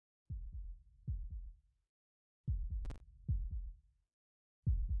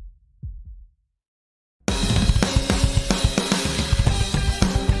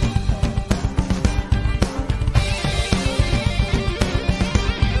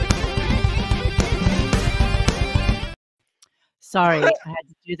Sorry, I had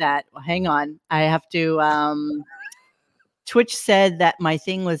to do that. Well, hang on. I have to. Twitch said that my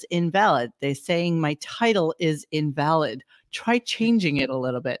thing was invalid. They're saying my title is invalid. Try changing it a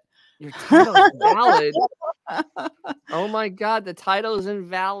little bit. Your title is valid. Oh my God, the title is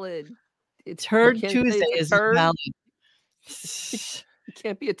invalid. Turd Tuesday is invalid. It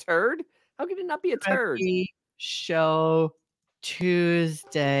can't be a turd. How can it not be a turd? Show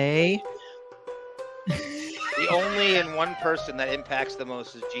Tuesday. The only and one person that impacts the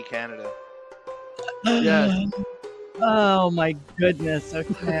most is G Canada. Yes. Oh my goodness.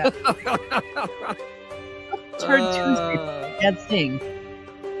 Okay. Turd Tuesday. Bad thing.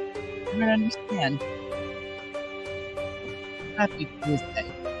 I don't understand. Happy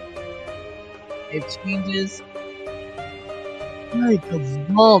Tuesday. It changes. Like the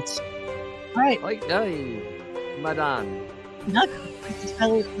vault. All right. Madame. Not the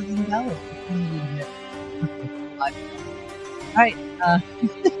title was invalid. All right.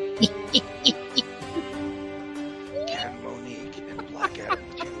 Can Monique and Black Adam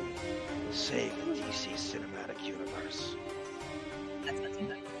 2 save the DC cinematic universe? That's not too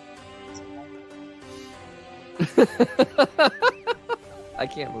bad. I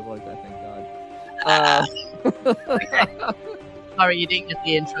can't move like that, thank God. Sorry, you didn't get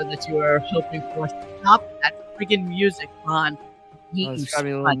the intro that you were hoping for. Stop that friggin' music, Ron. It's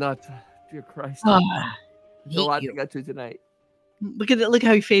driving me a little nuts. Dear Christ. So a lot to get to tonight. Look at it. Look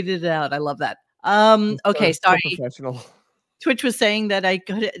how he faded it out. I love that. Okay, sorry. So professional. Twitch was saying that I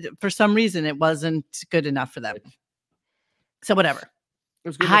could, for some reason, it wasn't good enough for them. So whatever.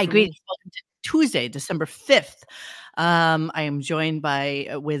 Hi, greetings. Welcome to Tuesday, December 5th. I am joined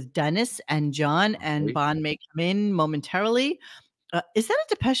with Dennis and John, and Bon may come in momentarily. Is that a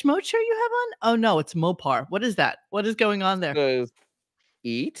Depeche Mode show you have on? Oh no, it's Mopar. What is that? What is going on there?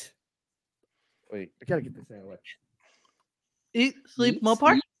 Eat. Wait, I gotta get this out of the way. Eat, sleep,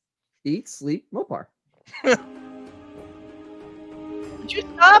 Mopar? Eat, sleep, Mopar. Would you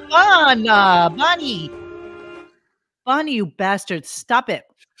stop on, Bonnie? Bonnie, you bastard, stop it.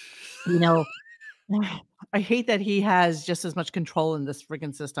 You know, I hate that he has just as much control in this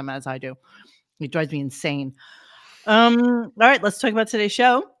freaking system as I do. It drives me insane. All right, let's talk about today's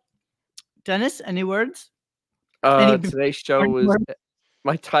show. Dennis, any words? Today's show was...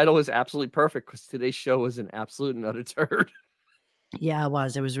 My title is absolutely perfect because today's show was an absolute and utter turd. Yeah, it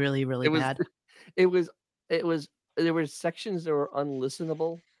was. It was really, really bad. There were sections that were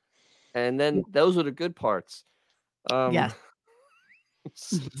unlistenable, and then those were the good parts. Yes.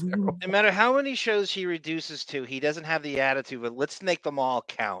 No matter how many shows he reduces to, he doesn't have the attitude, but let's make them all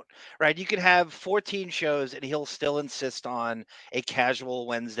count, right? You could have 14 shows and he'll still insist on a casual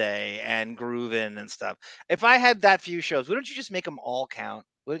Wednesday and grooving and stuff. If I had that few shows, wouldn't you just make them all count?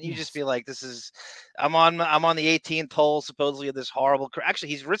 Wouldn't you just be like, I'm on the 18th hole, supposedly of this horrible, actually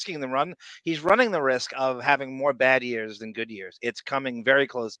he's risking the run. He's running the risk of having more bad years than good years. It's coming very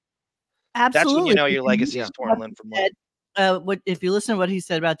close. Absolutely. That's when you know your legacy is torn limb from limb. If you listen to what he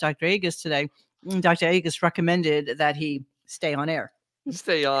said about Dr. Agus today, Dr. Agus recommended that he stay on air.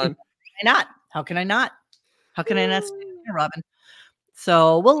 Stay on. Why not? How can I not? How can I not stay on air, Robin?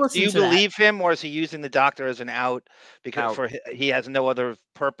 So we'll listen to that. Do you believe him, or is he using the doctor as an out because he has no other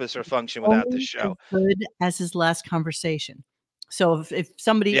purpose or function without this show? Good as his last conversation. So if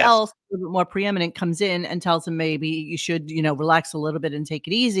somebody else, a little bit more preeminent, comes in and tells him maybe you should, relax a little bit and take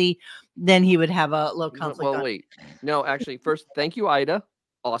it easy, then he would have a low conflict. Well, wait. No, actually, first, thank you, Ida.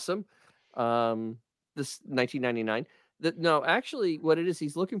 Awesome. This 1999. No, actually, what it is,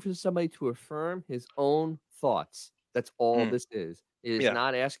 he's looking for somebody to affirm his own thoughts. That's all this is. It is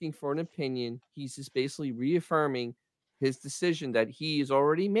not asking for an opinion. He's just basically reaffirming his decision that he has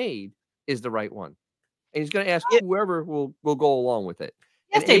already made is the right one. And he's going to ask whoever will go along with it.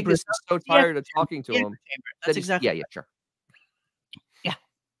 Yes, and Agus is so tired of talking to him. That's exactly. Yeah, sure. Yeah.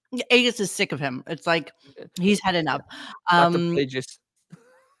 Agus is sick of him. It's like he's had enough.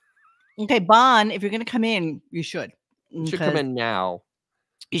 Okay, Bon, if you're going to come in, you should. You should come in now.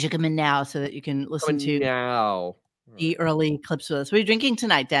 You should come in now so that you can listen to the early clips with us. What are you drinking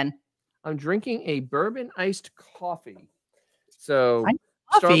tonight, Den? I'm drinking a bourbon iced coffee. So,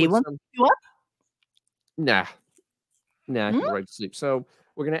 coffee? Want you up? Nah, I can go right to sleep. So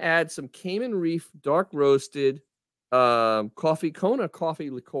we're gonna add some Cayman Reef dark roasted Kona coffee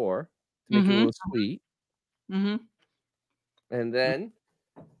liqueur to make it a little sweet. And then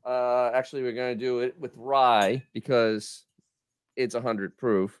actually we're gonna do it with rye because it's 100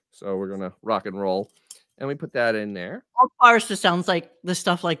 proof. So we're gonna rock and roll. And we put that in there. All bars just sounds like the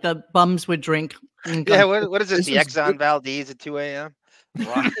stuff like the bums would drink. Yeah, what is this? The Exxon Valdez at 2 a.m.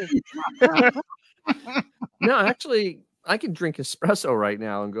 No, actually, I can drink espresso right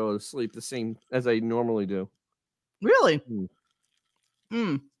now and go to sleep the same as I normally do. Really?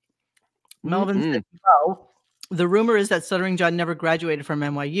 Melvin said, "Well, the rumor is that Stuttering John never graduated from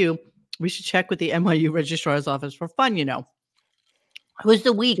NYU. We should check with the NYU registrar's office for fun, you know." Who's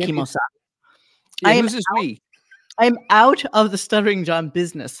the we, Kimo-san? Yeah, who's this we? I am out of the Stuttering John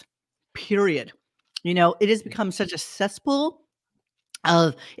business, period. You know, it has become such a cesspool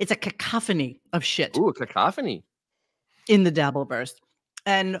of, it's a cacophony of shit. Ooh, a cacophony. In the Dabbleverse.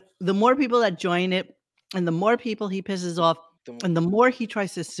 And the more people that join it, and the more people he pisses off, and the more he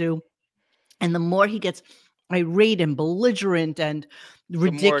tries to sue, and the more he gets irate and belligerent and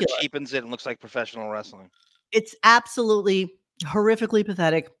ridiculous. The more it cheapens it and looks like professional wrestling. It's absolutely horrifically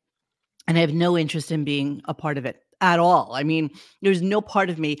pathetic. And I have no interest in being a part of it at all. I mean, there's no part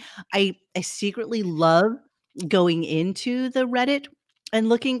of me. I secretly love going into the Reddit and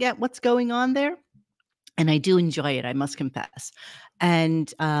looking at what's going on there. And I do enjoy it, I must confess.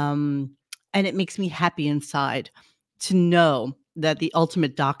 And it makes me happy inside to know that the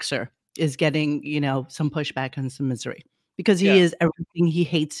ultimate doxer is getting, you know, some pushback and some misery, because he is everything he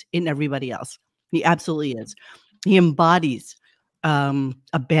hates in everybody else. He absolutely is. He embodies a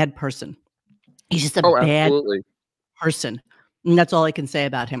bad person. He's just a bad person. And that's all I can say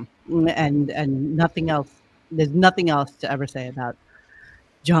about him. And nothing else. There's nothing else to ever say about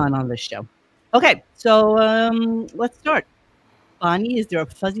John on this show. Okay, so let's start. Bonnie, is there a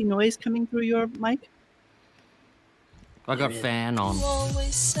fuzzy noise coming through your mic? I got fan on.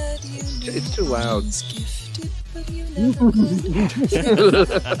 It's too loud.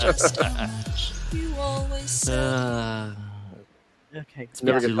 Okay.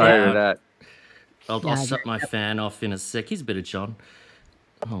 Never get tired of that. I'll shut my fan off in a sec. He's a bit of John.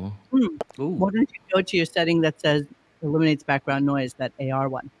 Oh. Why don't you go to your setting that says eliminates background noise, that AR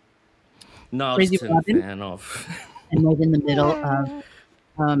one? No, I'll just turn the fan off. And right in the middle of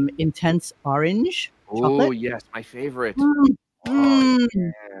intense orange chocolate. Oh, yes, my favorite. Yeah.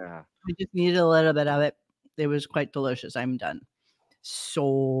 I just needed a little bit of it. It was quite delicious. I'm done.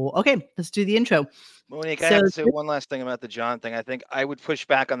 So, okay, let's do the intro. Monique, I have to say one last thing about the John thing. I think I would push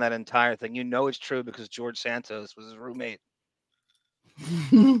back on that entire thing. You know it's true because George Santos was his roommate.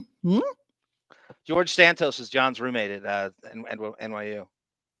 George Santos is John's roommate at NYU.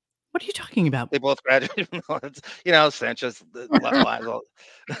 What are you talking about? They both graduated from, you know, Sanchez.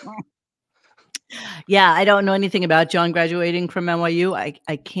 Yeah, I don't know anything about John graduating from NYU.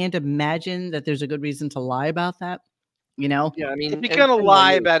 I can't imagine that there's a good reason to lie about that. You know? Yeah, I mean, if you're gonna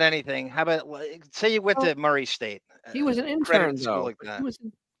lie about anything, how about say you went to Murray State? He was an intern, though. Like that.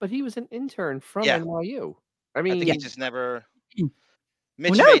 He was an intern from NYU. I mean, I think he just never.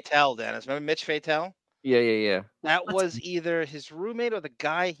 Mitch Fatel, Dennis. Remember Mitch Fatel? Yeah. That was either his roommate or the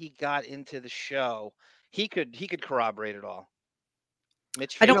guy he got into the show. He could corroborate it all.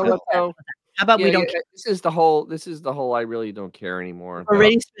 Mitch Fatel. I don't know. How about we don't? This is the whole. I really don't care anymore.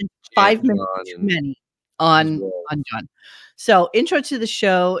 Already spent 5 minutes too many on John. So intro to the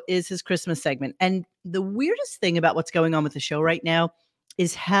show is his Christmas segment. And the weirdest thing about what's going on with the show right now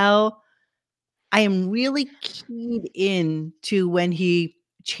is how I am really keyed in to when he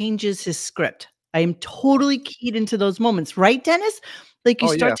changes his script. I am totally keyed into those moments, right, Dennis? Like you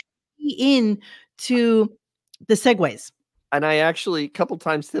start to key in to the segues. And I actually, a couple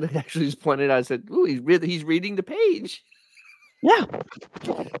times today, actually just pointed out, I said, "Ooh, he's reading the page." Yeah.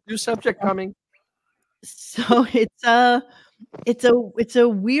 New subject coming. So it's a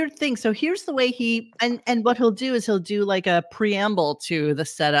weird thing. So here's the way he and what he'll do is he'll do like a preamble to the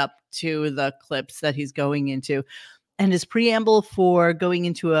setup to the clips that he's going into. And his preamble for going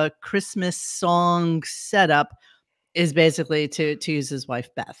into a Christmas song setup is basically to use his wife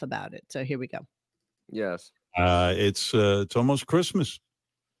Beth about it. So here we go. Yes. It's almost Christmas.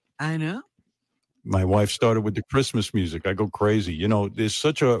 I know. My wife started with the Christmas music. I go crazy. You know, there's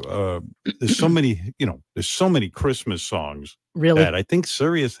such a there's so many, there's so many Christmas songs. Really? That I think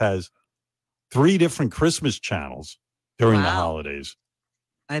Sirius has 3 different Christmas channels during the holidays.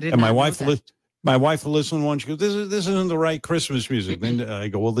 I didn't. And my wife will listen to one. She goes, "This isn't the right Christmas music." Then I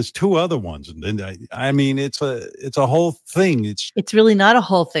go, "Well, there's 2 other ones." And then I mean, it's a whole thing. It's really not a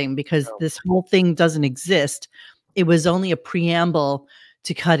whole thing because this whole thing doesn't exist. It was only a preamble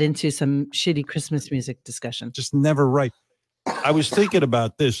to cut into some shitty Christmas music discussion. Just never right. I was thinking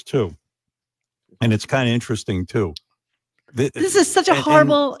about this too, and it's kind of interesting too. This is such a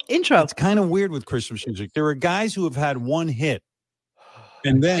horrible intro. It's kind of weird with Christmas music. There are guys who have had one hit,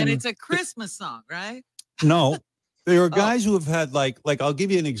 and it's a Christmas song, right? No, there are guys who have had like I'll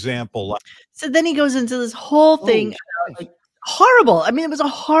give you an example. So then he goes into this whole thing, like horrible. I mean, it was a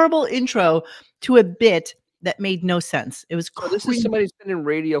horrible intro to a bit that made no sense. It was So this is somebody who's been in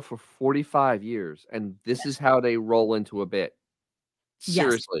radio for 45 years, and this is how they roll into a bit.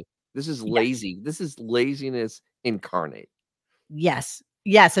 Seriously, this is lazy. This is laziness incarnate. Yes.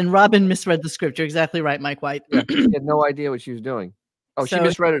 Yes, and Robin misread the script. You're exactly right, Mike White. Yeah, she had no idea what she was doing. Oh, she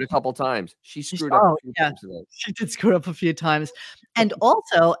misread it a couple times. She screwed up a few times today. She did screw up a few times. And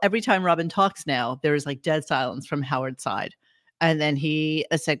also, every time Robin talks now, there is like dead silence from Howard's side. And then he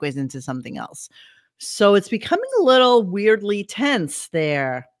segues into something else. So it's becoming a little weirdly tense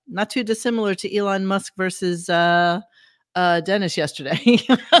there. Not too dissimilar to Elon Musk versus Dennis yesterday.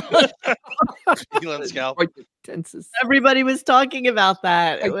 Elon scalp. Everybody was talking about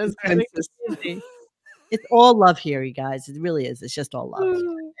that. It was crazy. It's all love here, you guys. It really is. It's just all love.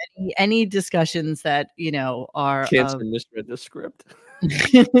 Any discussions that are Cancer misread the script.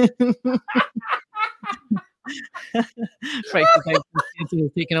 Frank has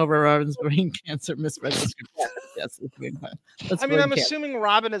taken over Robin's brain cancer. Misread the script. Yes, I mean, I'm assuming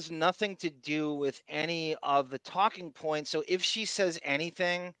Robin has nothing to do with any of the talking points. So if she says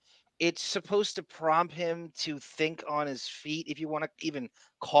anything, it's supposed to prompt him to think on his feet, if you want to even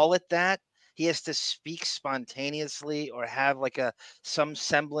call it that. He has to speak spontaneously or have like some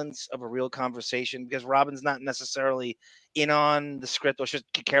semblance of a real conversation, because Robin's not necessarily in on the script or should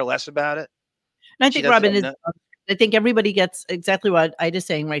care less about it. And I think Robin is. I think everybody gets exactly what Ida's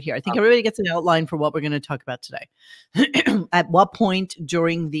saying right here. I think everybody gets an outline for what we're going to talk about today. At what point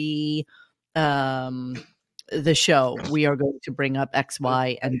during the show we are going to bring up X,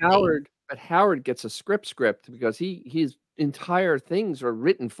 Y, and Howard. But Howard gets a script because his entire things are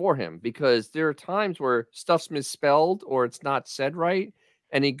written for him, because there are times where stuff's misspelled or it's not said right,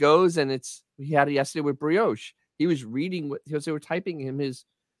 and he goes and he had it yesterday with Brioche. He was reading because they were typing him his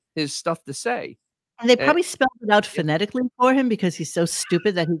stuff to say. And they probably spelled it out phonetically for him because he's so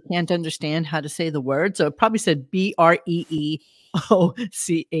stupid that he can't understand how to say the word. So it probably said BREEOCHE,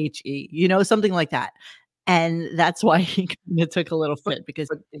 something like that. And that's why he kind of took a little fit,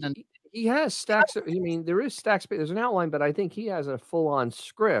 because he has stacks. I mean, there is stacks. There's an outline, but I think he has a full-on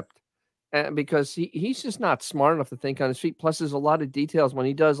script, because he's just not smart enough to think on his feet. Plus, there's a lot of details when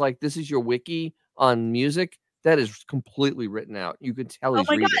he does, like, this is your wiki on music. That is completely written out. You could tell he's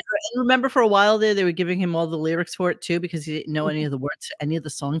reading. And remember, for a while there, they were giving him all the lyrics for it too, because he didn't know any of the words to any of the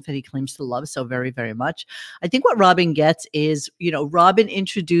songs that he claims to love so very, very much. I think what Robin gets is, Robin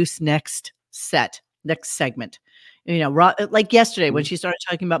introduced next segment. Like yesterday when she started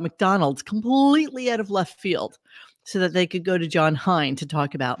talking about McDonald's completely out of left field, so that they could go to John Hine to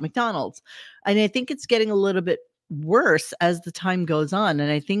talk about McDonald's. And I think it's getting a little bit worse as the time goes on.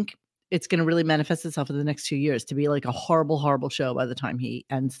 And I think it's going to really manifest itself in the next 2 years to be like a horrible, horrible show by the time he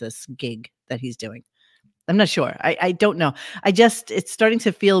ends this gig that he's doing. I'm not sure. I don't know. It's starting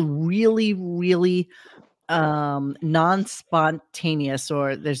to feel really, really non-spontaneous,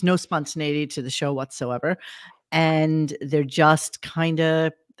 or there's no spontaneity to the show whatsoever. And they're just kind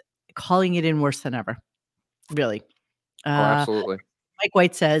of calling it in worse than ever. Really. Absolutely. Mike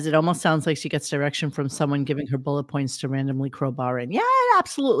White says it almost sounds like she gets direction from someone giving her bullet points to randomly crowbar in. Yeah,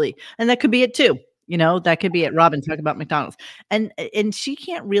 absolutely. And that could be it too. That could be it. Robin, talk about McDonald's. And she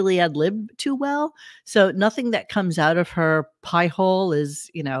can't really ad lib too well. So nothing that comes out of her pie hole is,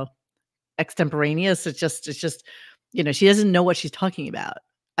 extemporaneous. It's just, she doesn't know what she's talking about.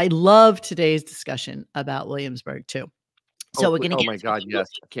 I love today's discussion about Williamsburg too. So we're going to get. Oh my God, yes!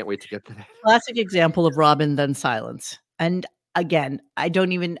 I can't wait to get to that. Classic example of Robin then silence. And again, I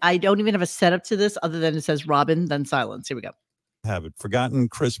don't even have a setup to this other than it says Robin then silence. Here we go. Have it forgotten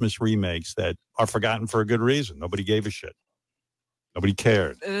Christmas remakes that are forgotten for a good reason. Nobody gave a shit. Nobody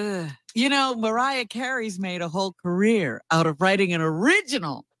cared. Mariah Carey's made a whole career out of writing an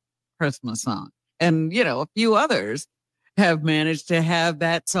original Christmas song, and a few others have managed to have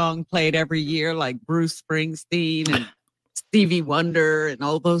that song played every year, like Bruce Springsteen and Stevie Wonder and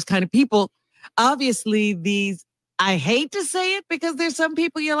all those kind of people. Obviously, I hate to say it because there's some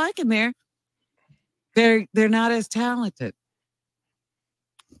people you like in there. They're not as talented.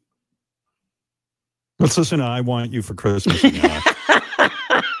 Let's listen to I Want You for Christmas.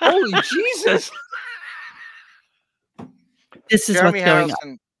 Holy Jesus. This is what's going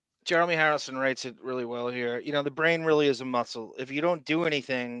on. Jeremy Harrison writes it really well here. The brain really is a muscle. If you don't do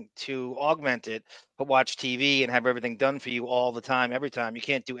anything to augment it, but watch TV and have everything done for you all the time, every time, you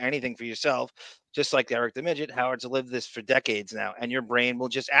can't do anything for yourself. Just like Eric the Midget, Howard's lived this for decades now, and your brain will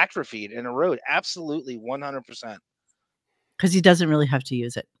just atrophy and erode. Absolutely, 100%. Because he doesn't really have to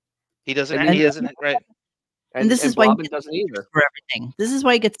use it. He doesn't, right. And this is why Robin doesn't either. For everything. This is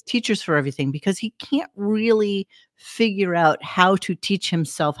why he gets teachers for everything, because he can't really figure out how to teach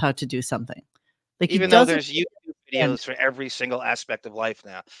himself how to do something. Like Even he though doesn't there's YouTube videos for every single aspect of life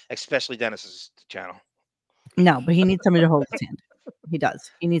now, especially Dennis's channel. No, but he needs somebody to hold his hand. He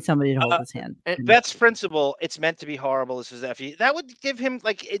does. He needs somebody to hold his hand. And Beth's principle, it's meant to be horrible. This is Effie. That would give him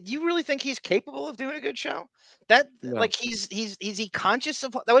like. Do you really think he's capable of doing a good show? That like is he conscious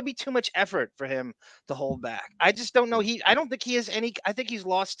of that? Would be too much effort for him to hold back. I just don't know. I don't think he has any. I think he's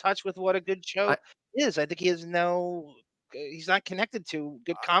lost touch with what a good show is. I think he has no. He's not connected to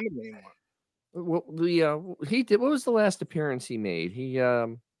good comedy anymore. Well, he did. What was the last appearance he made?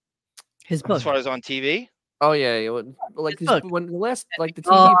 His book. As far as on TV. Oh yeah, like when the last like the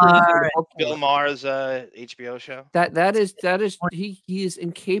TV Bill Maher's HBO show. That is he is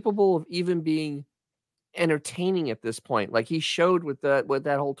incapable of even being entertaining at this point. Like he showed with that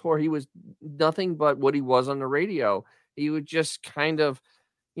whole tour, he was nothing but what he was on the radio. He would just kind of,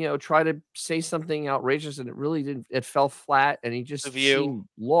 try to say something outrageous, and it really didn't. It fell flat, and he just seemed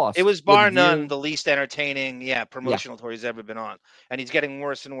lost. It was bar none the least entertaining, promotional tour he's ever been on, and he's getting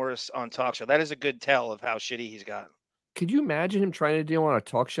worse and worse on talk show. That is a good tell of how shitty he's gotten. Could you imagine him trying to do on a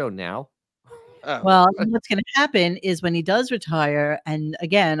talk show now? Well, what's going to happen is when he does retire, and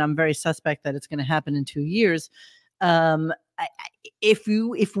again, I'm very suspect that it's going to happen in 2 years. If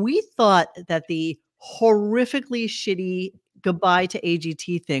we thought that the horrifically shitty goodbye to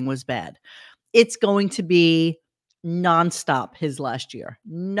AGT thing was bad, it's going to be nonstop his last year,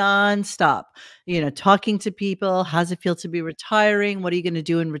 nonstop, talking to people. How's it feel to be retiring? What are you going to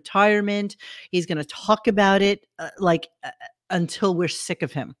do in retirement? He's going to talk about it until we're sick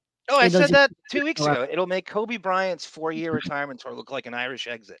of him. Oh, I said that 2 weeks ago. It'll make Kobe Bryant's 4-year retirement tour look like an Irish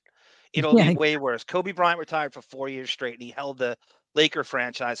exit. It'll be way worse. Kobe Bryant retired for 4 years straight, and he held the Laker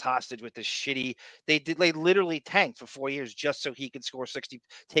franchise hostage with this shitty. They literally tanked for 4 years just so he could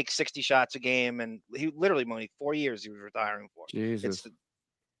take 60 shots a game, and he literally only 4 years he was retiring for. Jesus. It's the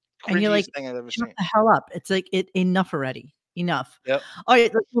and you're like, thing I've ever seen. The hell up! It's like enough already. Enough. Yep. All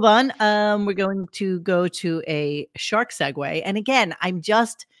right, let's move on. We're going to go to a shark segue, and again, I'm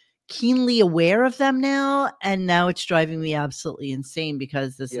just keenly aware of them now, and now it's driving me absolutely insane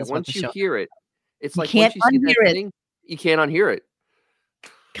because this is once you hear it, it's like can't once you see that thing, you can't unhear it.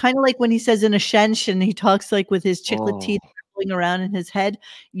 Kind of like when he says in a shensh and he talks like with his chiclet teeth rolling around in his head.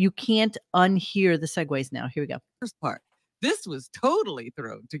 You can't unhear the segues now. Here we go. First part. This was totally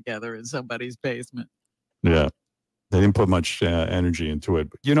thrown together in somebody's basement. Yeah. They didn't put much energy into it.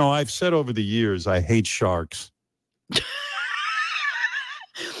 But, I've said over the years, I hate sharks. So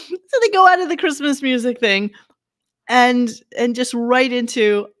they go out of the Christmas music thing and just right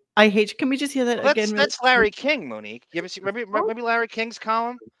into I hate you. Can we just hear that again? That's Larry King, Monique. You ever see maybe Larry King's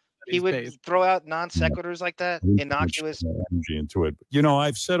column? He would throw out non sequiturs like that, innocuous energy into it.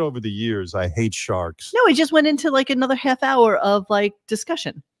 I've said over the years, I hate sharks. No, he just went into like another half hour of like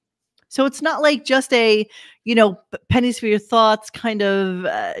discussion. So it's not like just a, pennies for your thoughts kind of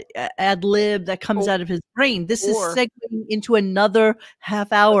ad lib that comes out of his brain. This is segueing into another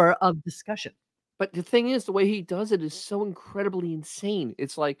half hour of discussion. But the thing is, the way he does it is so incredibly insane.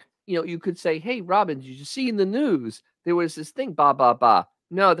 It's like, you could say, hey, Robin, did you see in the news there was this thing, ba, ba, ba.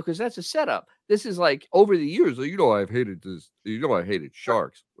 No, because that's a setup. This is like over the years, I've hated this. I hated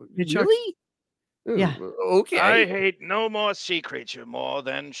sharks. Really? Yeah. Okay. I hate no more sea creature more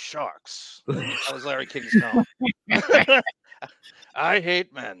than sharks. That was Larry King's column. I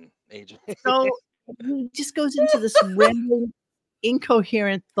hate men, agent. So he just goes into this rambling,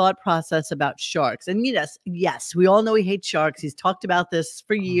 incoherent thought process about sharks. And yes, we all know he hates sharks. He's talked about this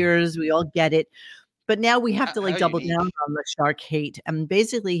for years. We all get it. But now we have to double down on the shark hate. And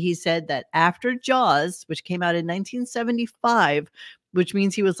basically he said that after Jaws, which came out in 1975, which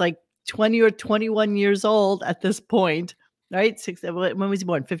means he was like 20 or 21 years old at this point, right? When was he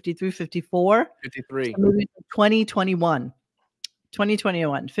born? 53, 54? 53. So maybe 2021,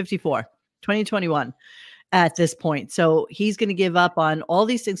 54, 2021 at this point. So he's going to give up on all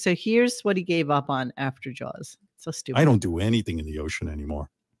these things. So here's what he gave up on after Jaws. So stupid. I don't do anything in the ocean anymore.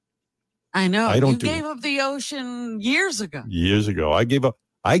 I know. You gave up the ocean years ago. Years ago. I gave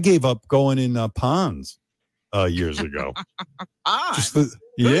up going in ponds years ago. Ponds?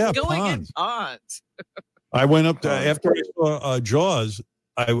 Ponds. I went up to, after I saw Jaws,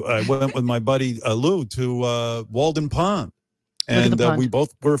 I went with my buddy Lou to Walden Pond. And we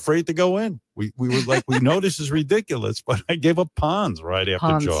both were afraid to go in. We were like, we know this is ridiculous, but I gave up ponds right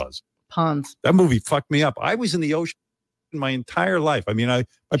after Jaws. Ponds. That movie fucked me up. I was in the ocean my entire life. I mean, my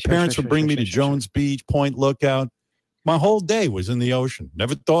parents would bring me to Jones Beach, Point Lookout. My whole day was in the ocean.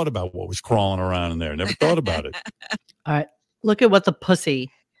 Never thought about what was crawling around in there. Never thought about it. All right. Look at what the pussy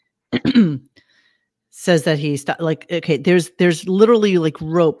says that he's like, okay, there's literally like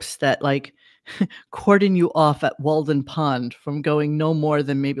ropes that like cordon you off at Walden Pond from going no more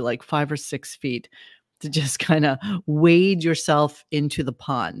than maybe like 5 or 6 feet to just kind of wade yourself into the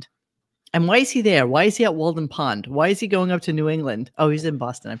pond. And why is he there? Why is he at Walden Pond? Why is he going up to New England? Oh, he's in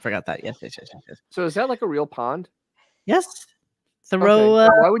Boston. I forgot that. Yes. So is that like a real pond? Yes. Thoreau. Okay.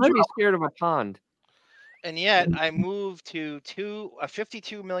 Why would you be scared of a pond? And yet I moved to a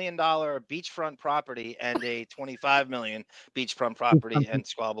 $52 million beachfront property and a $25 million beachfront property in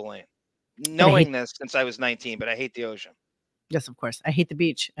Squabble Lane. Knowing this since I was 19, but I hate the ocean. Yes, of course. I hate the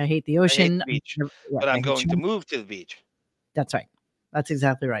beach. I hate the ocean. I hate the beach, but I'm going to move to the beach. That's right. That's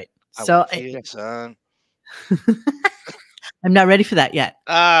exactly right. So, son. I'm not ready for that yet.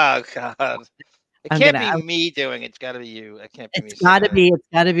 Oh God. It can't be me doing it. It's got to be you. It can't be me. It's got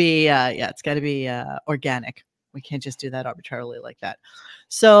to be organic. We can't just do that arbitrarily like that.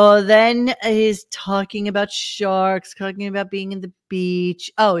 So then he's talking about sharks, talking about being in the beach.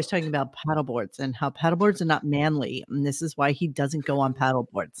 Oh, he's talking about paddleboards and how paddleboards are not manly. And this is why he doesn't go on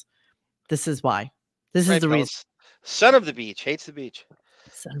paddleboards. This is why. This is the reason. Son of the beach hates the beach.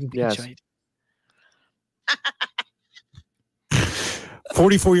 Son of the beach, right?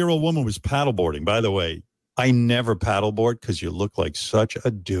 44-year-old woman was paddleboarding. By the way, I never paddleboard because you look like such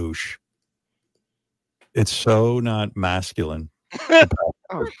a douche. It's so not masculine.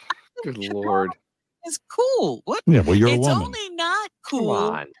 Oh, good Lord. It's cool. What? Yeah, well, you're a woman. It's only not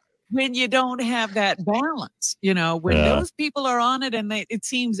cool when you don't have that balance. You know, when those people are on it and it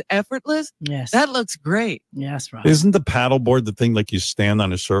seems effortless. Yes, that looks great. Yes, right. Isn't the paddleboard the thing like you stand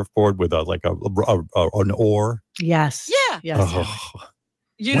on a surfboard with an oar? Yes. Yeah. Yes. Oh,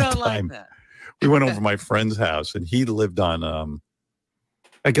 you don't like that. We went over to my friend's house and he lived on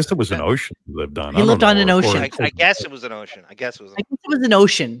I guess it was an ocean he lived on. He lived on an ocean. I guess it was an ocean. I guess it was an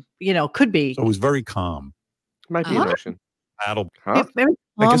ocean. You know, could be. So it was very calm. Might be an ocean. Paddle. Huh?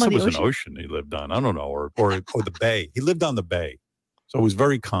 I guess it was an ocean he lived on. I don't know, or the bay. He lived on the bay, so it was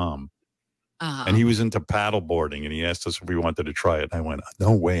very calm. And he was into paddleboarding, and he asked us if we wanted to try it. And I went,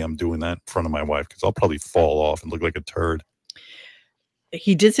 "No way, I'm doing that in front of my wife because I'll probably fall off and look like a turd."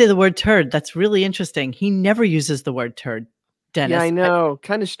 He did say the word turd. That's really interesting. He never uses the word turd, Dennis. Yeah, I know.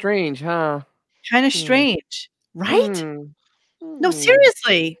 Kind of strange, huh? Kind of strange, right? No,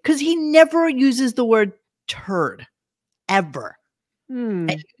 seriously, because he never uses the word turd ever.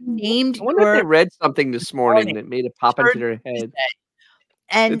 And I wonder if they read something this morning that made it pop into their head.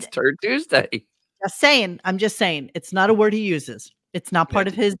 And it's Turd Tuesday. I'm just saying, it's not a word he uses. It's not part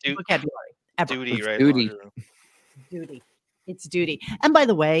of his vocabulary. Ever. Duty, right? Duty. It's duty. And by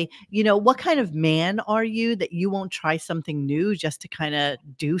the way, you know, what kind of man are you that you won't try something new just to kind of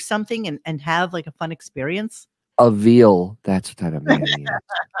do something and have like a fun experience? A veal. That's what type of man he is.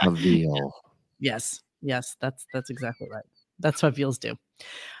 A veal. Yes, that's exactly right. That's what veals do.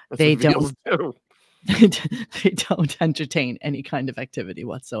 They don't entertain any kind of activity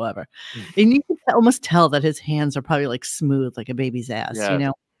whatsoever. And you can almost tell that his hands are probably like smooth, like a baby's ass. You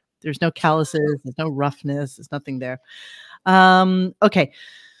know, there's no calluses, there's no roughness, there's nothing there. Okay.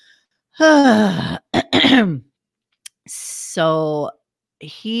 So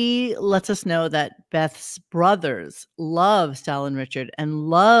he lets us know that Beth's brothers love Sal and Richard and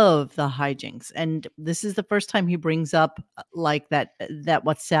love the hijinks. And this is the first time he brings up like that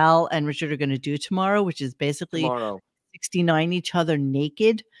what Sal and Richard are going to do tomorrow, which is basically 69 each other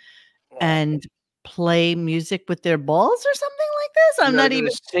naked and play music with their balls or something like this. I'm not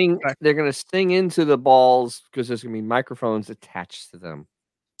even sing. They're going to sing into the balls because there's going to be microphones attached to them.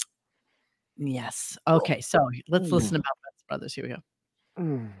 Yes. Okay. So let's listen about Beth's brothers. Here we go.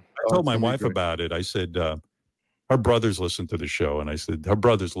 I told my wife about it. I said, her brothers listen to the show. And I said, her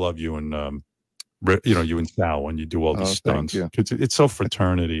brothers love you and, you and Sal when you do all these stunts. It's so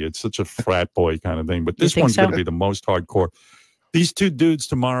fraternity. It's such a frat boy kind of thing. But this one's going to be the most hardcore. These two dudes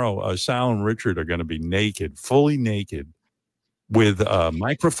tomorrow, Sal and Richard, are going to be naked, fully naked, with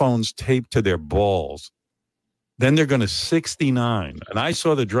microphones taped to their balls. Then they're going to 69. And I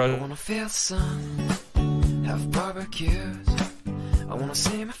saw the drug. I want to feel the sun, have barbecues. I want to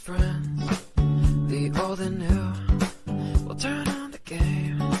see my friends, the old and new. We'll turn on the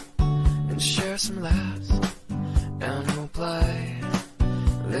game and share some laughs. And we'll play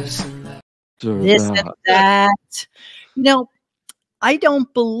this and that. This and that. You know, I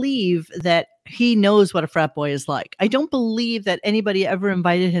don't believe that he knows what a frat boy is like. I don't believe that anybody ever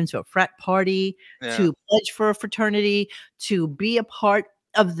invited him to a frat party, to pledge for a fraternity, to be a part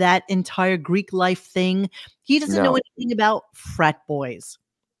of that entire Greek life thing. He doesn't know anything about frat boys.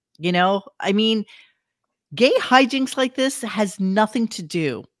 You know, I mean, gay hijinks like this has nothing to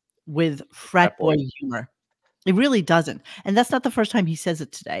do with frat boy humor. It really doesn't. And that's not the first time he says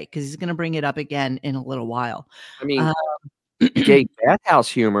it today, because he's going to bring it up again in a little while. I mean, gay bathhouse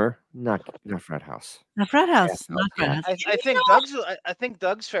humor, not frat house. Not frat house. Not frat Yeah, house. I think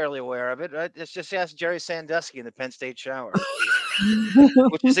Doug's fairly aware of it, right? It's just ask Jerry Sandusky in the Penn State shower,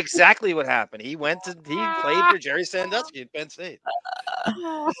 which is exactly what happened. He played for Jerry Sandusky at Penn State.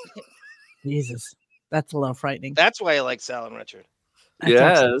 Jesus, that's a little frightening. That's why I like Sal and Richard.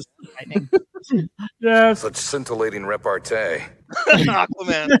 Yes. Yes. Such scintillating repartee.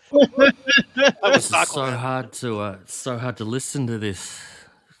 Aquaman. It's so hard to listen to this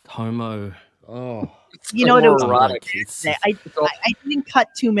homo. Oh, You know what? It was erotic. I didn't cut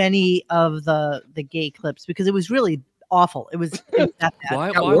too many of the gay clips because it was really awful. It was that bad.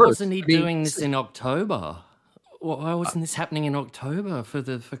 Why wasn't he doing this in October? Why wasn't this happening in October for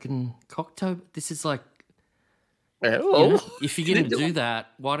the fucking Cocktober? This is like, if you're going to do that,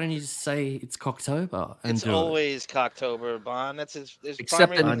 why don't you just say it's Cocktober? It's always Cocktober, Bond. That's his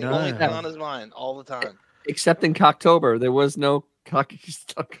Except primary in- only thing on his mind all the time. Except in Cocktober, there was no cock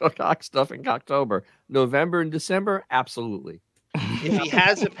stuff in Cocktober. November and December, absolutely. If he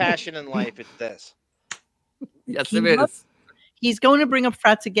has a passion in life, it's this. Yes, it is. He's going to bring up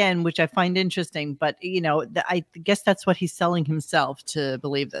frats again, which I find interesting, but I guess that's what he's selling himself to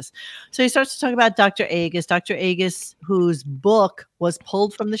believe this. So he starts to talk about Dr. Agus, whose book was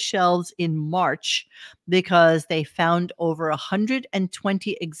pulled from the shelves in March because they found over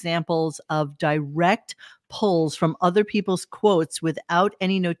 120 examples of direct pulls from other people's quotes without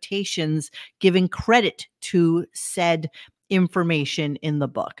any notations giving credit to said information in the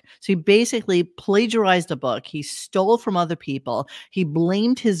book. So he basically plagiarized a book. He stole from other people. He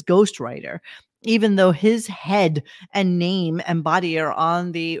blamed his ghostwriter, even though his head and name and body are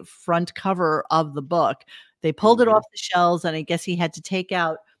on the front cover of the book. They pulled it off the shelves, and I guess he had to take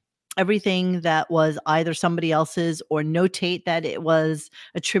out everything that was either somebody else's or notate that it was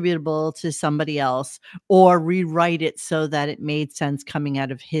attributable to somebody else or rewrite it so that it made sense coming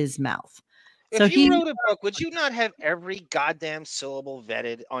out of his mouth. If you wrote a book, would you not have every goddamn syllable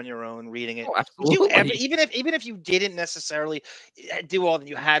vetted on your own reading it? Oh, absolutely. Even if you didn't necessarily do all that,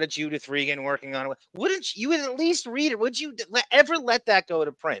 you had a Judith Regan working on it, wouldn't you would at least read it? Would you ever let that go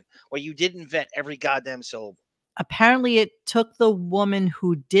to print where you didn't vet every goddamn syllable? Apparently it took the woman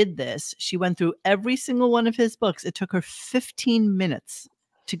who did this. She went through every single one of his books. It took her 15 minutes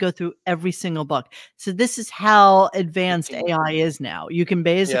to go through every single book. So this is how advanced AI is now. You can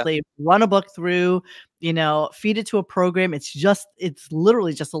basically run a book through, feed it to a program. It's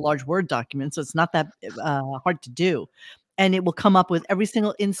literally just a large Word document. So it's not that hard to do. And it will come up with every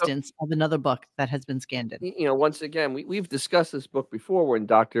single instance of another book that has been scanned in. Once again, we've discussed this book before when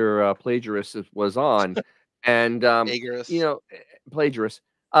Dr. Plagiarist was on. And, plagiarist. Plagiarist.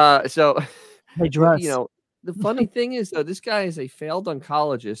 The funny thing is, though, this guy is a failed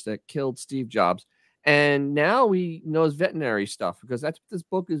oncologist that killed Steve Jobs. And now he knows veterinary stuff because that's what this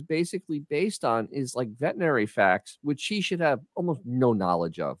book is basically based on, is like veterinary facts, which he should have almost no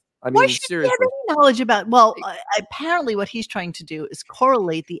knowledge of. I mean, seriously. Knowledge about, well, apparently what he's trying to do is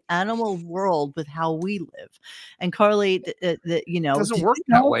correlate the animal world with how we live and correlate It doesn't work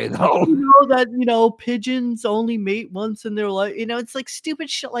that way, though. That, pigeons only mate once in their life. It's like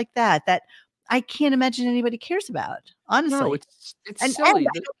stupid shit like that I can't imagine anybody cares about, honestly. No, it's silly. And I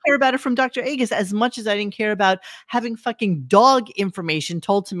don't care about it from Dr. Agus as much as I didn't care about having fucking dog information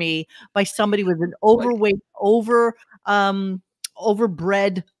told to me by somebody with an overweight,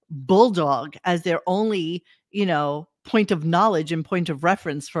 overbred bulldog as their only, point of knowledge and point of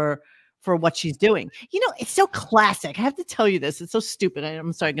reference for what she's doing. It's so classic. I have to tell you this. It's so stupid.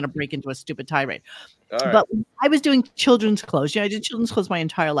 I'm sorry, I'm going to break into a stupid tirade. Right. But I was doing children's clothes. I did children's clothes my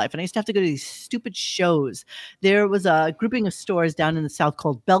entire life. And I used to have to go to these stupid shows. There was a grouping of stores down in the South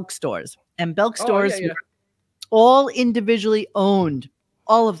called Belk stores. And Belk stores were all individually owned,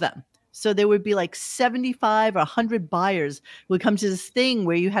 all of them. So there would be like 75 or 100 buyers who would come to this thing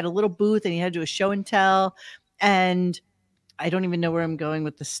where you had a little booth and you had to do a show and tell. And I don't even know where I'm going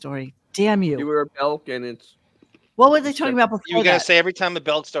with this story. Damn you. You were a Belk and it's... What were they talking about before You were going to say every time a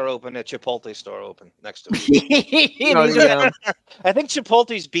Belk store opened, a Chipotle store opened next to it. I think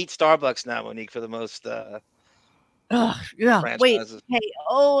Chipotle's beat Starbucks now, Monique, for the most... yeah. Wait. Hey.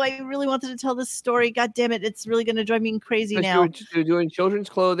 Oh, I really wanted to tell this story. God damn it! It's really going to drive me crazy now. You were doing children's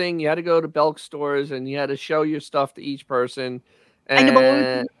clothing. You had to go to Belk stores and you had to show your stuff to each person. And I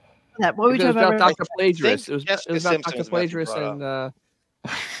know, what were we talking about? Dr. Plagiarist. It was about Dr. Plagiarist and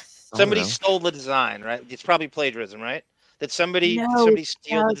somebody stole the design, right? It's probably plagiarism, right? Did somebody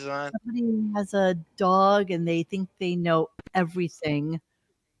steal the design? Somebody has a dog and they think they know everything.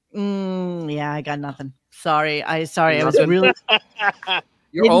 Yeah, I got nothing. Sorry. I was really.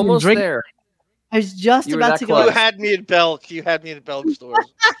 You're almost there. I was just about to go. You had me at Belk. You had me at Belk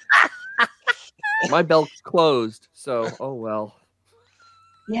stores. My Belk's closed, so oh well.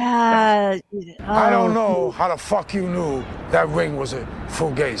 Yeah. I don't know how the fuck you knew that ring was a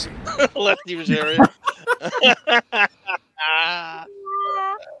Fugazi. Lefty was area.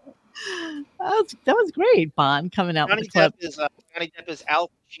 That was great, Bond, coming out with the clip. Johnny Depp is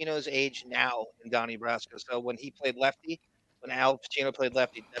Al Pacino's age now in Donnie Brasco. So when he played Lefty, when Al Pacino played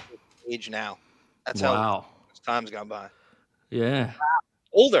Lefty, Depp was age now. That's how time's gone by. Yeah.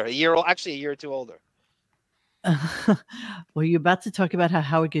 Older, a year or two older. Well, you're about to talk about how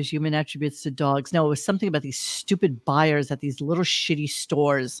Howard gives human attributes to dogs. No, it was something about these stupid buyers at these little shitty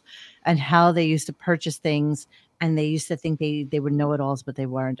stores and how they used to purchase things and they used to think they were know-it-alls, but they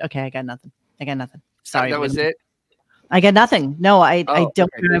weren't. Okay, I got nothing. Sorry. That was it? I got nothing. No, I don't know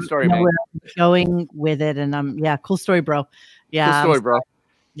where I'm going with it. And cool story, bro. Yeah. Cool story, bro.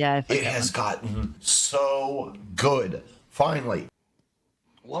 Yeah. It has gotten so good. Finally.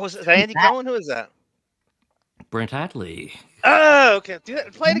 What was it? Is that Andy Cohen? Who is that? Brent Hadley. Oh, okay.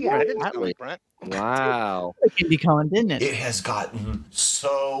 Play it again. I didn't know Brent. Wow. Andy Cohen, didn't it? It has gotten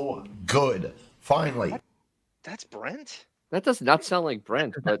so good. Finally. That's Brent? That does not sound like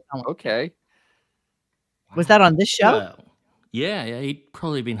Brent, but okay. Was that on this show? Well, yeah, he'd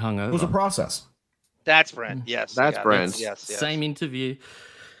probably been hungover. It was a process. That's Brent. Yes. That's Brent. Yes. Same interview.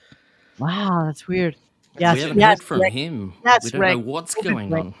 Wow, that's weird. Yes, we haven't heard from him. Yes, we don't know what's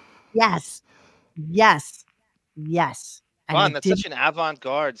going on. Yes. Fun. That's such an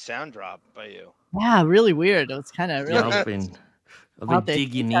avant-garde sound drop by you. Yeah, really weird. It was kind of really. I've been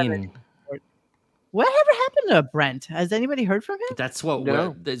digging in. Whatever happened to Brent? Has anybody heard from him? That's what.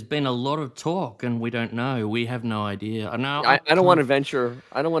 There's been a lot of talk, and we don't know. We have no idea. I don't want to venture.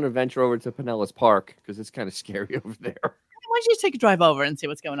 I don't want to venture over to Pinellas Park because it's kind of scary over there. Why don't you take a drive over and see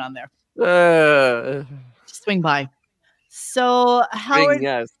what's going on there? Just swing by. So Howard.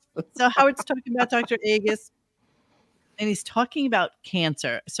 Yes. So Howard's talking about Dr. Agus, and he's talking about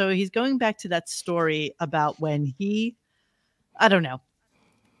cancer. So he's going back to that story about when I don't know.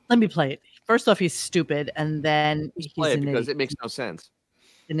 Let me play it. First off, he's stupid, and then he's play it because it makes no sense.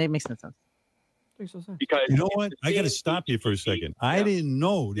 And it makes no sense. Because you know what? I got to stop you for a second. I didn't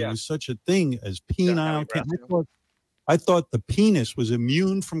know there was such a thing as penile cancer. I thought the penis was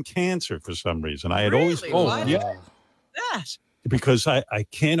immune from cancer for some reason. I had always thought, that? Because I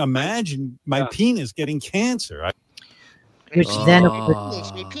can't imagine my penis getting cancer. Which then,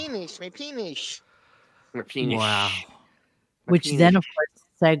 my penis. Wow. Which then, of course,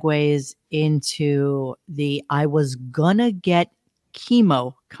 segues into the I was gonna get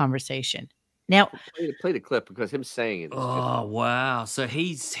chemo conversation. Now, play the clip because him saying it. Oh wow! So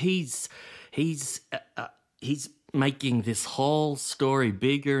he's making this whole story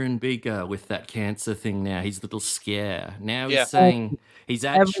bigger and bigger with that cancer thing now. His little scare. Now he's saying he's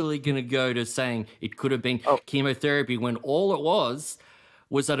actually going to go to saying it could have been chemotherapy when all it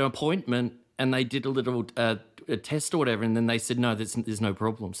was an appointment and they did a little a test or whatever, and then they said, no, there's no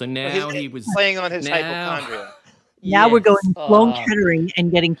problem. So now he was playing on his hypochondria. Now we're going Sloan Kettering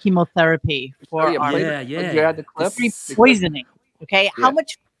and getting chemotherapy for our the clip. Poisoning. Okay, how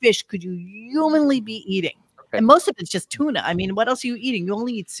much fish could you humanly be eating? Okay. And most of it's just tuna. I mean, what else are you eating? You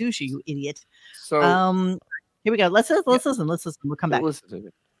only eat sushi, you idiot. So here we go. Let's listen. We'll come back.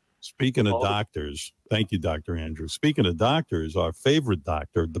 Speaking of doctors, thank you, Dr. Andrew. Speaking of doctors, our favorite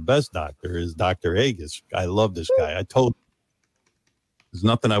doctor, the best doctor, is Dr. Agus. I love this guy. I told him there's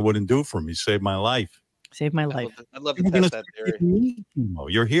nothing I wouldn't do for him. He saved my life. Saved my life. I'd love to test that theory.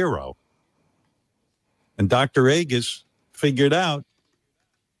 Your hero. And Dr. Agus figured out,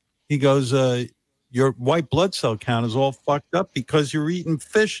 he goes, your white blood cell count is all fucked up because you're eating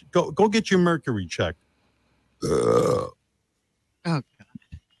fish. Go get your mercury checked. Oh, God.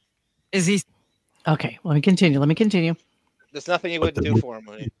 Is he? Okay, let me continue. There's nothing you wouldn't do for him,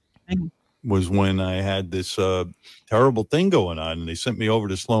 honey. Was when I had this terrible thing going on, and they sent me over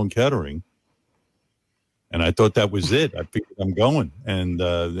to Sloan Kettering. And I thought that was it. I figured I'm going. And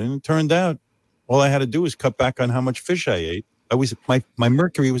then it turned out all I had to do was cut back on how much fish I ate. My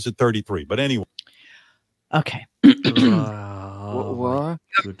mercury was at 33. But anyway. Okay. What?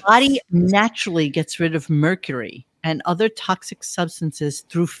 Your body naturally gets rid of mercury and other toxic substances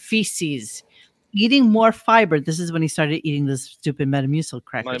through feces. Eating more fiber. This is when he started eating this stupid Metamucil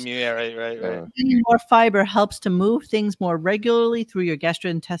crackers. Right. Eating more fiber helps to move things more regularly through your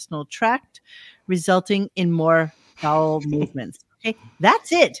gastrointestinal tract, resulting in more bowel movements. Okay,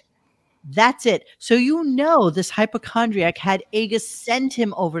 that's it. That's it. So you know this hypochondriac had Agus send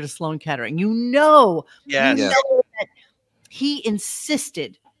him over to Sloan Kettering. You know that he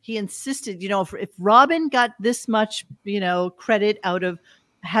insisted. He insisted, if Robin got this much, credit out of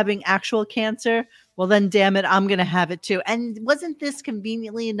having actual cancer, well, then damn it, I'm going to have it too. And wasn't this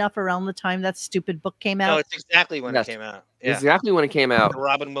conveniently enough around the time that stupid book came out? No, it's exactly when it came out. Yeah. Exactly when it came out. The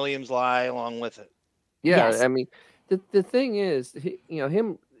Robin Williams lie along with it. Yeah, yes. I mean, the thing is,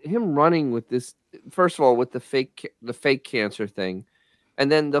 him running with this, first of all, with the fake cancer thing,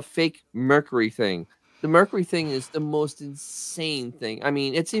 and then the fake mercury thing. The mercury thing is the most insane thing. I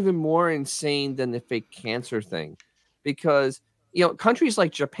mean, it's even more insane than the fake cancer thing, because countries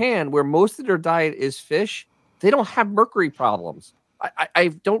like Japan, where most of their diet is fish, they don't have mercury problems. I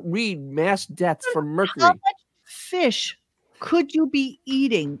don't read mass deaths from mercury. How much fish could you be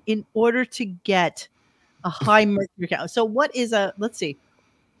eating in order to get a high mercury count? So what is let's see.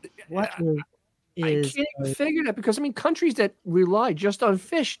 What is I can't even figure that, because countries that rely just on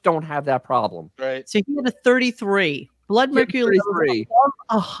fish don't have that problem. Right. So he had a 33. Blood mercury levels above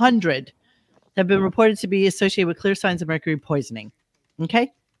 100 have been reported to be associated with clear signs of mercury poisoning.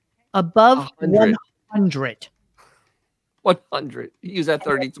 Okay? Above 100. 100. He used that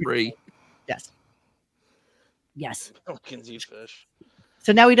 33. Yes. Yes. Can eat fish.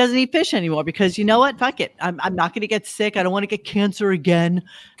 So now he doesn't eat fish anymore because you know what? Fuck it. I'm not going to get sick. I don't want to get cancer again.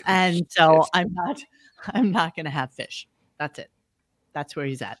 And so I'm not going to have fish. That's it. That's where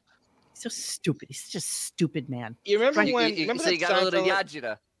he's at. He's so stupid. He's such a stupid man. You remember when remember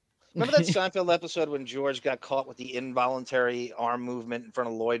that Seinfeld episode when George got caught with the involuntary arm movement in front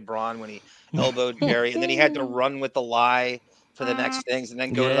of Lloyd Braun when he elbowed Jerry, and then he had to run with the lie for the next things and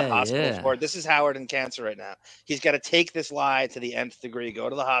then go to the hospital for it? This is Howard in cancer right now. He's got to take this lie to the nth degree, go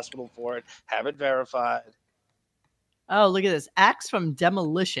to the hospital for it, have it verified. Oh, look at this. Axe from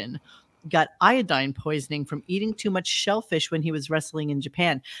Demolition got iodine poisoning from eating too much shellfish when he was wrestling in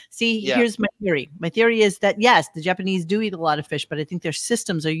Japan. See, here's my theory. My theory is that, yes, the Japanese do eat a lot of fish, but I think their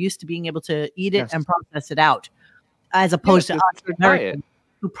systems are used to being able to eat it and process it out, as opposed to us Americans,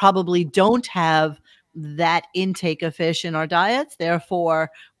 who probably don't have that intake of fish in our diets.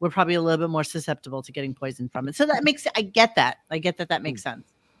 Therefore, we're probably a little bit more susceptible to getting poisoned from it. So that makes, I get that. That makes sense.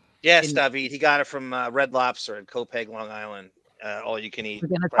 Yes, David, he got it from Red Lobster in Copeg, Long Island. All you can eat. We're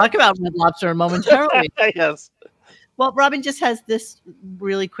going to talk about Red Lobster momentarily. Yes. Well, Robin just has this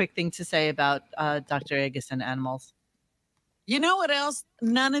really quick thing to say about Dr. Agus and animals. You know what else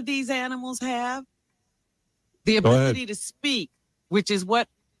none of these animals have? The ability to speak, which is what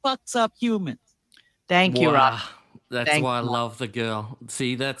fucks up humans. Thank you, Rob. That's why I love the girl.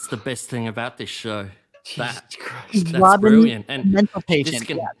 See, that's the best thing about this show. That's Robin, brilliant. And mental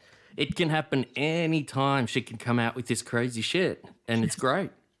patient. It can happen anytime. She can come out with this crazy shit, and it's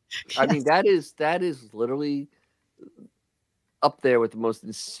great. I mean, that is literally up there with the most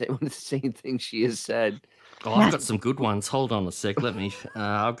insane things she has said. Oh, I've got some good ones. Hold on a sec. Let me.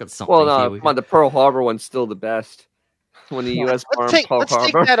 I've got something. Well, no, come on. The Pearl Harbor one's still the best. When the U.S. Let's take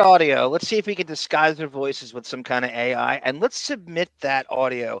that audio. Let's see if we can disguise their voices with some kind of AI, and let's submit that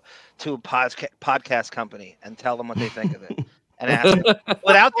audio to a podcast company and tell them what they think of it. And ask them,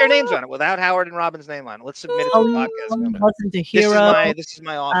 without their names on it, without Howard and Robin's name on it. Let's submit it to the podcast company. Wasn't a hero. This is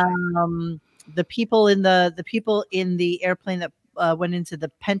my offer. The people in the airplane that went into the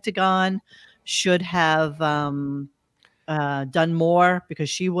Pentagon should have done more, because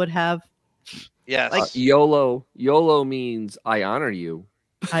she would have. Yes. YOLO means I honor you.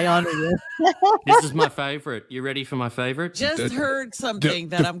 I honor you. This is my favorite. You ready for my favorite? Just heard something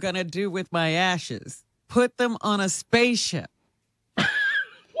that I'm going to do with my ashes. Put them on a spaceship.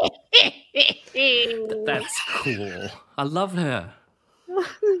 That's cool. I love her.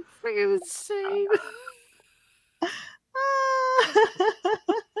 Freaking insane.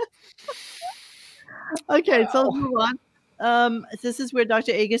 Okay, so let's move on. This is where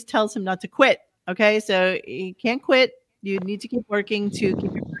Dr. Agus tells him not to quit. Okay, so he can't quit. You need to keep working to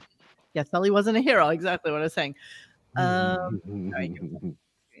keep your. Yeah, Sully wasn't a hero. Exactly what I was saying. All right, give me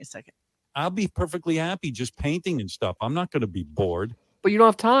a second. I'll be perfectly happy just painting and stuff. I'm not going to be bored. But you don't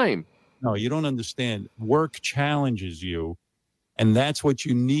have time. No, you don't understand. Work challenges you, and that's what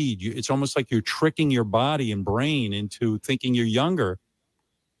you need. It's almost like you're tricking your body and brain into thinking you're younger.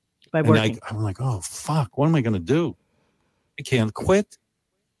 By working. I'm like, oh, fuck, what am I going to do? I can't quit.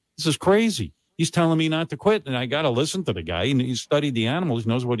 This is crazy. He's telling me not to quit, and I got to listen to the guy. He studied the animals,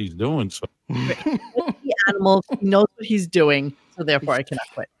 knows what he's doing. So the animals, he knows what he's doing, so therefore I cannot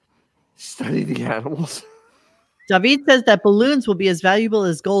quit. Study the animals. David says that balloons will be as valuable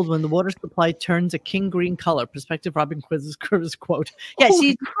as gold when the water supply turns a king green color. Prospective Robin Quiz's quote. Yeah,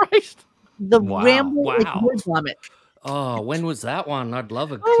 Holy Christ. The Ramble with Word Vomit. Oh, when was that one? I'd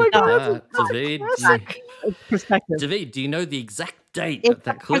love a clip of that. Perspective. David, do you know the exact date of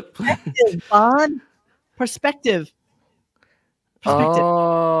that clip? Perspective, Bon. Perspective.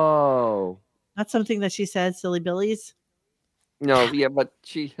 Oh. Not something that she said, Silly Billies. No, yeah, but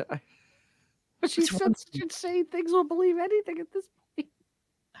she said she'd say things will believe anything at this point.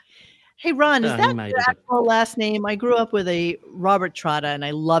 Hey, Ron, is that your actual last name? I grew up with a Robert Trotta, and I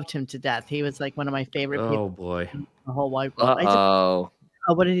loved him to death. He was like one of my favorite people. Oh, boy. In the whole wide world. Oh,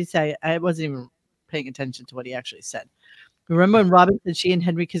 what did he say? I wasn't even paying attention to what he actually said. Remember when Robin said she and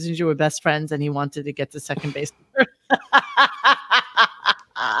Henry Kissinger were best friends, and he wanted to get to second base with her?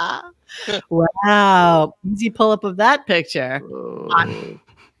 Wow. Easy pull up of that picture.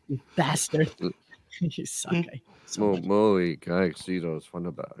 You bastard. You suck. Molly, can I see those fun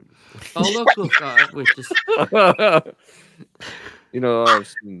bags? Oh, look, we're just... You know, I've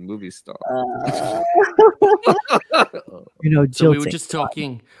seen movie stars. So we were just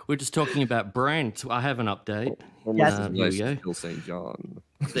talking about Brent. I have an update. Yes. Nice Still St. John.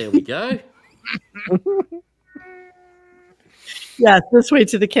 There we go. Yes, this way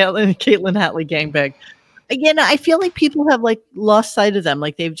to the Caitlin Hatley gangbang. Again, I feel like people have like lost sight of them.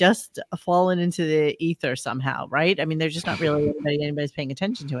 Like they've just fallen into the ether somehow, right? I mean, they're just not really anybody's paying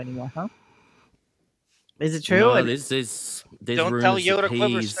attention to anymore, huh? Is it true? No, there's Don't tell Yoda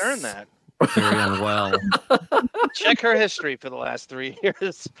Quiver Stern that. Very unwell. Check her history for the last 3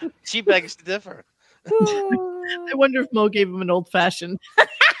 years. She begs to differ. I wonder if Mo gave him an old fashioned.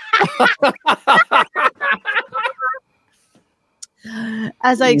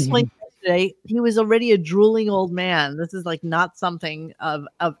 As I explained yesterday, he was already a drooling old man. This is like not something of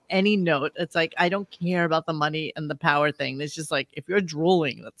any note. It's like I don't care about the money and the power thing. It's just like if you're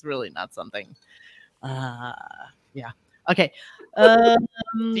drooling, that's really not something. Yeah. Okay. Do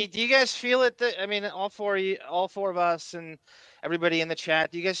you guys feel it? I mean, all four of us and everybody in the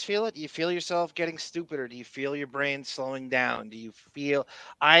chat. Do you guys feel it? Do you feel yourself getting stupider? Do you feel your brain slowing down? Do you feel?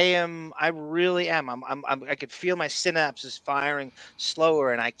 I really am. I could feel my synapses firing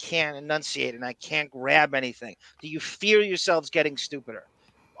slower, and I can't enunciate, and I can't grab anything. Do you feel yourselves getting stupider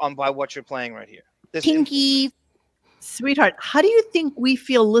by what you're playing right here? Pinky. Sweetheart, how do you think we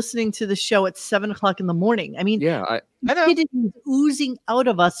feel listening to the show at 7:00 in the morning? I mean, yeah, I know. It is oozing out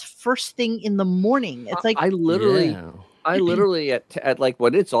of us first thing in the morning. It's like I literally at like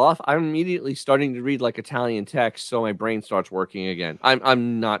when it's off, I'm immediately starting to read like Italian text, so my brain starts working again.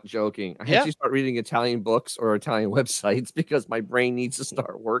 I'm not joking. I actually start reading Italian books or Italian websites because my brain needs to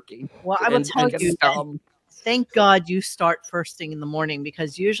start working. Well, I will tell you. Thank God you start first thing in the morning,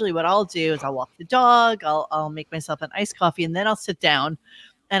 because usually what I'll do is I'll walk the dog, I'll make myself an iced coffee, and then I'll sit down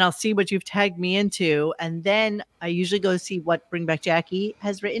and I'll see what you've tagged me into. And then I usually go see what Bring Back Jackie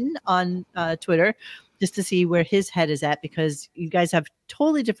has written on Twitter, just to see where his head is at, because you guys have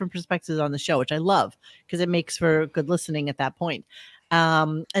totally different perspectives on the show, which I love because it makes for good listening at that point.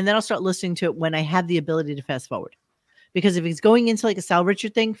 And then I'll start listening to it when I have the ability to fast forward. Because if he's going into like a Sal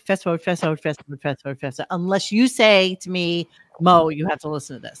Richard thing, fast forward, unless you say to me, Mo, you have to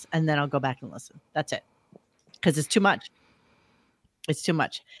listen to this. And then I'll go back and listen. That's it. Because it's too much. It's too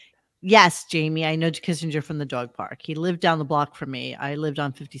much. Yes, Jamie, I know Kissinger from the dog park. He lived down the block from me. I lived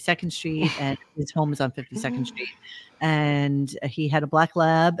on 52nd Street, and his home is on 52nd Street. And he had a black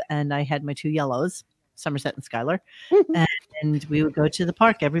lab, and I had my two yellows, Somerset and Skylar. And we would go to the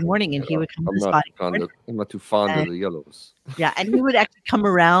park every morning, and he would come to the spot. I'm not too fond of the yellows. Yeah, and he would actually come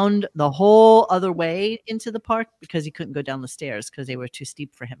around the whole other way into the park because he couldn't go down the stairs because they were too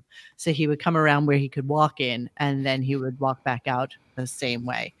steep for him. So he would come around where he could walk in, and then he would walk back out the same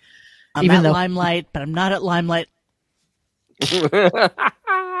way. I'm at Limelight, but I'm not at Limelight. Yeah,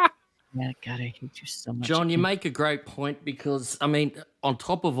 God, I hate you so much. John, you make a great point because, I mean, on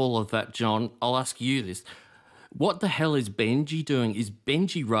top of all of that, John, I'll ask you this. What the hell is Benji doing? Is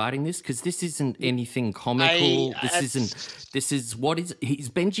Benji writing this? Because this isn't anything comical. Is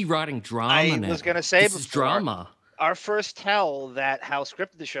Benji writing drama now? I was going to say this is drama. Our first tell that how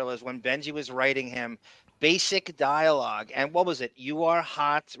scripted the show is when Benji was writing him basic dialogue. And what was it? You are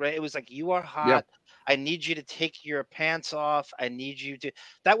hot, right? It was like, you are hot. Yep. I need you to take your pants off. I need you to.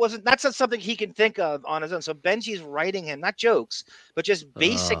 That's not something he can think of on his own. So Benji's writing him, not jokes, but just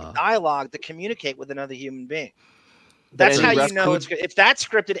basic dialogue to communicate with another human being. That's how you know it's good. If that's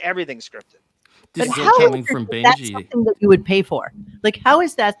scripted, everything's scripted. This is all coming from Benji. That's something that you would pay for. Like, how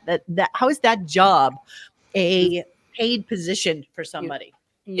is that how is that job a paid position for somebody?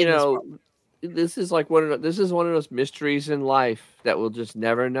 You know. This is like one of those mysteries in life that we'll just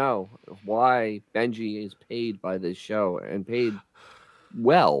never know why Benji is paid by this show and paid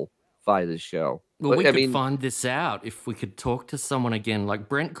well qualify this show. Well, we could find this out if we could talk to someone again. Like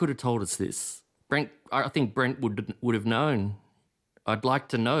Brent could have told us this. I think Brent would have known. I'd like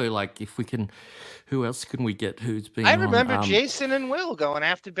to know, like, if we can, who else can we get who's been I remember Jason and Will going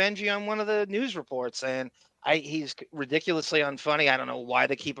after Benji on one of the news reports saying he's ridiculously unfunny. I don't know why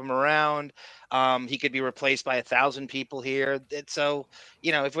they keep him around. He could be replaced by 1,000 people here. So,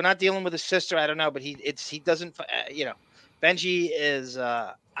 you know, if we're not dealing with his sister, I don't know, but he doesn't, you know, Benji is,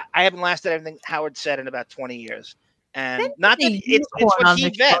 I haven't laughed at everything Howard said in about 20 years. And Benji's not that it's what he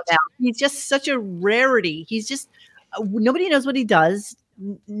vets. He's just such a rarity. He's just, nobody knows what he does.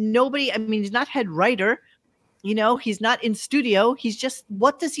 Nobody, I mean, he's not head writer. You know, he's not in studio. He's just,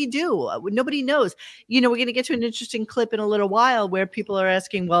 what does he do? Nobody knows. You know, we're going to get to an interesting clip in a little while where people are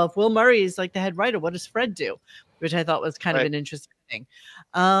asking, well, if Will Murray is like the head writer, what does Fred do? Which I thought was kind of an interesting thing.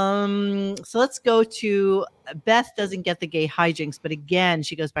 So let's go to Beth doesn't get the gay hijinks, but again,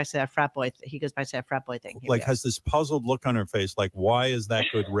 she goes back to that frat boy. He goes back to that frat boy thing. Like has this puzzled look on her face. Like, why is that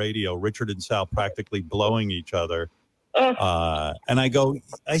good radio? Richard and Sal practically blowing each other. And I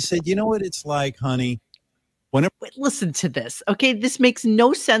said, you know what it's like, honey? Whenever listen to this, okay? This makes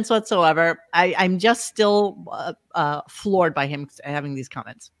no sense whatsoever. I'm just still floored by him having these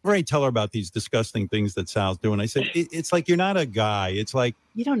comments. I tell her about these disgusting things that Sal's doing. I said, it's like you're not a guy. It's like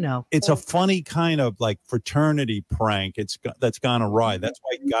you don't know. It's a funny kind of like fraternity prank. That's gone awry. That's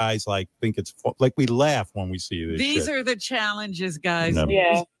why guys like think it's like we laugh when we see this. These are the challenges, guys. No.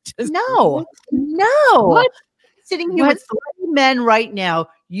 Yeah. No. What? Sitting here with 3 men right now.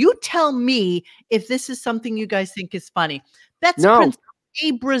 You tell me if this is something you guys think is funny. That's Prince,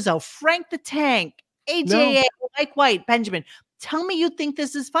 Abe Rizzo, Frank the Tank, AJA, Mike White, Benjamin. Tell me you think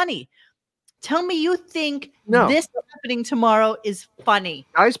this is funny. Tell me you think this happening tomorrow is funny.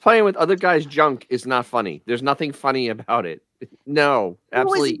 Guys playing with other guys' junk is not funny. There's nothing funny about it. No,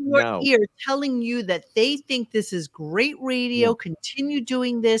 absolutely no. Who is in your ear telling you that they think this is great radio? Yeah. Continue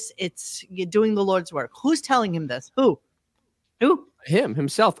doing this. You're doing the Lord's work. Who's telling him this? Who? Him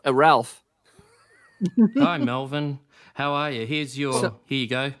himself, Ralph. Hi, Melvin. How are you? Here you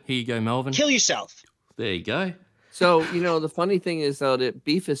go. Here you go, Melvin. Kill yourself. There you go. So, you know, the funny thing is though that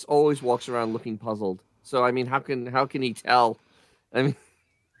Beefus always walks around looking puzzled. So I mean, how can he tell? I mean,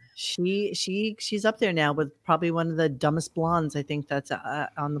 she's up there now with probably one of the dumbest blondes I think that's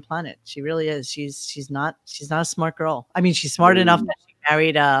on the planet. She really is. She's not a smart girl. I mean, she's smart enough that she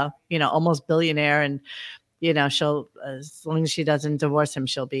married a almost billionaire, and you know, she'll, as long as she doesn't divorce him,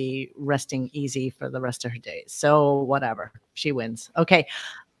 she'll be resting easy for the rest of her days. So whatever, she wins. Okay.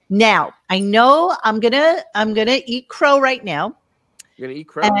 Now I know I'm gonna eat crow right now. You're gonna eat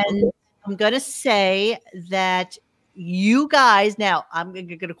crow, and I'm gonna say that you guys. Now I'm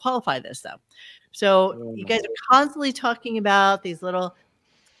gonna qualify this though. So you guys are constantly talking about these little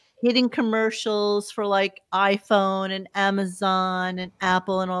hidden commercials for like iPhone and Amazon and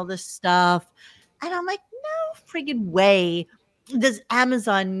Apple and all this stuff, and I'm like, no friggin' way does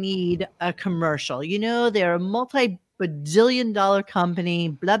Amazon need a commercial. You know, they're a multi-bajillion-dollar company,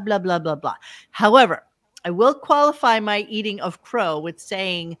 blah, blah, blah, blah, blah. However, I will qualify my eating of crow with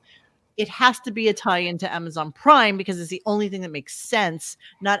saying it has to be a tie-in to Amazon Prime because it's the only thing that makes sense,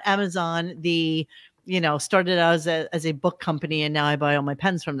 not Amazon, started out as a book company and now I buy all my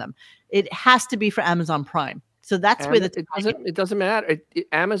pens from them. It has to be for Amazon Prime. So that's where it doesn't matter.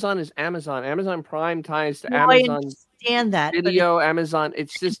 Amazon is Amazon. Amazon Prime ties to Amazon. I understand that video. Amazon.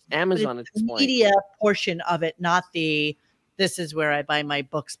 It's just Amazon. It's the media portion of it, not the this is where I buy my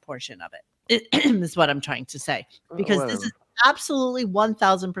books portion of it. Is what I'm trying to say, because this is absolutely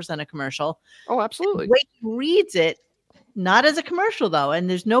 1,000% a commercial. Oh, absolutely. The way he reads it, not as a commercial though, and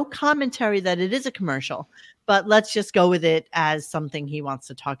there's no commentary that it is a commercial. But let's just go with it as something he wants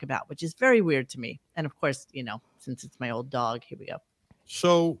to talk about, which is very weird to me. And of course, since it's my old dog, here we go.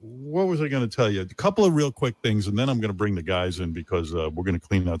 So what was I going to tell you? A couple of real quick things, and then I'm going to bring the guys in because we're going to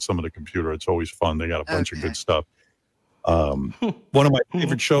clean out some of the computer. It's always fun. They got a bunch of good stuff. One of my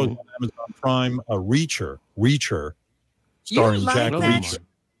favorite shows on Amazon Prime, Reacher, starring Jack Reacher.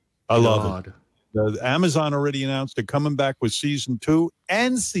 I love it. Amazon already announced they're coming back with season 2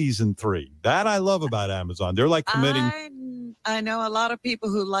 and season 3. That I love about Amazon. They're like committing. I know a lot of people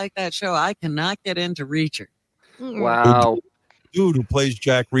who like that show. I cannot get into Reacher. Wow. Dude who plays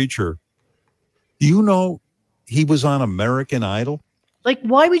Jack Reacher. Do you know he was on American Idol? Like,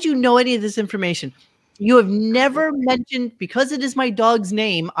 why would you know any of this information? You have never mentioned, because it is my dog's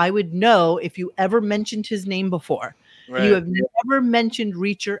name, I would know if you ever mentioned his name before. Right. You have never mentioned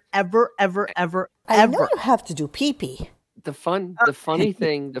Reacher ever. I know you have to do pee-pee. The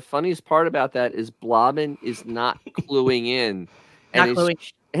funniest part about that is Blobbin is not cluing in.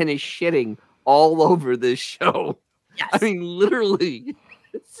 and is shitting all over this show. Yes. I mean, literally.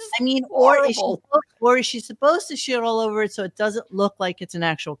 I mean, or is she supposed to shit all over it so it doesn't look like it's an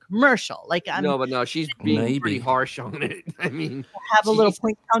actual commercial? Like, no, she's being pretty harsh on it. I mean, have a little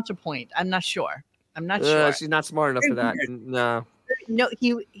point counterpoint. I'm not sure. Sure. She's not smart enough for that. No. No,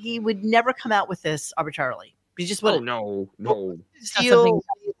 he would never come out with this arbitrarily. He just wouldn't. No. Deal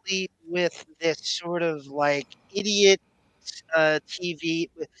with this sort of like idiot TV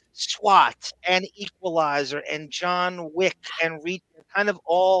with SWAT and Equalizer and John Wick and Reach, kind of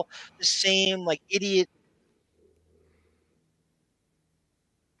all the same like idiot.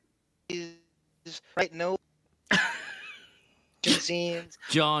 Right? No scenes.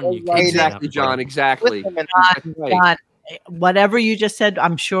 John, you exactly, John, exactly. John, whatever you just said,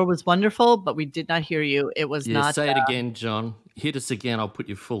 I'm sure was wonderful, but we did not hear you. It was not. Say it again, John. Hit us again. I'll put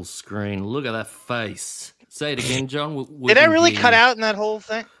you full screen. Look at that face. Say it again, John. Did I really cut out in that whole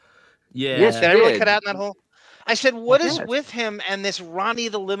thing? Yeah. Yes, did I really cut out in that whole? I said, what is with him and this Ronnie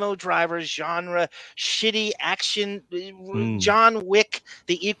the limo driver genre, shitty action, John Wick,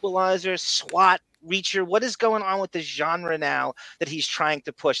 the Equalizer, SWAT, Reacher? What is going on with this genre now that he's trying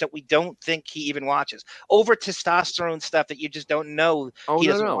to push that we don't think he even watches? Over testosterone stuff that you just don't know he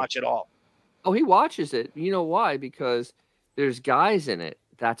doesn't watch at all. Oh, he watches it. You know why? Because there's guys in it.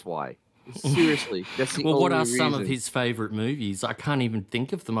 That's why. Seriously, that's the only what are reason. some of his favorite movies? I can't even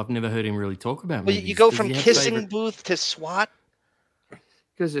think of them. I've never heard him really talk about movies. You go from Kissing Booth to SWAT.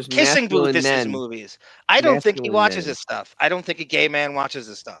 Because there's Kissing Booth is his movies. I don't think he watches his stuff. I don't think a gay man watches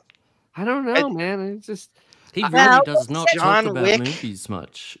his stuff. I don't know, man. It's just he really does not talk about movies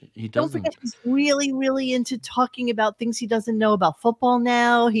much. He doesn't. Don't forget, he's really, really into talking about things he doesn't know about football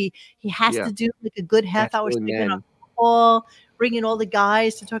now. He has to do like a good half-hour segment on football, bring in all the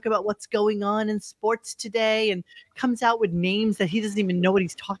guys to talk about what's going on in sports today, and comes out with names that he doesn't even know what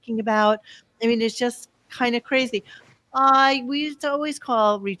he's talking about. I mean, it's just kind of crazy. We used to always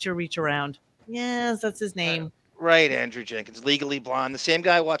call Reacher Reach Around. Yes, that's his name. Right, Andrew Jenkins, Legally Blonde. The same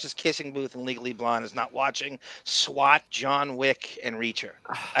guy who watches Kissing Booth and Legally Blonde is not watching SWAT, John Wick, and Reacher.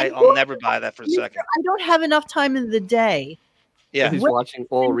 I'll never buy that for a second. I don't have enough time in the day. Yeah, he's watching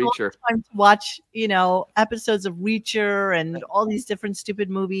all Reacher. Time to watch, episodes of Reacher and all these different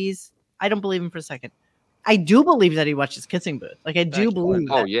stupid movies. I don't believe him for a second. I do believe that he watches Kissing Booth. Like I do believe.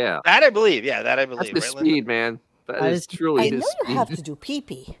 Oh yeah, that I believe. Yeah, that I believe. That's his speed, man. That is truly his speed. I know you have to do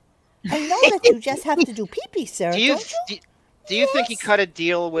pee-pee. I know that you just have to do pee-pee, sir. Do you think he cut a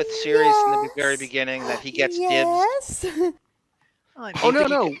deal with Sirius in the very beginning that he gets dibs? Oh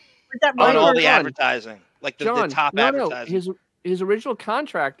no. On all the advertising, like the top advertising. His original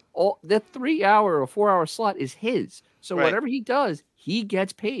contract, that 3-hour or 4-hour slot is his. So whatever he does, he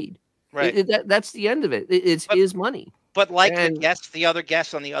gets paid. Right. That's the end of it. It's his money. But like the other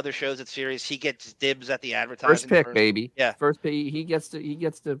guests on the other shows at Sirius, he gets dibs at the advertising. First pick, baby. Yeah. First pick. He gets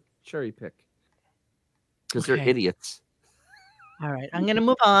to cherry pick because they're idiots. All right, I'm going to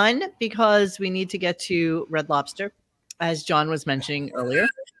move on because we need to get to Red Lobster, as John was mentioning earlier,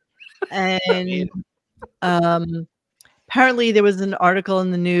 and apparently there was an article in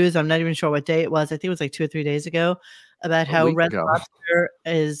the news. I'm not even sure what day it was. I think it was like 2 or 3 days ago about how Red Lobster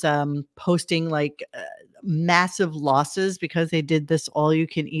is posting like massive losses because they did this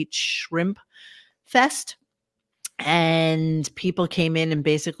all-you-can-eat shrimp fest. And people came in and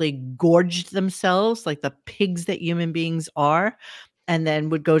basically gorged themselves like the pigs that human beings are, and then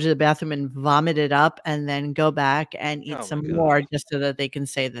would go to the bathroom and vomit it up and then go back and eat some more just so that they can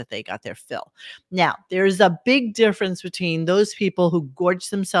say that they got their fill. Now, there's a big difference between those people who gorge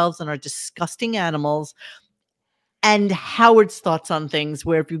themselves and are disgusting animals and Howard's thoughts on things,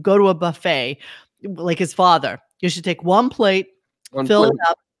 where if you go to a buffet, like his father, you should take one plate, fill it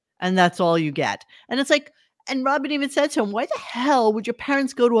up, and that's all you get. And it's like, and Robin even said to him, why the hell would your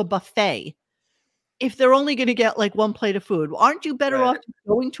parents go to a buffet if they're only going to get like one plate of food? Aren't you better off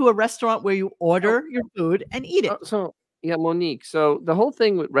going to a restaurant where you order your food and eat it? So, Monique. So the whole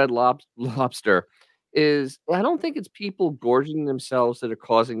thing with Red Lobster is, I don't think it's people gorging themselves that are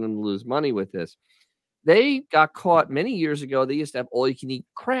causing them to lose money with this. They got caught many years ago. They used to have all-you-can-eat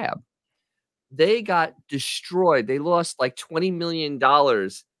crab. They got destroyed. They lost like $20 million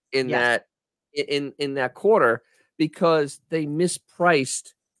in that. In that quarter because they mispriced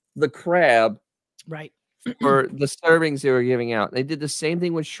the crab for the servings they were giving out. They did the same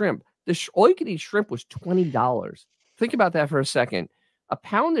thing with shrimp. All you can eat shrimp was $20. Think about that for a second. A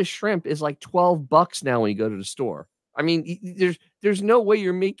pound of shrimp is like $12 now when you go to the store. I mean, there's no way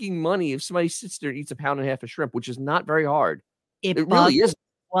you're making money if somebody sits there and eats a pound and a half of shrimp, which is not very hard. It really is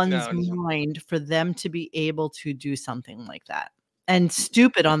one's mind for them to be able to do something like that. and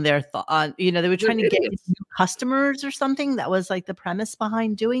stupid on their thought. You know, they were trying to get new customers or something. That was like the premise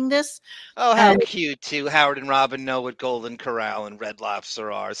behind doing this. Oh, how cute too! Howard and Robin know what Golden Corral and Red Lobster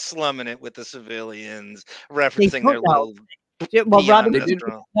are, slumming it with the civilians, referencing their little. Well, Robin had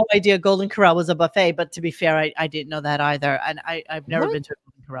no idea Golden Corral was a buffet, but to be fair, I didn't know that either, and I've never been to a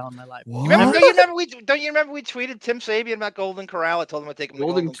Golden Corral in my life. Don't you remember we tweeted Tim Sabian about Golden Corral? I told him I'd take him to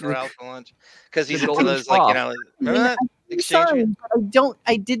Golden Corral for lunch because he's into those, like, you know, remember that? Sorry,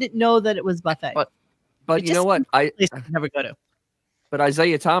 I didn't know that it was buffet. But you know what? I never go to. But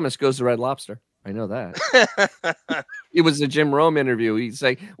Isaiah Thomas goes to Red Lobster. I know that. It was a Jim Rome interview. He'd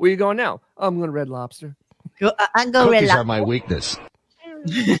say, "Where are you going now?" Oh, I'm going to Red Lobster. I go Red Lobster. Are my weakness.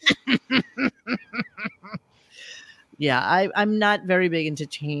 Yeah, I'm not very big into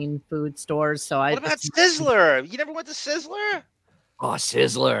chain food stores. So what about Sizzler? You never went to Sizzler? Oh,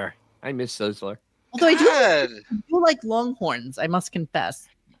 Sizzler. I miss Sizzler. Although I do like Longhorns, I must confess.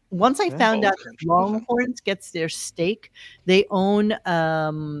 Once I found out that Longhorns gets their steak, they own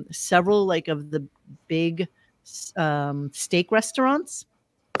several like of the big steak restaurants.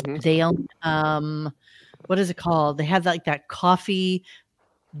 Mm-hmm. They own what is it called? They have like that coffee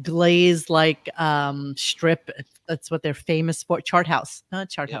glazed like strip. That's what they're famous for. Chart House, not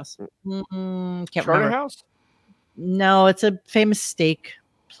Chart House. Can't Charter remember. House? No, it's a famous steak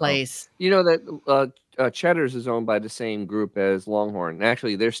place. You know that Cheddar's is owned by the same group as Longhorn.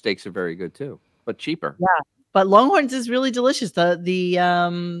 Actually, their steaks are very good too, but cheaper. Yeah, but Longhorns is really delicious.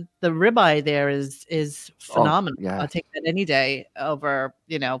 The ribeye there is phenomenal. Oh, yeah. I'll take that any day over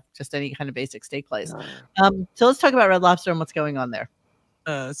just any kind of basic steak place. So let's talk about Red Lobster and what's going on there.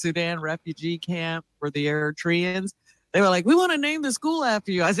 Sudan refugee camp for the Eritreans. They were like, "We want to name the school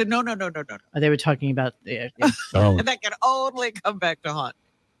after you." I said, "No." They were talking about and that can only come back to haunt.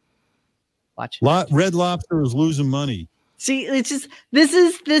 Watch. Red Lobster is losing money. See, it's just this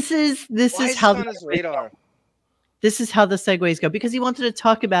is how on his radar. This is how the segues go, because he wanted to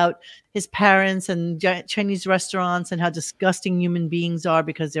talk about his parents and Chinese restaurants and how disgusting human beings are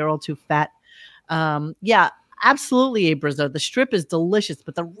because they're all too fat. Yeah, absolutely, Abrazo. The strip is delicious,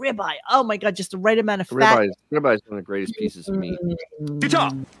 but the ribeye, oh my God, just the right amount of fat. Ribeye is one of the greatest pieces of meat. Utah,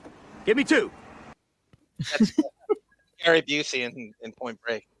 give me two. That's Gary Busey in Point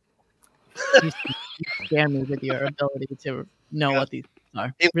Break. You scare me with your ability to know what these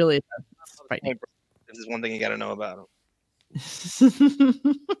are. It really is frightening. This is one thing you got to know about them.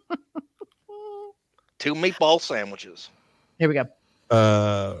 2 meatball sandwiches. Here we go.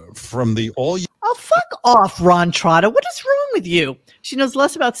 From the all. Oh, fuck off, Ron Trotta. What is wrong with you? She knows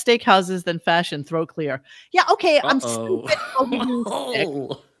less about steakhouses than fashion. Throat clear. Yeah, okay. I'm stupid.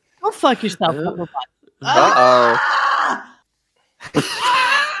 Go fuck yourself.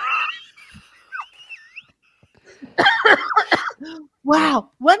 Wow.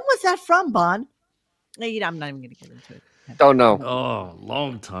 When was that from, Bon? I'm not even going to get into it. Don't know. Oh,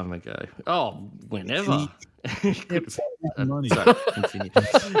 long time ago. Oh, whenever. Money. Sorry, continue.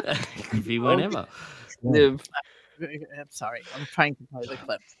 Could be whenever. Niv. I'm sorry. I'm trying to play the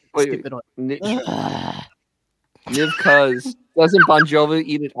clip. Wait. Niv, cuz doesn't Bon Jovi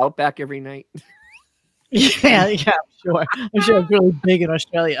eat it Outback every night? Yeah, I'm sure. I'm sure it's really big in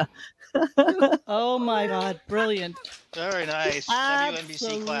Australia. Oh my God, brilliant. Very nice.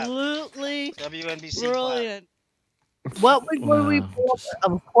 WNBC clap. Absolutely WNBC brilliant. What were we?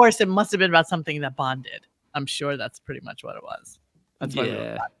 Of course, it must have been about something that Bond did. I'm sure that's pretty much what it was. That's what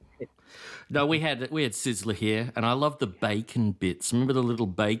yeah. No, we had Sizzler here, and I love the bacon bits. Remember the little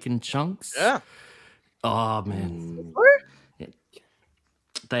bacon chunks? Yeah. Oh man. Yeah.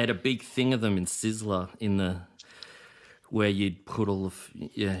 They had a big thing of them in Sizzler where you'd put all of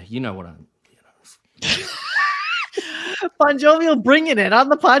you know what I'm. Bon Jovi bringing it on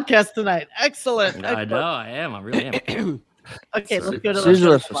the podcast tonight. Excellent. I know I am. I really am. Okay, let's go to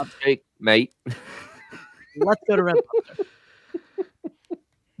Sizzler for steak, mate. Let's go to Red Lobster.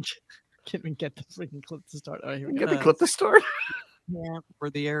 Can't even get the freaking clip to start. All right, here we go. Get the clip to start. Yeah, for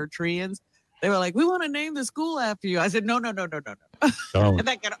the Eritreans. They were like, "We want to name the school after you." I said, "No." And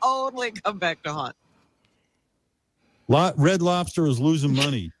that can only come back to haunt. Red Lobster is losing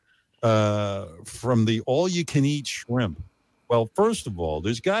money from the all-you-can-eat shrimp. Well, first of all,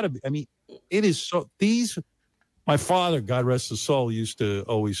 there's got to be. I mean, it is so. My father, God rest his soul, used to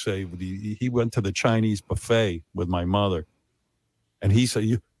always say he went to the Chinese buffet with my mother, and he said,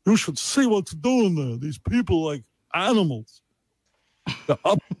 "You should see what's doing there. These people like animals. They're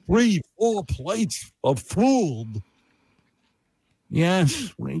up 3-4 plates of food."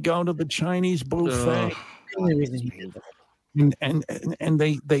 Yes, we go to the Chinese buffet. And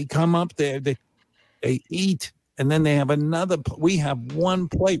they come up there, they eat, and then they have another. We have one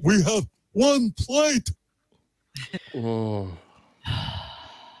plate. We have one plate. Oh,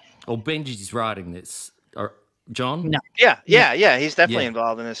 Benji's writing this. Or John? No. Yeah. He's definitely Yeah.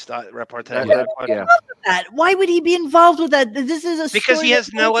 involved in this repartee. Why would he be involved with that? This is a Because story he has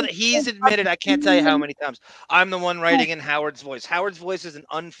that no other. He's admitted. I can't tell you how many times I'm the one writing in Howard's voice. Howard's voice is an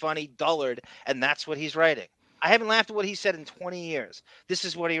unfunny dullard, and that's what he's writing. I haven't laughed at what he said in 20 years. This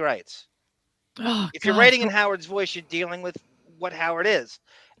is what he writes. If you're writing in Howard's voice, you're dealing with what Howard is,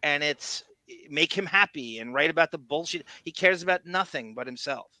 and it's make him happy and write about the bullshit. He cares about nothing but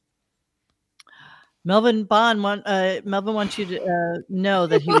himself. Melvin wants you to know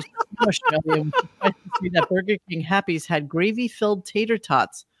that he was in Australia and surprised to see that Burger King Happy's had gravy-filled tater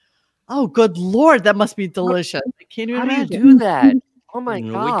tots. Oh, good Lord, that must be delicious. I can't even imagine. Do you do that? Oh my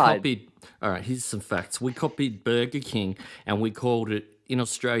God. We copied. All right, here's some facts. We copied Burger King, and we called it in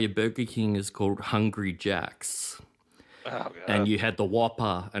Australia. Burger King is called Hungry Jack's, and you had the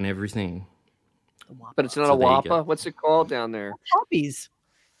Whopper and everything. But it's not a Whopper. What's it called down there? Happy's.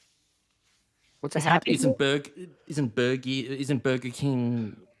 What's a Happy? Isn't Burger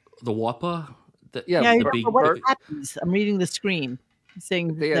King the Whopper? Happy's. I'm reading the screen. He's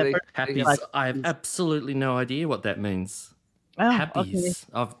saying Happy's. I have absolutely no idea what that means. Oh, Happies.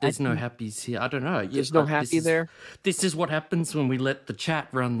 There's no happies here. I don't know. There's no happy there. This is what happens when we let the chat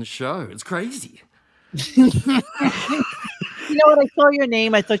run the show. It's crazy. You know what? I saw your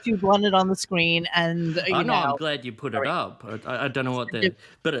name. I thought you wanted on the screen, and I know. I'm glad you put it up. I don't know what that.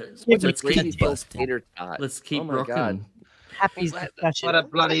 But let's keep busting. Let's keep rocking. Happy's discussion. What a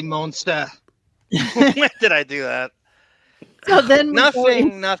bloody monster! When did I do that? So then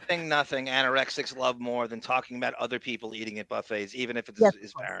nothing. Anorexics love more than talking about other people eating at buffets, even if it's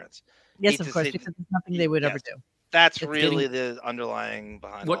his parents. Yes, of course, because it's nothing they would ever do. That's really the underlying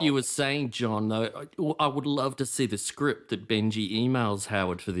behind what you were saying, John. Though I would love to see the script that Benji emails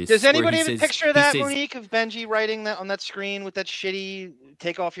Howard for this. Does anybody have a picture of that, Monique, of Benji writing that on that screen with that shitty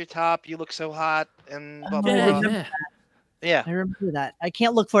 "take off your top, you look so hot" and blah blah blah? Yeah, I remember that. I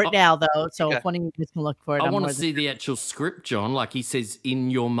can't look for it now though, so if one of you guys can look for it, I want to see the actual script, John. Like he says,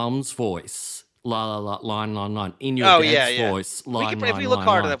 in your mum's voice. La la la line in your dad's voice. If we look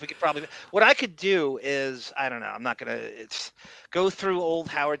hard enough, we could probably. What I could do is, I don't know. I'm not gonna go through old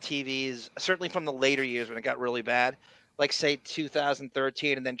Howard TVs, certainly from the later years when it got really bad, like say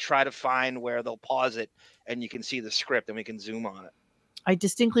 2013, and then try to find where they'll pause it and you can see the script and we can zoom on it. I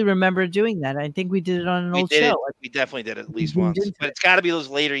distinctly remember doing that. I think we did it on an old show. We definitely did it at least once, but it's got to be those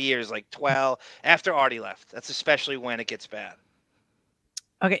later years, like 12 after Artie left. That's especially when it gets bad.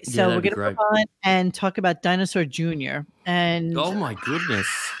 Okay, so we're going to move on and talk about Dinosaur Jr. And oh my goodness,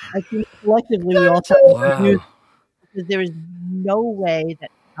 I think collectively we all because there is no way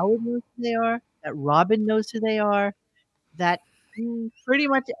that Howard knows who they are, that Robin knows who they are, that pretty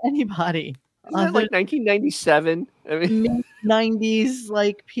much anybody. Isn't that like 1997? I mean, mid-90s,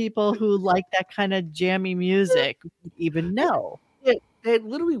 like people who like that kind of jammy music even know. They had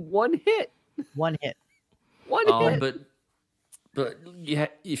literally one hit. One hit. But yeah,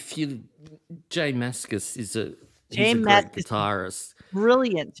 Jay Mascis is a great guitarist.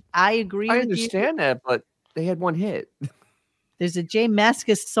 Brilliant. I agree. I understand that, but they had one hit. There's a Jay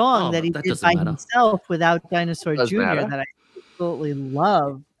Mascis song that he did by himself without Dinosaur Jr. that I absolutely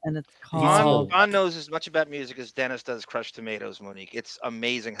love. And it's called. Ron knows as much about music as Dennis does crushed tomatoes, Monique. It's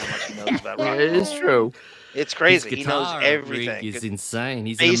amazing how much he knows about rock. It is true. It's crazy. He knows everything. He's insane.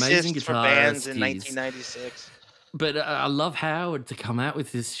 He's an amazing guitarist for bands in 1996. But I love Howard to come out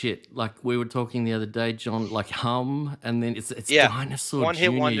with this shit. Like we were talking the other day, John, like Hum, and then it's Dinosaur one Jr.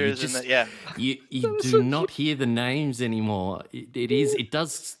 hit wonders. You do not hear the names anymore. It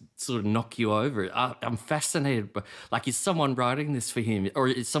does sort of knock you over. I'm fascinated, but like, is someone writing this for him, or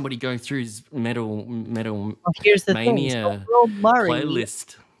is somebody going through his metal here's the mania Will Murray,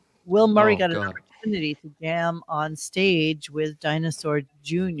 playlist? Will Murray got an opportunity to jam on stage with Dinosaur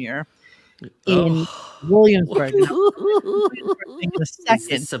Jr. in Williamsburg. Is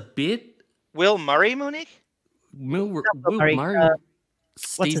this a bit? Will Murray, Monique? Will Murray.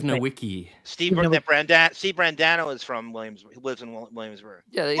 Steve Nowicki. Steve Brandano is from Williamsburg. He lives in Williamsburg.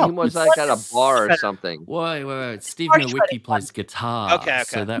 Yeah, he was like at a bar or something. Wait. Steve Nowicki plays guitar. Okay.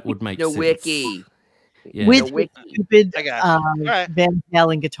 So that would make Nowicki. sense. Yeah. With stupid Van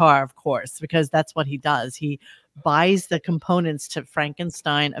Halen guitar, of course, because that's what he does. He buys the components to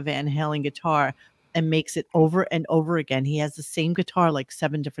Frankenstein a Van Halen guitar and makes it over and over again. He has the same guitar like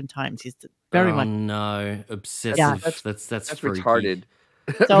 7 different times. He's very much obsessive. Yeah. That's freaky. retarded.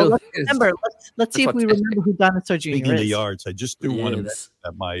 So really let's is. remember. Let's see if we remember who Dinosaur Jr. Speaking of is. yards, I just do want to mention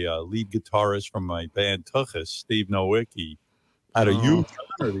that my lead guitarist from my band Tuchus, Steve Nowicki, had a huge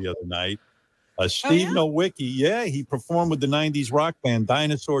honor the other night. Steve Nowicki, he performed with the 90s rock band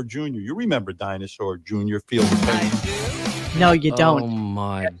Dinosaur Jr. You remember Dinosaur Jr. Field and Pain? No, you don't. Oh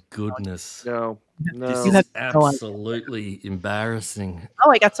my goodness. No. This You is have no idea. absolutely embarrassing.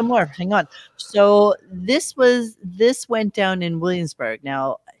 Oh, I got some more. Hang on. So this went down in Williamsburg.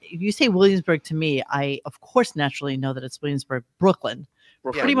 Now, if you say Williamsburg to me, I of course naturally know that it's Williamsburg, Brooklyn.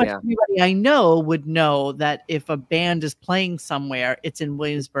 Pretty much everybody I know would know that if a band is playing somewhere, it's in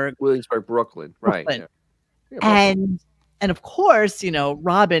Williamsburg, Brooklyn. Right. Yeah. And of course,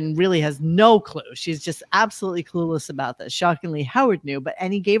 Robin really has no clue. She's just absolutely clueless about this. Shockingly, Howard knew,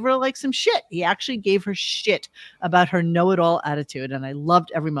 and he gave her like some shit. He actually gave her shit about her know-it-all attitude, and I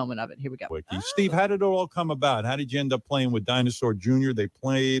loved every moment of it. Here we go. Steve, how did it all come about? How did you end up playing with Dinosaur Jr.? They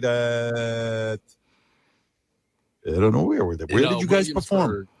played at... I don't know where were they. Where did you guys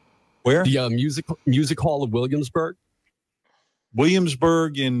perform? Where? The music hall of Williamsburg.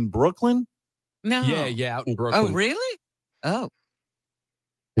 Williamsburg in Brooklyn? No. Yeah, out in Brooklyn. Oh, really? Oh.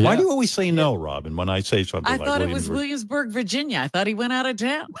 Why do you always say no, Robin, when I say something I like thought it was Williamsburg, Virginia. I thought he went out of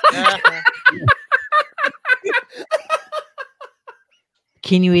town.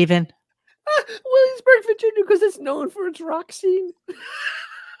 Can you even? Williamsburg, Virginia, because it's known for its rock scene.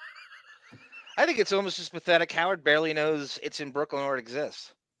 I think it's almost just pathetic. Howard barely knows it's in Brooklyn or it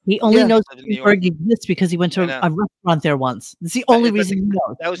exists. He only knows Williamsburg exists because he went to a restaurant there once. It's the only reason he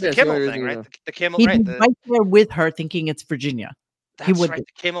knows. That was the Kimmel thing, right? The Kimmel, He'd right? be right there with her thinking it's Virginia. That's right. The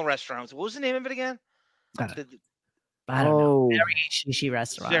Kimmel restaurant. What was the name of it again? I don't know. Very shishi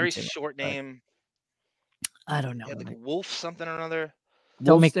restaurant. Very short name. I don't know. Like Wolf something or another.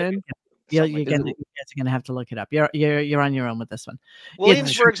 Don't make it. You guys are gonna have to look it up. You're on your own with this one.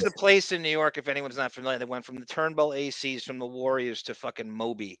 Williamsburg's the place in New York. If anyone's not familiar, they went from the Turnbull ACs, from the Warriors to fucking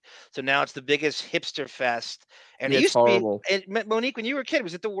Moby. So now it's the biggest hipster fest. And it used to be. Monique, when you were a kid,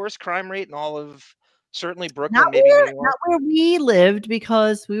 was it the worst crime rate in all of certainly Brooklyn? Not where we lived,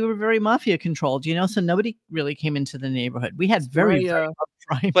 because we were very mafia controlled. So nobody really came into the neighborhood. We had very low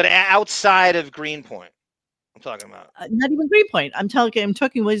crime. But outside of Greenpoint. I'm talking about not even Greenpoint. I'm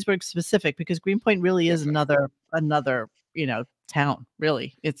talking Williamsburg specific, because Greenpoint really is another town.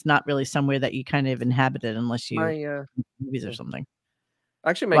 Really, it's not really somewhere that you kind of inhabited unless you movies or something.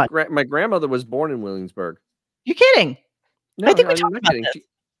 Actually, my grandmother was born in Williamsburg. You're kidding? No, I think we talked about this.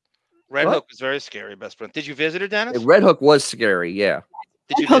 Red Hook was very scary, best friend. Did you visit her, Dennis? Red Hook was scary. Yeah.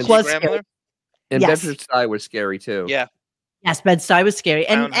 Did you visit your grandmother? And Bedford-Stuyvesant was scary too. Yeah. Yes, Bed-Stuy was scary,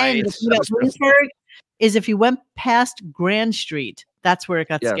 and Williamsburg is if you went past Grand Street, that's where it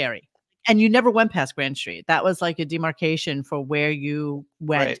got scary. And you never went past Grand Street. That was like a demarcation for where you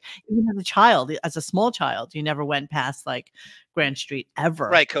went. Right. Even as a child, as a small child, you never went past like Grand Street ever.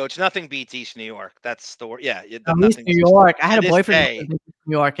 Right, Coach. Nothing beats East New York. That's the word. Yeah. East New York. I had a boyfriend in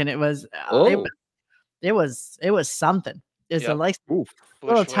New York, and it was it was something. It's a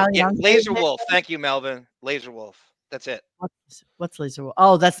little Italian. Laser Wolf. Thank you, Melvin. Laser Wolf. That's it. What's Laser Wolf?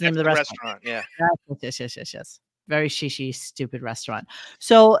 Oh, that's the name of the restaurant. Yeah. Yes. Very shishi, stupid restaurant.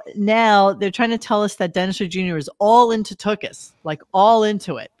 So now they're trying to tell us that Dinosaur Jr. is all into Tuchus, like all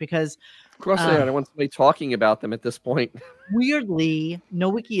into it, because of course I don't want somebody talking about them at this point. Weirdly,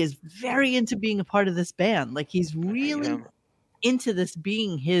 Nowicki is very into being a part of this band. Like he's really into this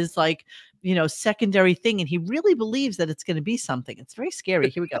being his secondary thing, and he really believes that it's going to be something. It's very scary.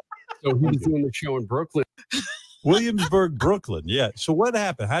 Here we go. So he was doing the show in Brooklyn. Williamsburg, Brooklyn. Yeah. So what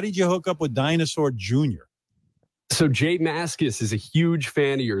happened? How did you hook up with Dinosaur Jr.? So Jay Mascis is a huge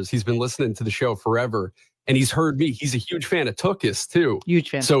fan of yours. He's been listening to the show forever, and he's heard me. He's a huge fan of Tuchus too. Huge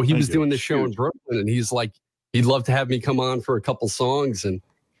fan. So he was doing the show in Brooklyn, and he's like, he'd love to have me come on for a couple songs. And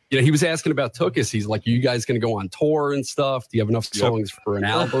he was asking about Tuchus. He's like, "Are you guys going to go on tour and stuff? Do you have enough songs for an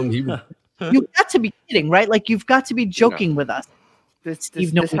album?" You've got to be kidding, right? Like you've got to be joking with us. This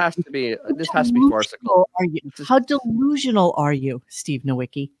has to be farcical. How delusional are you, Steve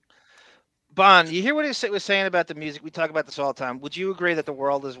Nowicki? Bon, you hear what he was saying about the music? We talk about this all the time. Would you agree that the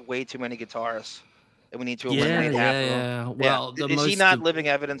world has way too many guitarists and we need to eliminate half of them? Well, is he not living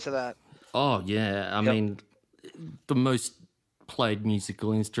evidence of that? Oh yeah, I mean, the most played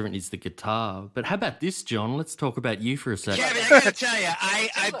musical instrument is the guitar. But how about this, John? Let's talk about you for a second. Kevin, I gotta tell you,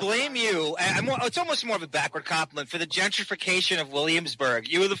 I blame you. It's almost more of a backward compliment for the gentrification of Williamsburg.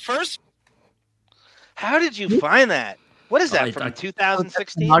 You were the first. How did you find that? What is that from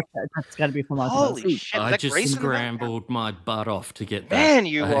 2016? That's got to be from March. Holy shit! I just Grayson scrambled my butt off to get that. Man,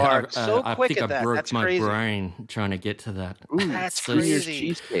 you are so I quick think at that. I broke That's my crazy. brain trying to get to that. Ooh, that's Junior's crazy.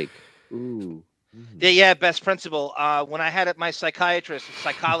 cheesecake. Ooh. Yeah, best principal. When I had it, my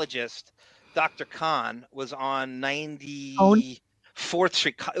psychologist, Dr. Khan, was on 94th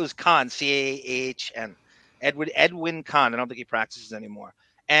Street. It was Khan, C-A-H-N. Edwin Khan. I don't think he practices anymore.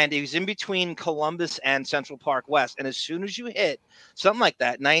 And he was in between Columbus and Central Park West. And as soon as you hit something like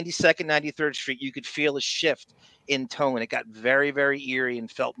that, 92nd, 93rd Street, you could feel a shift in tone. It got very, very eerie and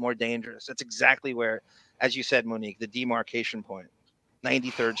felt more dangerous. That's exactly where, as you said, Monique, the demarcation point,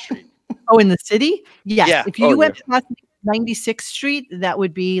 93rd Street. Oh, in the city? Yes. Yeah. If you went past 96th Street, that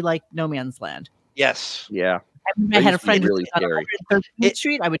would be like no man's land. Yes. Yeah. I had a friend really who lived on 113th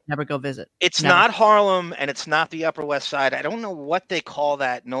Street. I would never go visit. It's Never. not Harlem, and it's not the Upper West Side. I don't know what they call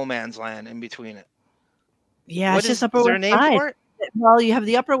that no man's land in between it. Yeah, What it's just is Upper there a West name Side. for it? Well, you have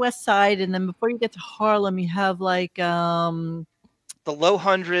the Upper West Side, and then before you get to Harlem, you have like The low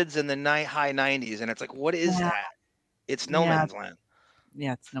hundreds and the high 90s, and it's like, what is that? It's no man's land.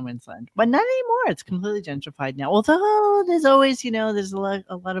 Yeah, it's no man's land, but not anymore. It's completely gentrified now. Although there's always, there's a lot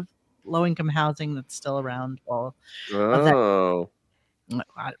of low-income housing that's still around. All of that.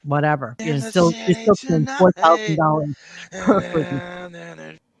 Whatever. You're still paying $4,000 per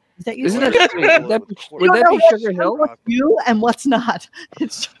person. Is that you? Isn't that, would that be Sugar Hill? What's you and what's not?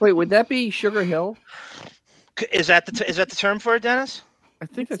 Wait, would that be Sugar Hill? Is that the term for it, Dennis? I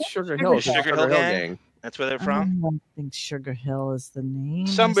think that's Sugar Hill. Sugar Hill Gang. That's where they're from. I don't think Sugar Hill is the name.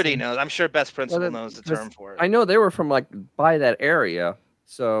 Somebody knows. I'm sure Best Principal knows the term for it. I know they were from like by that area,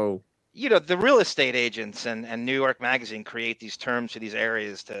 so the real estate agents and New York Magazine create these terms for these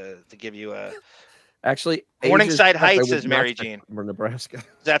areas to give you a. Actually, Morningside Heights is Mary Jean. From Nebraska. Does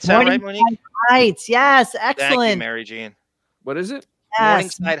that sound right, Monique? Heights, yes, excellent. Thank you, Mary Jean. What is it?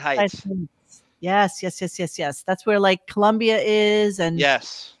 Yes. Morningside Heights. Yes. That's where like Columbia is, and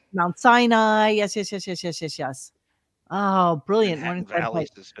yes, Mount Sinai. Yes. Oh, brilliant! Manhattan Valley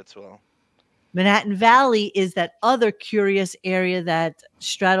is Fitzwell. Manhattan Valley is that other curious area that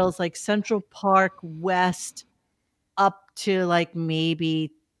straddles like Central Park West up to like maybe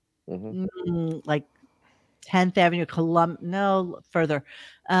like 10th Avenue, no further.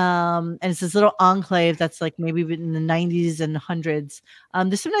 And it's this little enclave that's like maybe in the 90s and 100s.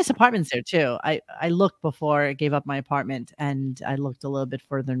 There's some nice apartments there too. I looked before I gave up my apartment, and I looked a little bit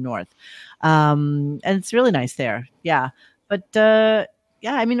further north. And it's really nice there. Yeah. But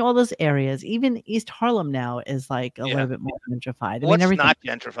yeah, I mean, all those areas, even East Harlem now is like a little bit more gentrified. What's everything not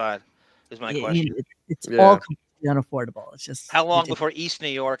gentrified is my question. It's all completely unaffordable. It's just how long before East New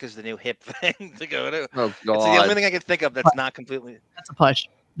York is the new hip thing to go to? Oh, God. It's the only thing I can think of that's not completely. That's a push.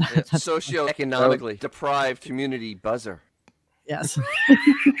 Socioeconomically deprived community buzzer. Yes.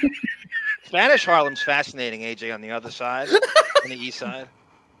 Spanish Harlem's fascinating, AJ, on the other side, on the east side.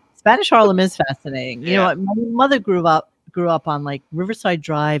 Spanish Harlem is fascinating. You know what? My mother grew up on like Riverside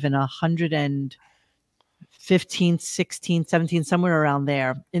Drive and 115, 16, 17, somewhere around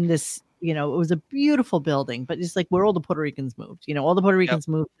there in this, it was a beautiful building, but it's like where all the Puerto Ricans moved. All the Puerto Ricans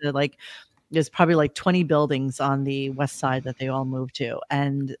moved to like, there's probably like 20 buildings on the west side that they all moved to.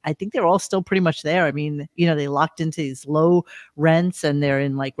 And I think they're all still pretty much there. I mean, they locked into these low rents, and they're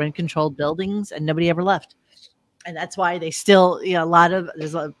in like rent controlled buildings, and nobody ever left. And that's why they still,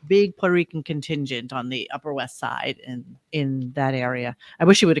 there's a big Puerto Rican contingent on the Upper West Side in that area. I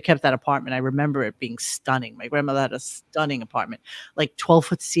wish he would have kept that apartment. I remember it being stunning. My grandmother had a stunning apartment, like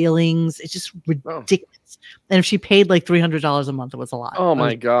 12-foot ceilings. It's just ridiculous. And if she paid like $300 a month, it was a lot. Oh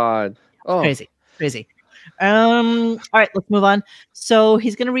my God. Oh, crazy. All right, let's move on. So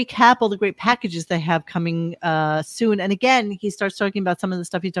he's going to recap all the great packages they have coming soon. And again, he starts talking about some of the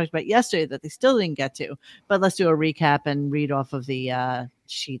stuff he talked about yesterday that they still didn't get to. But let's do a recap and read off of the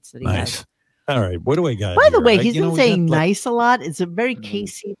sheets that he has. All right, what do I got? By the way, he's been been saying nice a lot. It's a very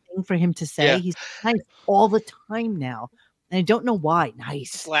Casey thing for him to say. Yeah. He's nice all the time now. And I don't know why.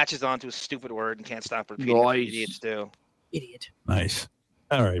 Nice. Latches onto a stupid word and can't stop repeating it. Idiots do. Idiot. Nice.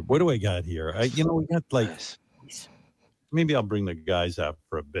 All right, what do I got here? We got like, maybe I'll bring the guys out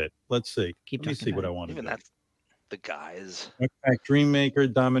for a bit. Let's see. Let me see what I want to do. Even that's the guys.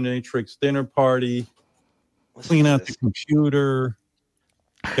 Dreammaker, Dominatrix, Dinner Party, Clean Out the Computer.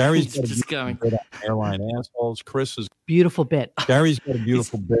 Gary's got a beautiful bit on airline assholes. Chris is beautiful bit. Gary's got a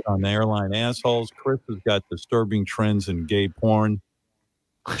beautiful bit on airline assholes. Chris has got disturbing trends in gay porn.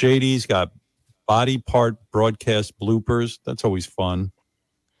 JD's got body part broadcast bloopers. That's always fun.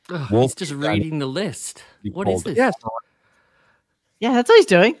 He's just reading the list. What is this? Yes. Yeah, that's what he's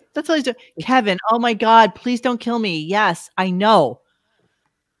doing. That's what he's doing. Kevin, oh my God, please don't kill me. Yes, I know.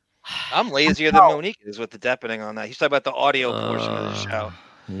 I'm lazier than Monique is with the deepening on that. He's talking about the audio portion of the show.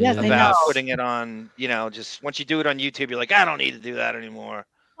 Yes, I about know. putting it on, just once you do it on YouTube, you're like, I don't need to do that anymore.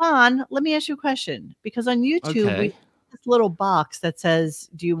 Let me ask you a question. Because on YouTube, we have this little box that says,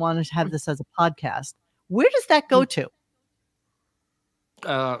 do you want to have this as a podcast? Where does that go to?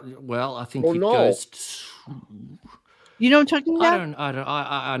 Well, I think it goes to... You know what I'm talking about?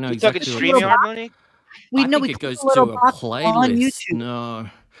 I know you exactly. Talking StreamYard, Monique? I think it goes to a playlist. No,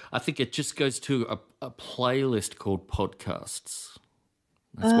 I think it just goes to a playlist called podcasts.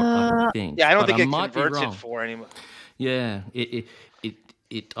 That's what I think. Yeah, I don't but think I it converts it for anymore. Yeah, it.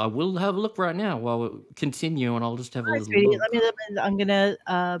 I will have a look right now while we continue, and I'll just have a little look. I'm gonna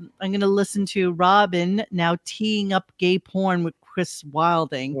listen to Robin now teeing up gay porn with Chris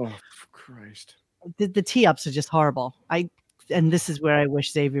Wilding. Oh Christ! The tee ups are just horrible. And this is where I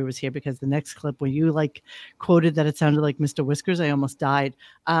wish Xavier was here, because the next clip where you quoted that it sounded like Mr. Whiskers, I almost died.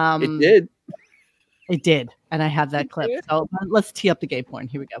 It did. It did, and I have that clip. So let's tee up the gay porn.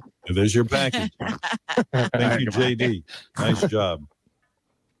 Here we go. There's your package. Thank you, JD. Nice job.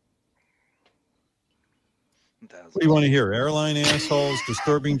 What do you want to hear? Airline assholes,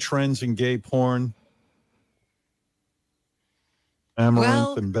 disturbing trends in gay porn,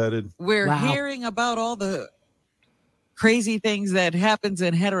 Amaranth embedded. We're hearing about all the crazy things that happens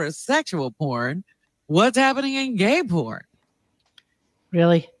in heterosexual porn. What's happening in gay porn?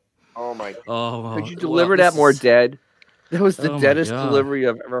 Really? Oh my! Oh, could you deliver that more dead? That was the deadest delivery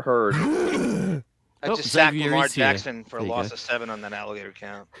I've ever heard. I just sacked Lamar Jackson for a loss of 7 on that alligator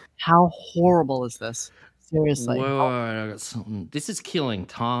count. How horrible is this? Seriously. Whoa, I got something. This is killing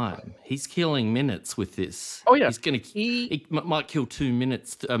time. He's killing minutes with this. Oh yeah, he's gonna. He might kill 2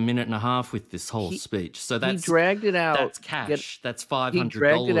 minutes, a minute and a half with this whole speech. So that's he dragged it out. That's cash. That's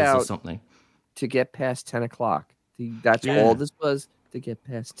 $500 or something to get past 10 o'clock. That's all this was, to get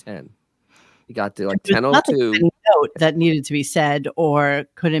past 10. He got to 10:02. Note that needed to be said or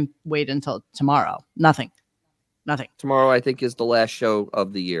couldn't wait until tomorrow. Nothing. Tomorrow, I think, is the last show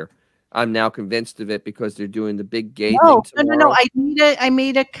of the year. I'm now convinced of it because they're doing the big gay thing tomorrow. No. I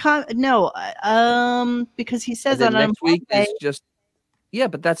made a because he says on next week is just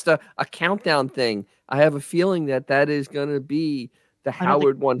but that's a countdown thing. I have a feeling that is going to be the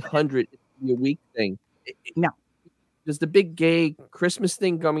Howard 100 a week thing. No, there's the big gay Christmas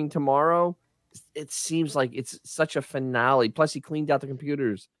thing coming tomorrow. It seems like it's such a finale. Plus, he cleaned out the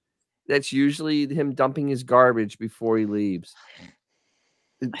computers. That's usually him dumping his garbage before he leaves.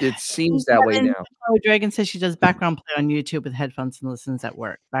 It seems that way now. Oh, Dragon says she does background play on YouTube with headphones and listens at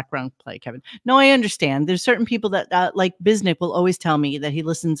work. Background play, Kevin. No, I understand. There's certain people that, like Biznick, will always tell me that he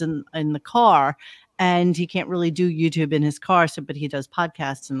listens in the car, and he can't really do YouTube in his car. But he does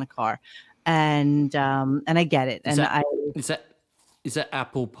podcasts in the car, and I get it. Is that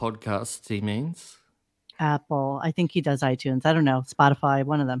Apple Podcasts? He means Apple. I think he does iTunes. I don't know, Spotify,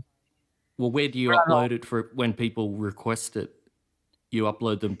 one of them. Well, where do you upload it for when people request it? You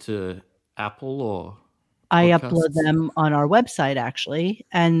upload them to Apple or? I upload them on our website, actually,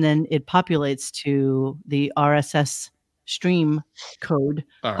 and then it populates to the RSS stream code.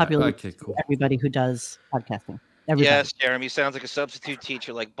 Okay, cool. Everybody who does podcasting. Everybody. Yes, Jeremy sounds like a substitute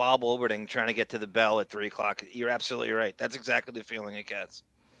teacher, like Bob Olberding trying to get to the bell at 3 o'clock. You're absolutely right. That's exactly the feeling it gets.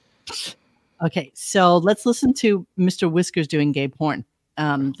 Okay, so let's listen to Mr. Whiskers doing gay porn.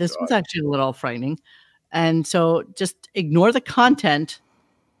 This was actually a little frightening. And so just ignore the content,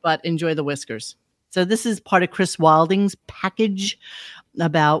 but enjoy the whiskers. So this is part of Chris Wilding's package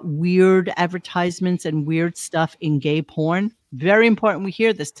about weird advertisements and weird stuff in gay porn. Very important we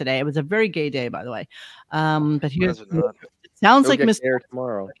hear this today. It was a very gay day, by the way. But here's it sounds like Mr.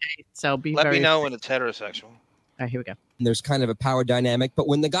 tomorrow. Okay, so let me know when it's heterosexual. All right, here we go. And there's kind of a power dynamic, but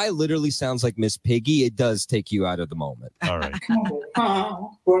when the guy literally sounds like Miss Piggy, it does take you out of the moment. All right.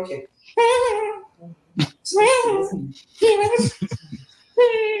 Okay.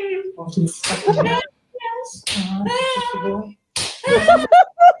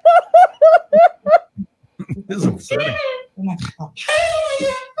 This is upsetting.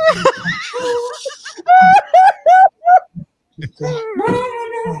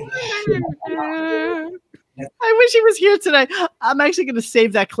 I wish he was here today. I'm actually going to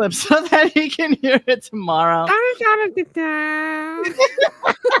save that clip so that he can hear it tomorrow.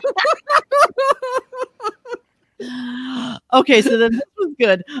 Okay, so then this was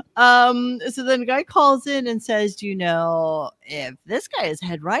good. So then the guy calls in and says, if this guy is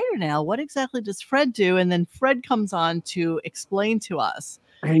head writer now, what exactly does Fred do? And then Fred comes on to explain to us.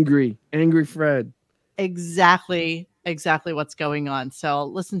 Angry Fred. Exactly exactly what's going on. So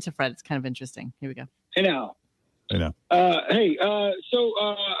listen to Fred. It's kind of interesting. Here we go. Hey now. I know. So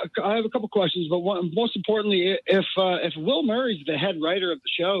I have a couple questions, but most importantly, if Will Murray's the head writer of the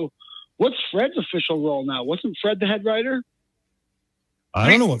show, what's Fred's official role now? Wasn't Fred the head writer? I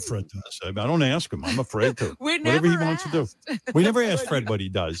don't know what Fred does. I don't ask him. I'm afraid to. Whatever he wants to do. We never ask Fred what he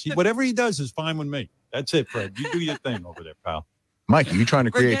does. Whatever he does is fine with me. That's it, Fred. You do your thing over there, pal. Mike, are you trying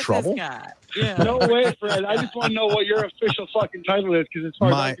to create trouble? Yeah. No way, Fred. I just want to know what your official fucking title is, because it's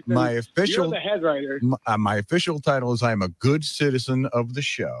hard. My official, you're the head writer. My official title is I'm a good citizen of the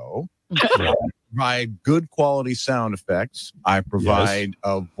show. I provide good quality sound effects. I provide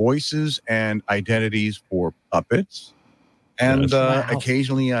voices and identities for puppets. And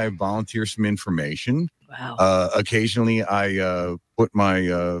occasionally I volunteer some information. Wow. Occasionally I put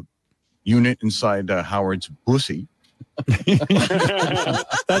my unit inside Howard's pussy.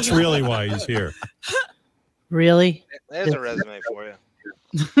 That's really why he's here. Really? There's a resume for you.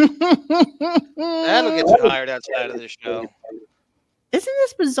 That'll get you hired outside of the show. Isn't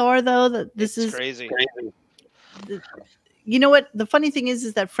this bizarre though? That this is crazy. You know what? The funny thing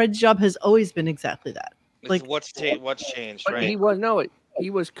is that Fred's job has always been exactly that. Like what's changed, But right? he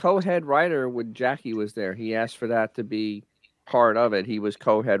was co-head writer when Jackie was there. He asked for that to be part of it. He was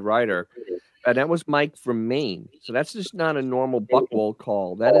co-head writer. And that was Mike from Maine. So that's just not a normal Buckwald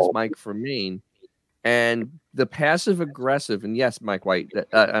call. That is Mike from Maine. And the passive aggressive, and yes, Mike White,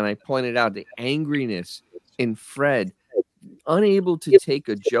 and I pointed out the angriness in Fred, unable to take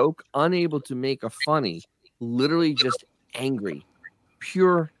a joke, unable to make a funny, literally just angry,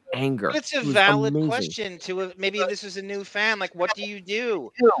 pure anger. But it's a valid question to maybe this is a new fan. Like, what do? You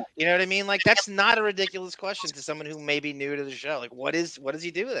know what I mean? Like, that's not a ridiculous question to someone who may be new to the show. Like, what does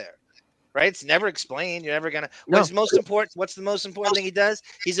he do there? Right? It's never explained. You're never gonna. What's the most important thing he does?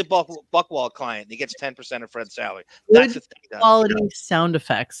 He's a Buckwald client. He gets 10% of Fred's salary. That's the thing he does. Quality sound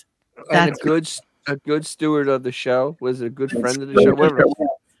effects. And a good steward of the show, was a good friend of the show. Whatever.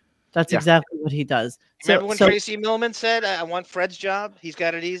 That's exactly what he does. Remember when Tracy Millman said, "I want Fred's job. He's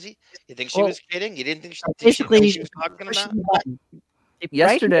got it easy." You think she was kidding? You didn't think she was talking about?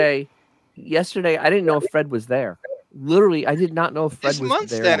 Yesterday, I didn't know if Fred was there. Literally, I did not know if Fred was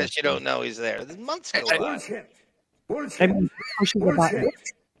months, there. Dennis, you don't know he's there. There's months go by. Bullshit.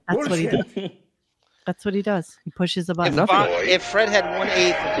 That's what he does. That's what he does. He pushes a button. If Fred had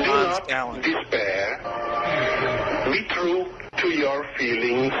 1/8 of Bond's talent. Be true to your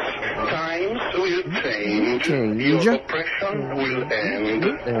feelings. Times will change. Your oppression will end.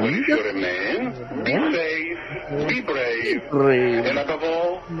 Will you remain? Be safe. Be brave. And above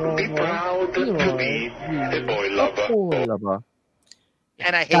all, be proud to be a boy lover.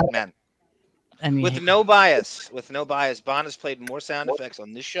 And I hate men. With no bias, Bond has played more sound effects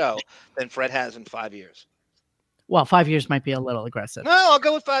on this show than Fred has in 5 years. Well, 5 years might be a little aggressive. No, I'll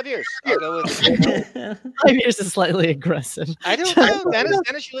go with 5 years. I'll go with 5 years is slightly aggressive. I don't know,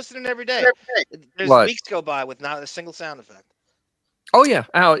 Dennis, you listen to it every day. There's weeks go by with not a single sound effect. Oh yeah,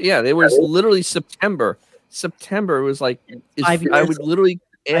 it was literally September. September was like I would literally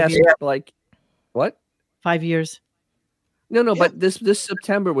ask like, what? 5 years. No, but this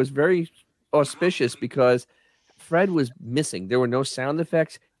September was very auspicious because Fred was missing. There were no sound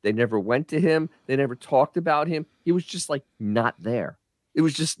effects. They never went to him. They never talked about him. He was just like not there. It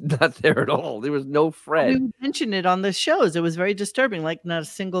was just not there at all. There was no Fred. We mentioned it on the shows. It was very disturbing, like not a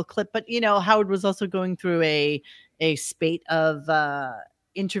single clip. But, Howard was also going through a spate of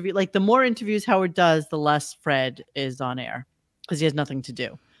interview. Like the more interviews Howard does, the less Fred is on air because he has nothing to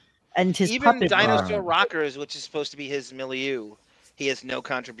do. And his even Dinosaur Rockers, which is supposed to be his milieu, he has no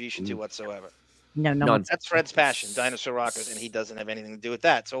contribution to whatsoever. No. That's Fred's passion, Dinosaur Rockers, and he doesn't have anything to do with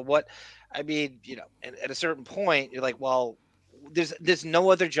that. So what? I mean, at a certain point, you're like, well, there's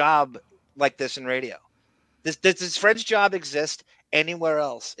no other job like this in radio. Does Fred's job exist anywhere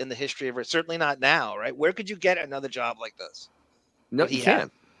else in the history of it? Certainly not now, right? Where could you get another job like this? No, you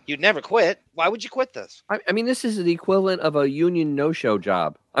can't. You'd never quit. Why would you quit this? I mean, this is the equivalent of a union no-show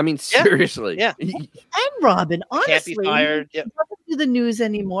job. I mean, seriously. Yeah. And Robin, honestly, can't be fired. She doesn't do the news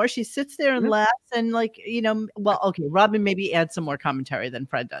anymore. She sits there and laughs and well, okay, Robin maybe adds some more commentary than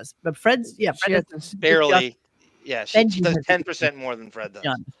Fred does. But Fred's, Fred does barely. Yeah, she does 10% more than Fred does.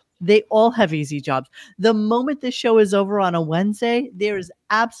 They all have easy jobs. The moment this show is over on a Wednesday, there is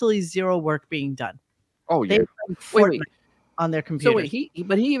absolutely zero work being done. Oh, yeah. Wait. On their computer. So he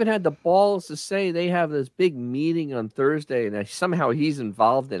even had the balls to say they have this big meeting on Thursday and that somehow he's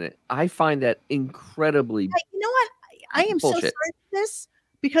involved in it. I find that incredibly. You know what? I am bullshit. So sorry for this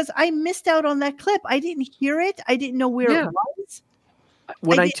because I missed out on that clip. I didn't hear it. I didn't know where it was.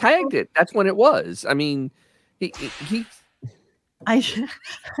 When I tagged it, that's when it was. I mean, He I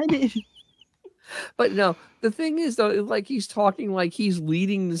didn't. But no, the thing is though, like he's talking like he's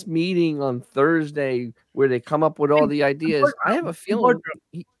leading this meeting on Thursday where they come up with all the ideas. I have a feeling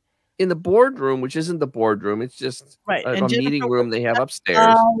in the boardroom, which isn't the boardroom, it's just Right. a And meeting Jennifer room they have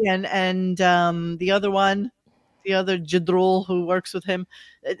upstairs. And the other one, the other Jadrul who works with him,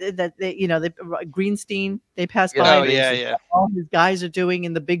 that they, you know, they Greenstein, they pass by. Oh yeah. All his guys are doing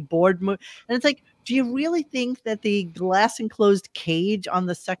in the big board and it's like, do you really think that the glass enclosed cage on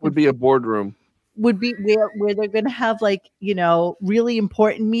the second Would be a boardroom? Would be where they're going to have, like, you know, really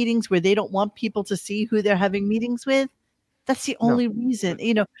important meetings where they don't want people to see who they're having meetings with? That's the only reason,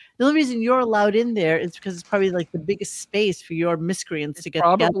 you know, the only reason you're allowed in there is because it's probably like the biggest space for your miscreants to get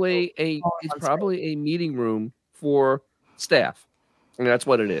Probably a meeting room for staff. And that's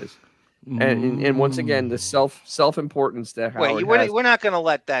what it is. And once again, the self-importance that Howard has. We're not going to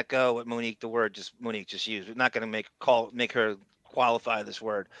let that go. What Monique just used. We're not going to make her qualify this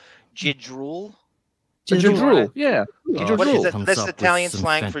word. Jidrul. Jidrul, yeah. What is it? That's Italian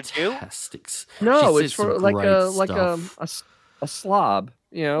slang for Jew? No, it's for like a slob.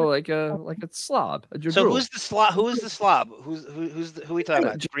 You know, like a slob. A so who's the slob? Who is the slob? Who are we talking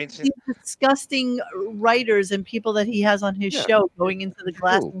about? These disgusting writers and people that he has on his show going into the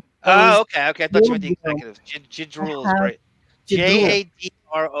glass. Oh, okay. I thought you were the executives. Jidrul is great.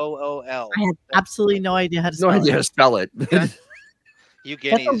 Jadrool. I had absolutely no idea how to spell it. No idea how to spell it. You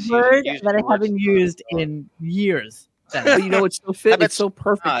That's a word that I haven't used in years. You know, it's so fit. It's so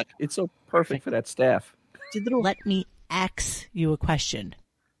perfect. It's so perfect for that staff. Let me ask you a question.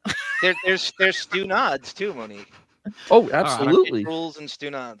 There's stew nods too, Monique. Oh, absolutely. Rules and stew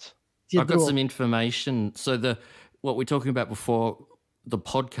nods. I've got some information. So what we're talking about before, the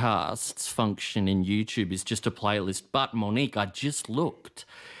podcasts function in YouTube is just a playlist. But Monique, I just looked,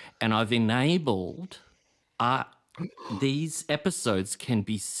 and I've enabled these episodes can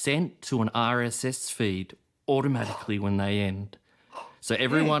be sent to an RSS feed automatically when they end. So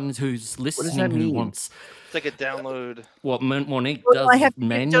everyone who's listening who wants... It's like a download. What Monique does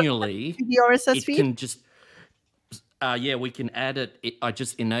manually, the RSS feed? Can just... yeah, we can add it. I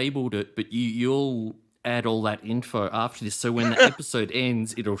just enabled it, but you'll add all that info after this. So when the episode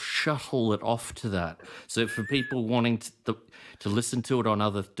ends, it'll shuttle it off to that. So for people wanting to listen to it on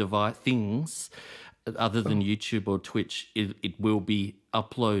other things... other than YouTube or Twitch, it will be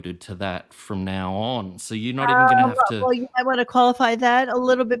uploaded to that from now on. So you're not even going to have to... Well, you might want to qualify that a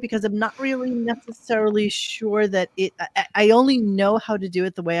little bit because I'm not really necessarily sure that I only know how to do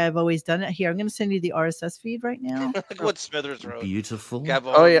it the way I've always done it. Here, I'm going to send you the RSS feed right now. What Smithers wrote. Beautiful.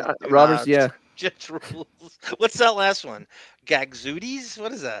 Oh, yeah. Robert's, yeah. What's that last one? Gagzooties?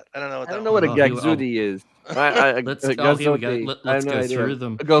 What is that? I don't know. I don't know what a gagzooti is. Let's go. Here we go. Let's go through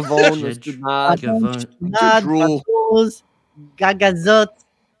them. Gavon, Gagazot.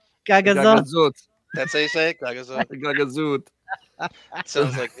 That's how you say it? Gagazot. Gagazot.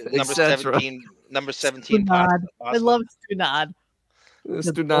 Sounds like number 17. Number 17. I love Stunad.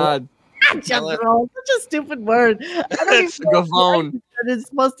 Stunad. Such a stupid word. I don't even know what it's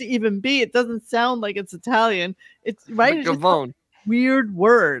supposed to even be. It doesn't sound like it's Italian. It's right. It's just a weird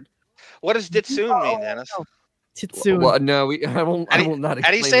word. What does Ditsun mean, Dennis? Titsun. Well, no, I will not explain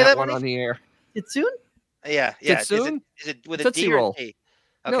how do you say that one on the air. Titsun? Yeah. Titsun? Is it with a Tootsie D Roll. or a T?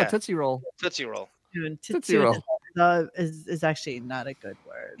 Okay. No, Tootsie Roll. Tootsie Roll. Tootsie Roll. Is actually not a good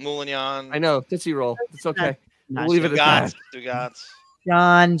word. Moulignon. I know. Tootsie Roll. It's okay. We'll leave it at that.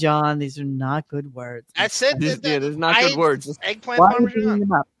 John, these are not good words. I said there's not good words. Eggplant Parmesan.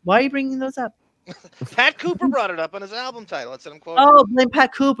 Why are you bringing those up? Pat Cooper brought it up on his album title. That's what I'm quoting. Oh, blame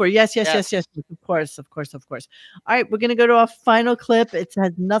Pat Cooper. Yes. Of course. All right, we're gonna go to our final clip. It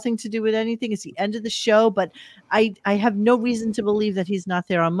has nothing to do with anything. It's the end of the show, but I have no reason to believe that he's not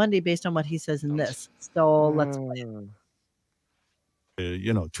there on Monday based on what he says in this. So let's play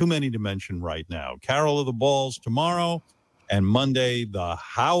it. Too many to mention right now. Carol of the Balls tomorrow, and Monday the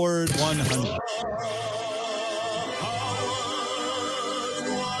Howard 100.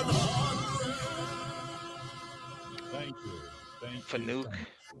 Fanuc.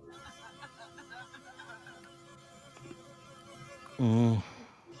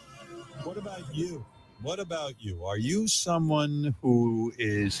 What about you? Are you someone who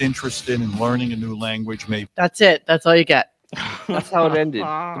is interested in learning a new language? Maybe that's it. That's all you get. That's how it ended.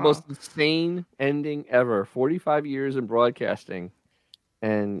 The most insane ending ever. 45 years in broadcasting.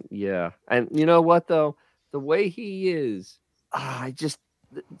 And yeah. And you know what, though? The way he is,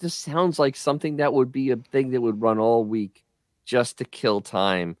 this sounds like something that would be a thing that would run all week just to kill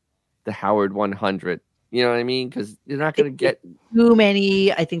time. The Howard 100. You know what I mean? Because you're not going to get too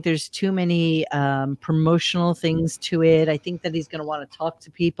many. I think there's too many promotional things to it. I think that he's going to want to talk to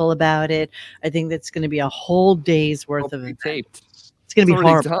people about it. I think that's going to be a whole day's worth of taped. It's going to be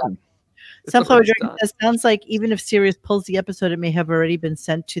already horrible. done. It's Sunflower already Dragon done. says, sounds like even if Sirius pulls the episode, it may have already been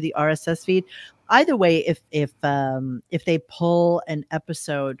sent to the RSS feed. Either way, if they pull an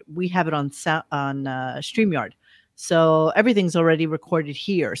episode, we have it on StreamYard. So everything's already recorded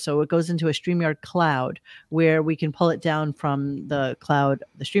here. So it goes into a StreamYard cloud where we can pull it down from the cloud,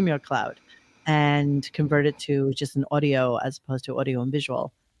 the StreamYard cloud, and convert it to just an audio as opposed to audio and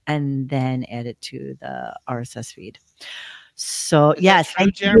visual, and then add it to the RSS feed. So yes, True,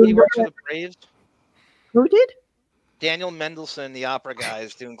 Jeremy, he works for the Braves. Who did? Daniel Mendelsohn, the opera guy,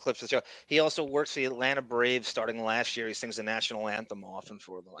 is doing clips of the show. He also works for the Atlanta Braves starting last year. He sings the national anthem often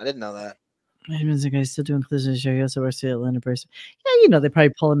for them. I didn't know that. The guy's still doing clips of the show. He also works for the Atlanta Braves. Yeah, they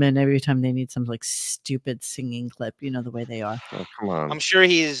probably pull him in every time they need some like stupid singing clip. You know the way they are. Oh, come on. I'm sure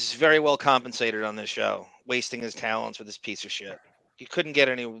he's very well compensated on this show, wasting his talents with this piece of shit. He couldn't get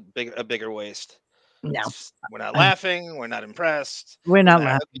a bigger waste. No. We're not laughing. We're not impressed. We're not How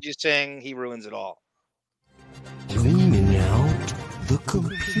laughing. could you sing? He ruins it all. Cleaning out the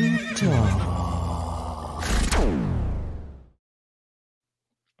computer.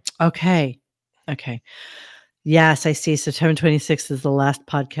 Okay. Yes, I see. September 26th is the last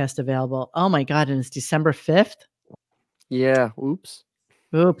podcast available. Oh my God. And it's December 5th. Yeah. Oops.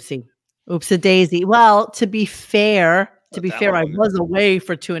 Oopsie. Oops a daisy. Well, to be fair, I was away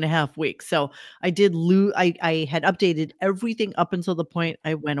for 2.5 weeks. So I did lose. I had updated everything up until the point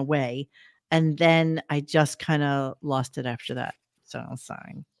I went away. And then I just kind of lost it after that. So I'm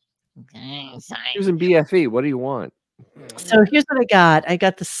sorry. Using BFE. What do you want? So here's what I got. I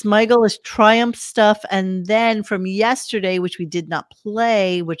got the Smigel Triumph stuff. And then from yesterday, which we did not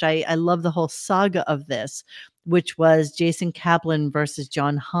play, which I love the whole saga of this, which was Jason Kaplan versus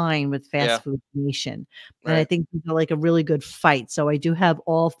John Hine with Fast Food Nation. And I think these are like a really good fight. So I do have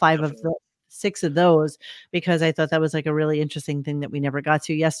all 6 of those because I thought that was like a really interesting thing that we never got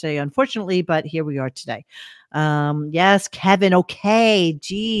to yesterday, unfortunately, but here we are today. Yes, Kevin. Okay.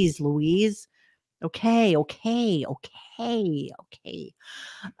 Geez, Louise. Okay. So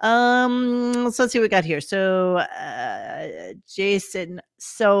let's see what we got here. So Jason,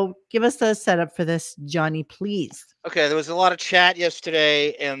 so give us the setup for this, Johnny, please. Okay, there was a lot of chat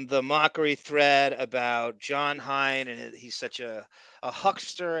yesterday in the mockery thread about John Hine, and he's such a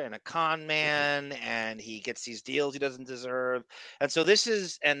huckster and a con man, and he gets these deals he doesn't deserve. And so this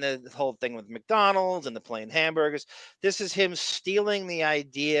is, and the whole thing with McDonald's and the plain hamburgers, this is him stealing the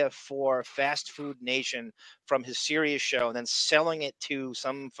idea for Fast Food Nation from his Sirius show and then selling it to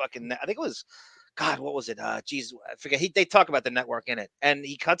some fucking, I think it was, God, what was it? Geez, I forget. They talk about the network in it, and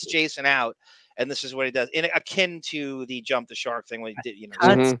he cuts Jason out, and this is what he does, akin to the jump the shark thing when he did,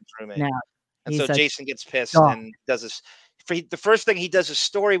 and so Jason gets pissed and does this. The first thing he does a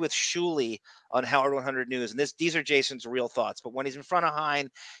story with Shuley on Howard 100 News, and these are Jason's real thoughts. But when he's in front of Hine,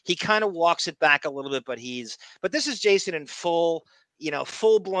 he kind of walks it back a little bit. But this is Jason in full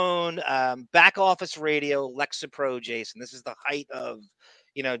blown back office radio Lexapro Jason. This is the height of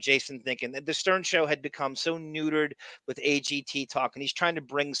Jason thinking that the Stern Show had become so neutered with AGT talk, and he's trying to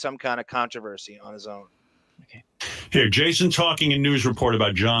bring some kind of controversy on his own. Okay. Here, Jason talking in news report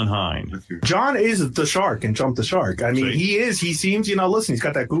about John Hine. John is the shark and Jump the Shark. I mean, he seems, listen, he's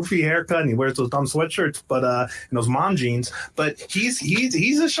got that goofy haircut and he wears those dumb sweatshirts, but and those mom jeans, but he's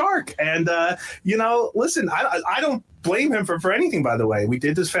a shark. And listen, I don't blame him for anything, by the way. We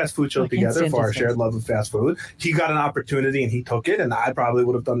did this fast food show together for our shared love of fast food. He got an opportunity and he took it, and I probably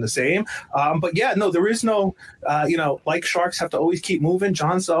would have done the same. But yeah, no, there is no, like sharks have to always keep moving.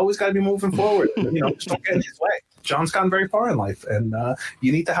 John's always got to be moving forward. Just don't get in his way. John's gotten very far in life, and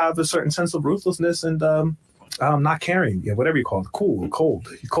you need to have a certain sense of ruthlessness and not caring, whatever you call it,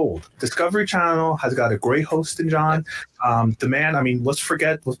 cold. Discovery Channel has got a great host in John. The man, I mean, let's put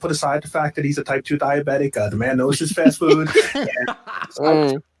aside the fact that he's a type 2 diabetic. The man knows his fast food.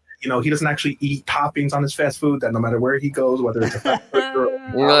 And, he doesn't actually eat toppings on his fast food, that no matter where he goes, whether it's a fast burger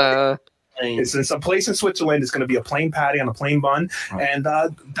or it's in some place in Switzerland. It's going to be a plain patty on a plain bun, and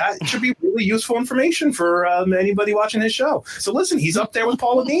that should be really useful information for anybody watching his show. So listen, he's up there with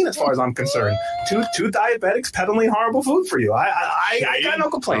Paula Dean as far as I'm concerned. Two diabetics peddling horrible food for you. I got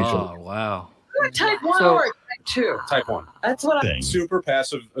no complaints. Oh wow! Type 1 or type 2? Type 1. That's what I'm super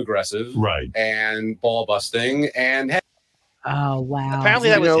passive aggressive, right? And ball busting and. Oh wow! Apparently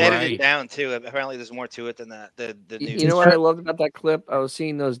that was edited down too. Apparently there's more to it than that. The news. You know what I loved about that clip? I was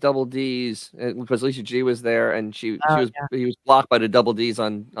seeing those double Ds because Alicia G was there, and he was blocked by the double Ds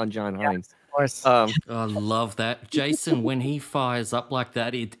on John Hine. course. I love that. Jason, when he fires up like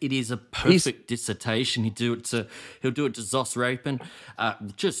that, it is a perfect dissertation. He'll do it to Zos Rapin.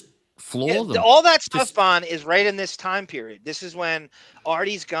 Just floor them. All that stuff, Bon, is right in this time period. This is when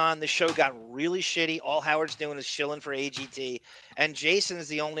Artie's gone. The show got really shitty. All Howard's doing is shilling for AGT. And Jason is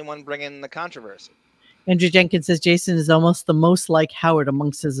the only one bringing the controversy. Andrew Jenkins says Jason is almost the most like Howard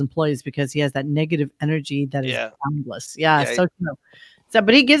amongst his employees because he has that negative energy that is boundless. Yeah, so true. So,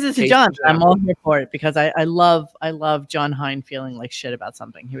 but he gives it to John. I'm all here for it because I love John Hine feeling like shit about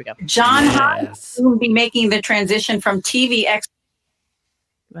something. Here we go. John Hine will be making the transition from TV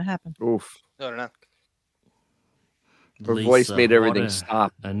What happened? Oof. I don't know. Her voice made everything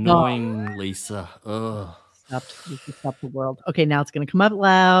stop. Annoying Lisa. Ugh. Stop the world. Okay, now it's going to come up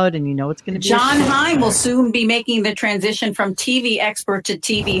loud, and you know it's going to be. John Hine will soon be making the transition from TV expert to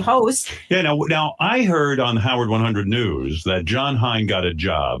TV host. Yeah, now I heard on Howard 100 News that John Hine got a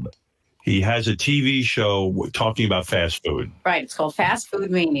job. He has a TV show talking about fast food. Right, it's called Fast Food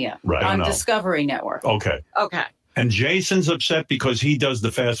Mania on Discovery Network. Okay. Okay. And Jason's upset because he does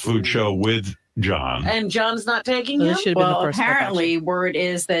the fast food show with John. And John's not taking him? Well, apparently word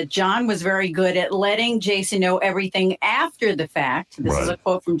is that John was very good at letting Jason know everything after the fact. This is a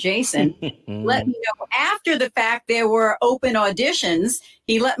quote from Jason. Let me know after the fact there were open auditions.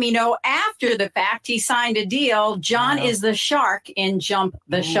 He let me know after the fact he signed a deal. John is the shark in Jump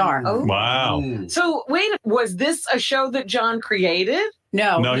the Shark. Oh. Wow. So wait, was this a show that John created?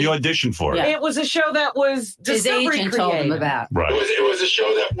 No. No, he auditioned for it. It was a show that was his agent told him about. Right. It was a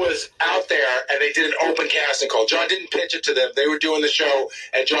show that was out there, and they did an open casting call. John didn't pitch it to them. They were doing the show,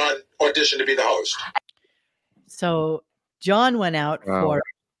 and John auditioned to be the host. So John went out for it,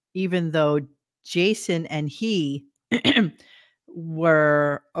 even though Jason and he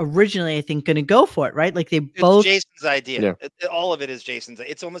were originally, I think, going to go for it, right? Like it's Jason's idea. All of it is Jason's.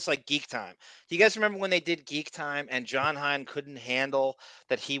 It's almost like Geek Time. Do you guys remember when they did Geek Time and John Hine couldn't handle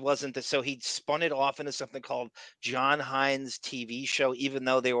that he wasn't so he spun it off into something called John Hine's TV show, even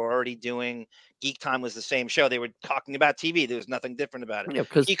though they were already doing Geek Time was the same show. They were talking about TV. There was nothing different about it. Yeah,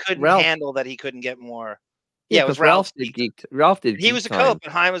 because he couldn't handle that he couldn't get more. Yeah, it was Ralph did Geek. Ralph did. He was a co-host,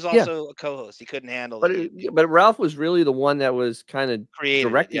 but Hine was also a co-host. He couldn't handle it. But Ralph was really the one that was kind of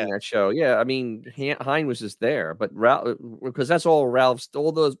directing that show. Yeah, I mean, Hine was just there, but Ralph, because that's all Ralph's.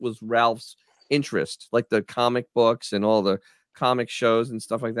 All those was Ralph's interest, like the comic books and all the comic shows and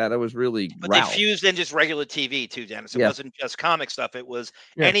stuff like that. That was really Ralph. They fused in just regular TV too, Dennis. It wasn't just comic stuff. It was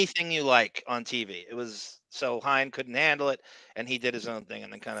anything you like on TV. It was so Hine couldn't handle it, and he did his own thing,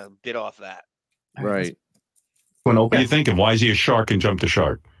 and then kind of bit off that. Right. What are you thinking? Why is he a shark and jumped the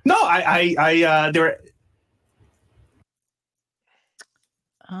shark? No, there.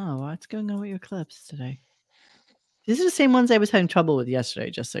 Oh, what's going on with your clips today? These are the same ones I was having trouble with yesterday,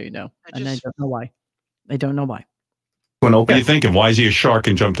 just so you know. And I don't know why. I don't know why. What are you thinking? Why is he a shark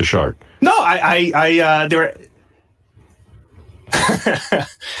and jumped the shark? No, there.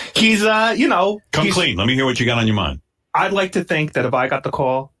 He's Come clean. Let me hear what you got on your mind. I'd like to think that if I got the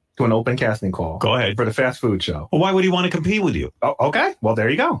call to an open casting call, go ahead, for the fast food show. Well, why would he want to compete with you? Oh, okay. Well, there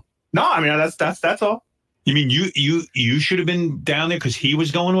you go. No, I mean that's all. You mean you should have been down there because he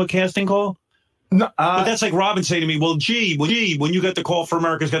was going to a casting call? No, but that's like Robin saying to me, "Well, gee, when you got the call for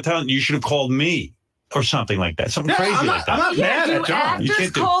America's Got Talent, you should have called me." Or something like that. Something crazy like that. I'm not mad at John. You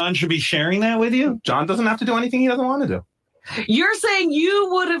think John should be sharing that with you? John doesn't have to do anything he doesn't want to do. You're saying you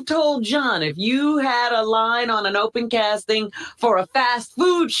would have told John if you had a line on an open casting for a fast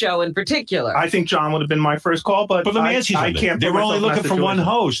food show in particular. I think John would have been my first call, but let me ask you something. I can't. They were only looking for one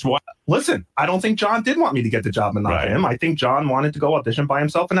host. Why? Listen, I don't think John did want me to get the job and not him. I think John wanted to go audition by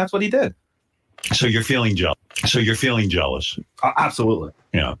himself, and that's what he did. So you're feeling jealous. Absolutely.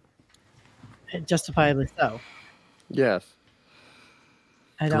 Yeah. Justifiably so. Yes.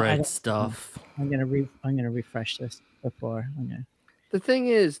 Great stuff. I'm gonna refresh this before. The thing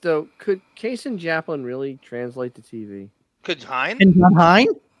is, though, could Case and Chaplin really translate to TV? Could Hine? And John Hine?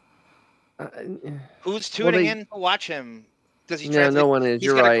 Who's tuning in to watch him? Does he? Yeah, no one is. He's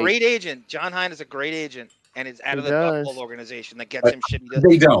You're got right. a great agent. John Hine is a great agent, and it's out of the Buffalo organization that gets him shit.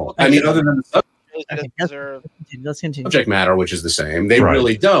 They don't. I mean, other than the subject matter, which is the same, they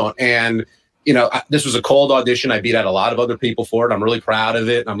really don't. And you know, this was a cold audition. I beat out a lot of other people for it. I'm really proud of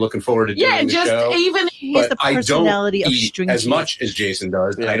it. I'm looking forward to doing the show. He's the personality of string as much as Jason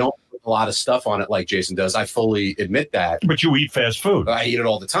does, and I don't put a lot of stuff on it like Jason does. I fully admit that. But you eat fast food. I eat it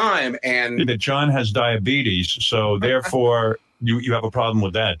all the time, and that John has diabetes, so therefore you have a problem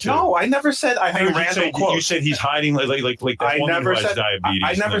with that too. No, I never said I heard you said he's hiding like that I woman never who has said diabetes.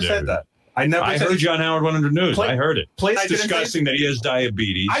 I never said that. I never. I heard you on Howard 100 News. I heard it. It's I didn't disgusting that he has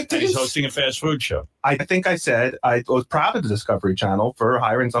diabetes. And he's hosting a fast food show. I think I said I was proud of the Discovery Channel for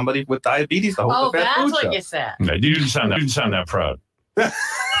hiring somebody with diabetes to host a fast food show. That's what you said. No, you didn't sound that proud.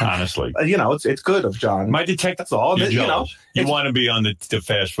 Honestly, it's good of John. My detective, that's all. You want to be on the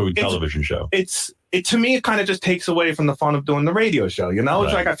fast food television show. To me, it kind of just takes away from the fun of doing the radio show. It's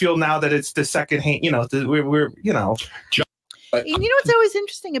like I feel now that it's the second hand. We're. You know what's always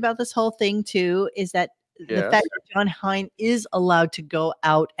interesting about this whole thing too is that the fact that John Hein is allowed to go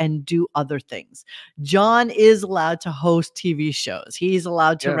out and do other things. John is allowed to host TV shows. He's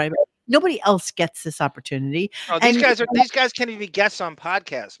allowed to write. Nobody else gets this opportunity. Oh, these guys can't even guest on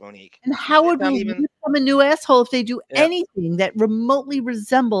podcasts, Monique. And Howard will become a new asshole if they do anything that remotely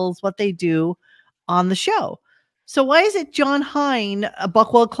resembles what they do on the show. So why is it John Hein, a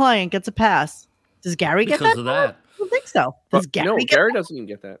Buckwell client, gets a pass? Does Gary get that? Because of that. I don't think so. Does Gary get Gary that? doesn't even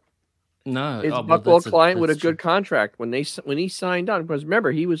get that. No, His Buckwell client with a good contract when he signed on. Because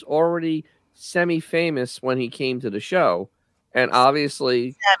remember, he was already semi-famous when he came to the show, and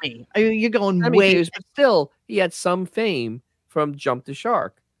obviously, you're going way. way. But still, he had some fame from Jump the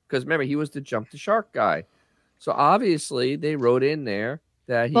Shark. Because remember, he was the Jump the Shark guy. So obviously, they wrote in there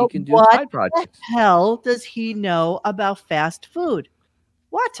that he can do side projects. What the hell does he know about fast food?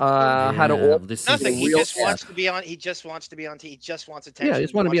 What? How to order? Nothing. He just wants to be on. He just wants to be on. He just wants attention. Yeah, he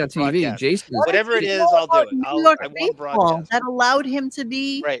just want to be on TV. Broadcast. Jason, whatever it is, I'll do it. I want broadcast. That allowed him to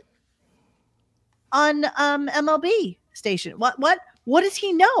be on MLB station. What does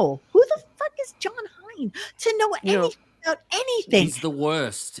he know? Who the fuck is John Hein to know anything about anything? He's the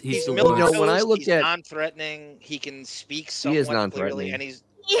worst. He's the worst. When I look he's at non-threatening, he can speak he is somewhat clearly, and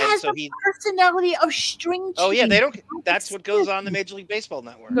he has the personality of string. Oh yeah, they don't. That's what goes on the Major League Baseball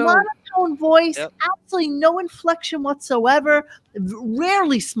Network. Monotone voice, absolutely no inflection whatsoever.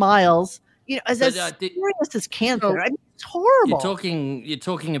 Rarely smiles. As serious as cancer. I mean, it's horrible. You're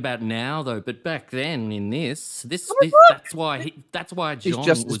talking about now though, but back then in this that's why John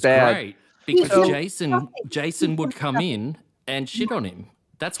just was as bad. great because Jason would come in and shit on him.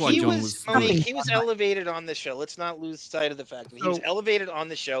 That's why John was. He was elevated on the show. Let's not lose sight of the fact that he was elevated on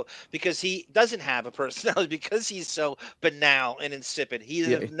the show because he doesn't have a personality, because he's so banal and insipid. He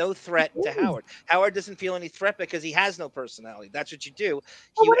is no threat to Howard. Howard doesn't feel any threat because he has no personality. That's what you do.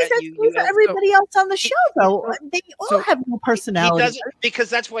 Well, what does that do for everybody else on the show, though? They all have no personality. He doesn't,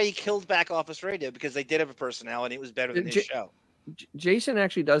 because that's why he killed Back Office Radio, because they did have a personality. It was better than his show. Jason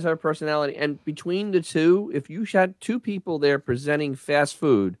actually does have a personality, and between the two, if you had two people there presenting fast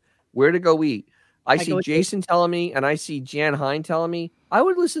food, where to go eat, I see Jason telling me, and I see Jan Hein telling me, I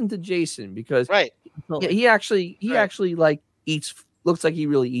would listen to Jason because he actually like eats, looks like he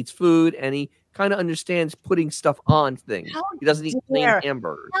really eats food, and he kind of understands putting stuff on things. He doesn't eat plain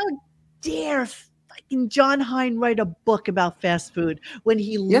hamburgers. How dare fucking John Hein write a book about fast food when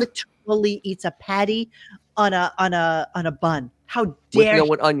he literally eats a patty on a bun? How dare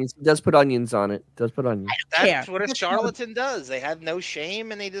with onions? He does put onions on it. Does put onions. That's what a charlatan does. They have no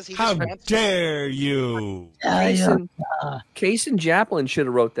shame, and How dare you? Case and Chaplin should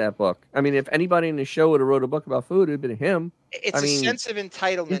have wrote that book. I mean, if anybody in the show would have wrote a book about food, it'd been him. It's a sense of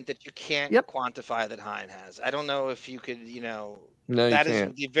entitlement that you can't quantify that Hein has. I don't know if you could, No, that you is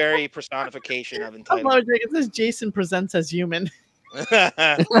can't. the very personification of entitlement. This Jason presents as human.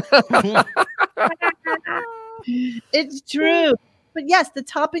 It's true. But yes, the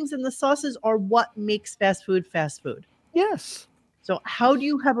toppings and the sauces are what makes fast food fast food. Yes. So how do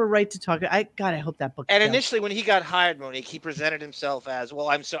you have a right to talk? I hope that book. And initially, when he got hired, Monique, he presented himself as, well,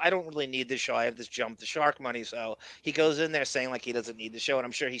 I don't really need this show. I have this Jump the Shark money. So he goes in there saying like he doesn't need the show. And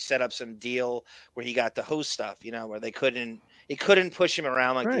I'm sure he set up some deal where he got the host stuff, where he couldn't push him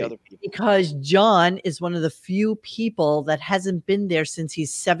around like the other people. Because John is one of the few people that hasn't been there since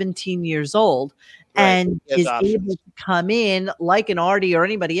he's 17 years old. And is able to come in like an Artie or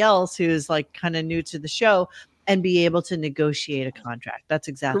anybody else who's like kind of new to the show and be able to negotiate a contract. That's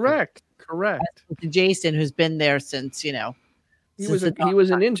exactly correct. To Jason, who's been there since he was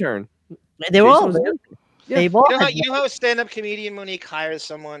an intern. They were all. They've all. You know how a stand-up comedian, Monique, hires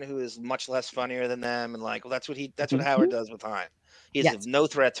someone who is much less funnier than them, and that's what Howard does with Hein. He has no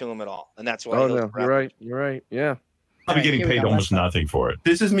threat to him at all, and that's why. Oh no, you're right. Yeah. I'll be getting paid almost nothing for it.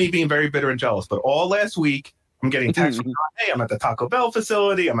 This is me being very bitter and jealous, but all last week I'm getting texts from, hey, I'm at the Taco Bell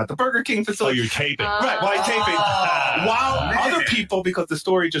facility, I'm at the Burger King facility. Oh, you're taping. Right, why taping? While other people, because the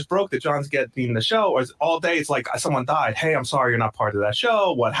story just broke that John's getting the show, or all day it's like someone died. Hey, I'm sorry you're not part of that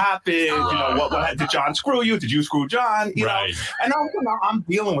show. What happened? What did John screw you? Did you screw John? You know? And I'm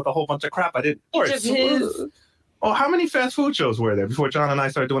dealing with a whole bunch of crap I didn't. Oh, how many fast food shows were there before John and I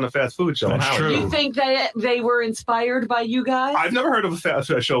started doing a fast food show? That's true. You think they were inspired by you guys? I've never heard of a fast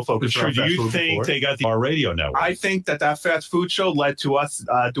food show focused on fast food. Do you think they got our radio network? I think that fast food show led to us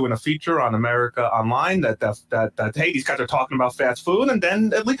doing a feature on America Online. That hey, these guys are talking about fast food, and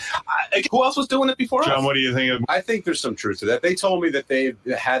then at least who else was doing it before us? John, what do you think? I think there's some truth to that. They told me that they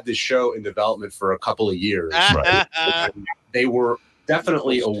had this show in development for a couple of years. Right. They were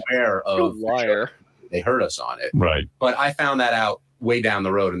definitely aware of liar. They heard us on it. Right. But I found that out way down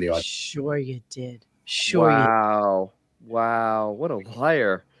the road in the audience. Sure you did. Sure Wow. Wow. What a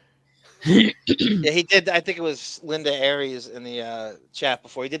liar. Yeah, he did. I think it was Linda Aries in the chat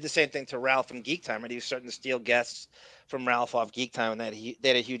before. He did the same thing to Ralph from Geek Time, right? He was starting to steal guests from Ralph off Geek Time, and they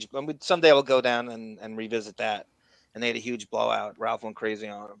had a huge. Someday we'll go down and revisit that. And they had a huge blowout. Ralph went crazy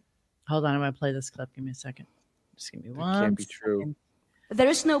on him. Hold on, I'm gonna play this clip. Give me a second. Just give me one. Can't be true. There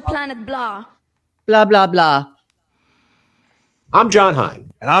is no planet blah. Blah blah blah. I'm John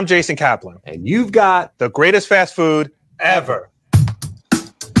Hine. And I'm Jason Kaplan. And you've got the greatest fast food ever.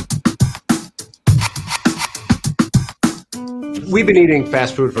 We've been eating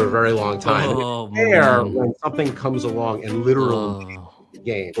fast food for a very long time. Oh, It's rare man. when something comes along and literally changes the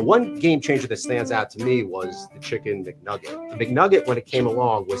game. The one game changer that stands out to me was the chicken McNugget. The McNugget, when it came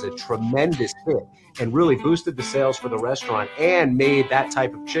along, was a tremendous hit and really boosted the sales for the restaurant and made that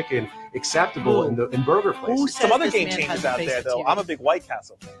type of chicken acceptable in burger places. Some other game changers out there, though. I'm a big White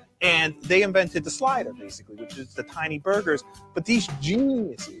Castle fan. And they invented the slider, basically, which is the tiny burgers. But these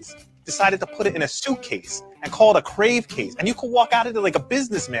geniuses decided to put it in a suitcase and call it a crave case. And you could walk out of it like a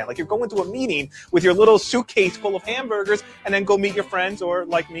businessman, like you're going to a meeting with your little suitcase full of hamburgers and then go meet your friends or,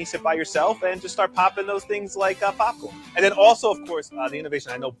 like me, sit by yourself and just start popping those things like popcorn. And then also, of course, the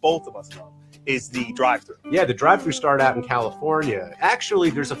innovation I know both of us love is the drive-thru. Yeah, the drive-thru started out in California. Actually,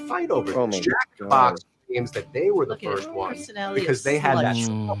 there's a fight over this. Jack in the Box claims that they were the first ones because they had that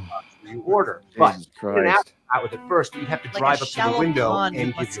small box where you order. But in an out with it first, you'd have to drive up to the window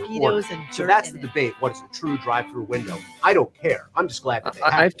and give your order. So that's the debate. What is a true drive-through window? I don't care. I'm just glad that they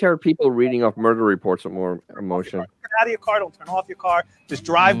have I've heard people reading off murder reports with more emotion. Turn out of your car, don't turn off your car. Just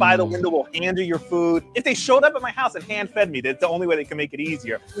drive by the window, we'll hand you your food. If they showed up at my house and hand-fed me, that's the only way they can make it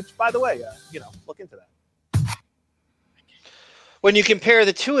easier. Which, by the way, look into that. When you compare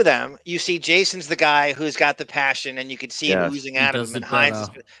the two of them, you see Jason's the guy who's got the passion, and you can see him oozing out of him. And Hines,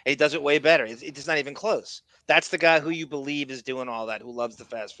 he does it way better. It's not even close. That's the guy who you believe is doing all that, who loves the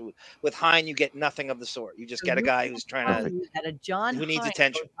fast food. With Hine, you get nothing of the sort. You just get a guy who's trying to at a John who needs Hine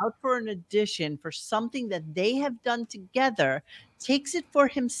attention. goes out for an audition for something that they have done together, takes it for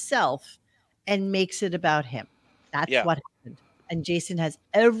himself, and makes it about him. That's what happened. And Jason has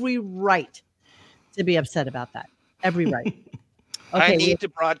every right to be upset about that. Every right. Okay, I need to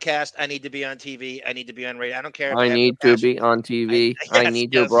broadcast. I need to be on TV. I need to be on radio. I don't care. If I need to be on TV. I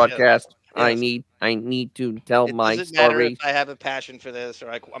need to broadcast. Yes. I need to tell my doesn't matter story. if I have a passion for this or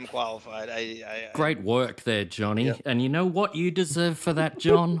I'm qualified. Great work there, Johnny. Yep. And you know what you deserve for that,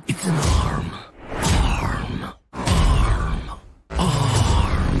 John? It's an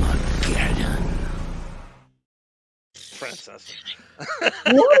Armageddon. Princess.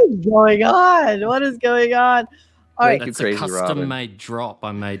 What is going on? What is going on? All right. That's a custom-made drop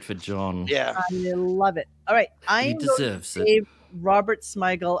I made for John. Yeah. I love it. All right. He deserves it. Save Robert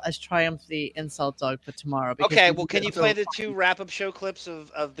Smigel as Triumph the Insult Dog for tomorrow. Okay, well, can you play the 2 wrap-up show clips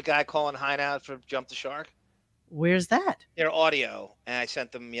of the guy calling Hine out for Jump the Shark? Where's that? They're audio, and I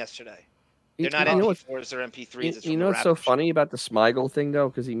sent them yesterday. They're not MP4s, they're MP3s. You know what's so funny about the Smigel thing, though?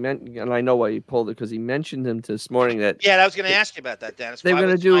 Because he meant, and I know why he pulled it, because he mentioned him this morning that... Yeah, I was going to ask you about that, Dennis. They're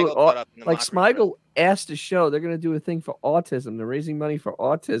going to do, like Smigel asked the show, they're going to do a thing for autism. They're raising money for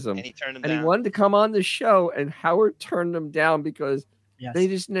autism. And he turned him down. And he wanted to come on the show, and Howard turned him down because they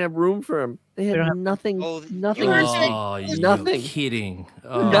just didn't have room for him. They had nothing. Nothing. Oh, you're kidding.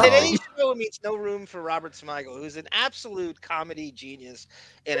 Oh. Today's show means no room for Robert Smigel, who's an absolute comedy genius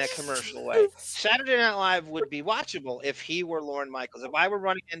in a commercial way. Saturday Night Live would be watchable if he were Lorne Michaels. If I were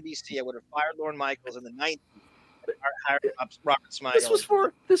running NBC, I would have fired Lorne Michaels in the 90s. Hired Robert Smigel.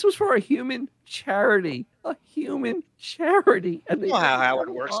 This was for a human charity. A human charity. And you know how Howard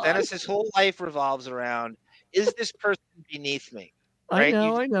works, Dennis. His whole life revolves around: is this person beneath me? Right?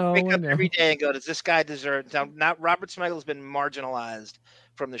 I know. Wake up every day and go, does this guy deserve? Now, Robert Smigel has been marginalized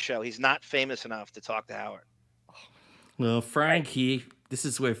from the show. He's not famous enough to talk to Howard. Well, Frank here. This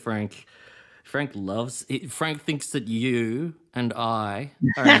is where Frank loves it. Frank thinks that you and I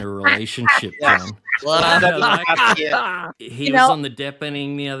are in a relationship, John. He was on the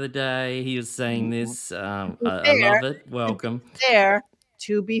Depening the other day. He was saying this. I love it. Welcome.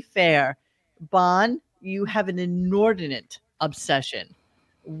 To be fair, Bon you have an inordinate obsession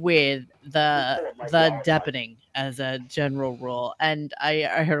with the deafening as a general rule. And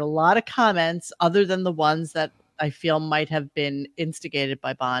I heard a lot of comments other than the ones that I feel might have been instigated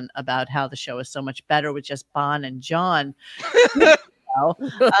by Bon about how the show is so much better with just Bon and John.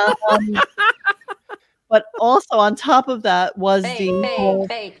 But also on top of that was the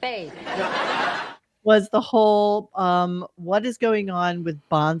whole what is going on with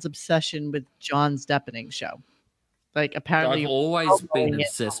Bon's obsession with John's deafening show. Like apparently I've always been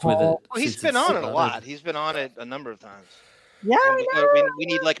obsessed with it. Well, he's been on it a lot. He's been on it a number of times. Yeah, we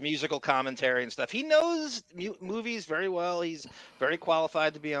need like musical commentary and stuff. He knows movies very well. He's very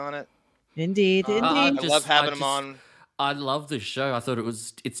qualified to be on it. Indeed. I love having him on. I love the show. I thought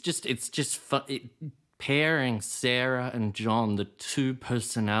it's just fun. Pairing Sarah and John, the two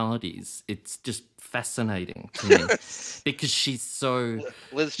personalities, it's just fascinating to me because she's so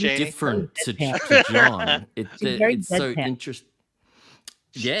Liz Cheney. different to John. It's so interesting.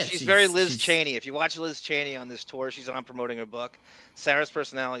 Yeah, she's very Liz Cheney. If you watch Liz Cheney on this tour, she's on promoting her book. Sarah's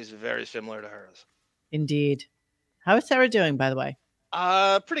personality is very similar to hers. Indeed. How is Sarah doing, by the way?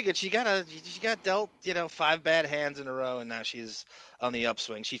 Pretty good. She got dealt, 5 bad hands in a row, and now she's on the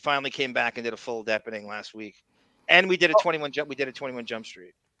upswing. She finally came back and did a full deafening last week, and we did a 21 jump. We did a 21 Jump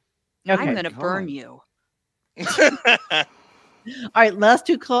Street. Okay. I'm gonna burn you. All right, last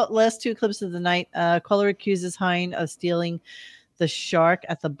two clips of the night. Caller accuses Hein of stealing the shark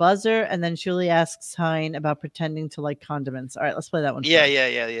at the buzzer, and then Julie asks Hein about pretending to like condiments. All right, let's play that one. Yeah.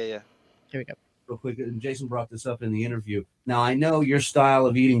 Here we go. Real quick, and Jason brought this up in the interview. Now, I know your style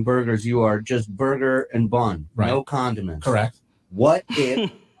of eating burgers, you are just burger and bun, no condiments. Correct. What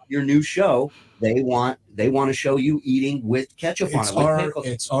if your new show, they want to show you eating with ketchup on it?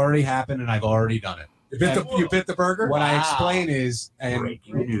 It's already happened, and I've already done it. You bit the burger? What I explain is,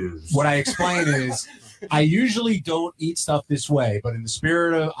 I usually don't eat stuff this way, but in the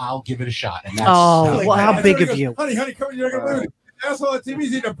spirit of, I'll give it a shot. And that's how big of you? Honey, come you're not gonna believe it. Asshole on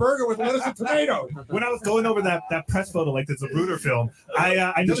TV's eating a burger with lettuce and tomato. When I was going over that press photo, like there's a Rooter film,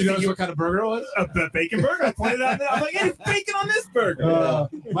 I Did you notice what kind of burger it was? A bacon burger. I pointed out there. I was like, hey, bacon on this burger.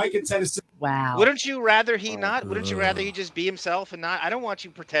 Mike in Tennessee. Wow. Wouldn't you rather he just be himself and not? I don't want you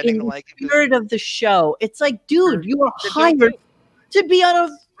pretending to like the spirit of the show. It's like, dude, you are hired to be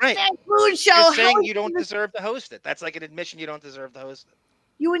on a food show. You're saying you don't deserve to host it. That's like an admission you don't deserve to host it.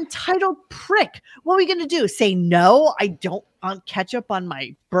 You entitled prick. What are we going to do? Say, no, I don't want ketchup on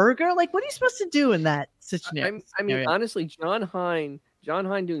my burger? Like, what are you supposed to do in that situation? I mean, honestly, John Hein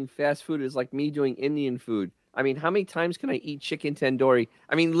doing fast food is like me doing Indian food. I mean, how many times can I eat chicken tandoori?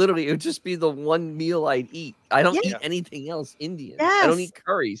 I mean, literally, it would just be the one meal I'd eat. I don't eat anything else Indian. Yes. I don't eat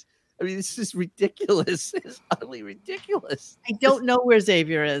curries. I mean, this is ridiculous. It's utterly ridiculous. I don't know where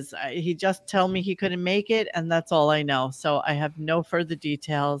Xavier is. He just told me he couldn't make it, and that's all I know. So I have no further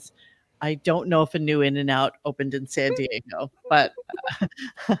details. I don't know if a new In-N-Out opened in San Diego, but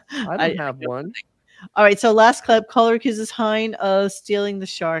I don't have one. All right, so last clip. Caller accuses Hein of stealing the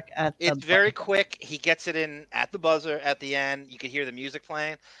shark at the It's very quick. He gets it in at the buzzer at the end. You can hear the music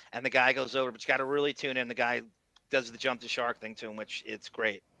playing, and the guy goes over, but you got to really tune in. The guy does the jump to shark thing to him, which it's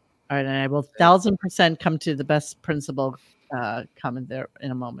great. All right, and I will 1000% come to the best principal comment there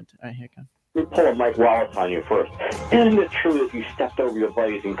in a moment. All right, here it goes. Let me pull a Mike Wallace on you first. Isn't it true that you stepped over your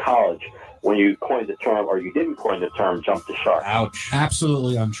buddies in college when you coined the term, or you didn't coin the term, jump the shark? Ouch.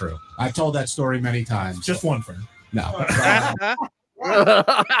 Absolutely untrue. I've told that story many times. Just one friend. No.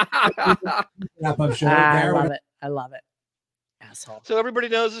 I love it. Asshole. So everybody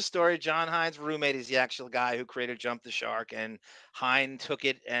knows the story. John Hein's roommate is the actual guy who created Jump the Shark, and Hein took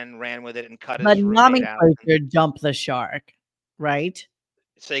it and ran with it and cut The his roommate out. nomenclature Jump the Shark, right?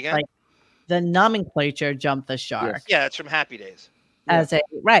 Say again? Like the nomenclature Jump the Shark. Yeah, it's from Happy Days. As a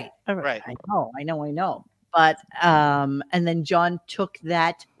right. Right. I know. But and then John took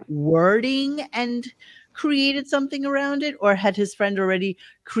that wording and created something around it, or had his friend already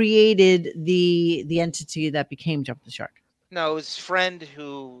created the entity that became Jump the Shark? No, his friend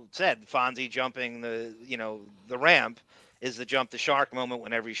who said Fonzie jumping the ramp is the Jump the Shark moment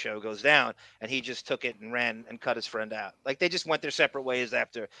when every show goes down, and he just took it and ran and cut his friend out. Like they just went their separate ways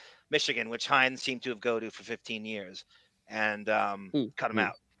after Michigan, which Hines seemed to have go to for 15 years, and cut him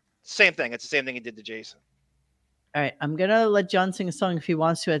out. Same thing. It's the same thing he did to Jason. All right, I'm gonna let John sing a song if he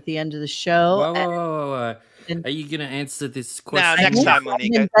wants to at the end of the show. Whoa. Are you gonna answer this question? Now, next time,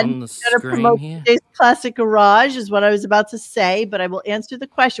 Monique. On the screen here. Today's Classic Garage is what I was about to say, but I will answer the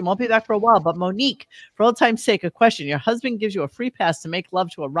question. Won't be back for a while. But Monique, for old time's sake, a question. Your husband gives you a free pass to make love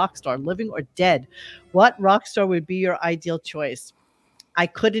to a rock star, living or dead. What rock star would be your ideal choice? I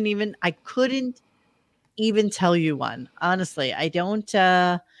couldn't even tell you one. Honestly, I don't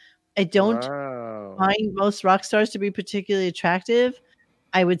find most rock stars to be particularly attractive.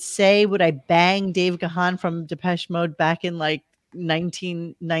 I would say, would I bang Dave Gahan from Depeche Mode back in like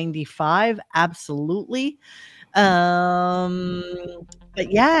 1995? Absolutely. But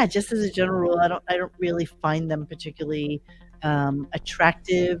yeah, just as a general rule, I don't really find them particularly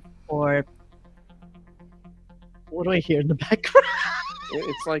attractive. Or what do I hear in the background?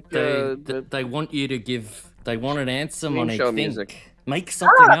 It's like they want you to give. They want an answer, Game Monique. show Think. music. Make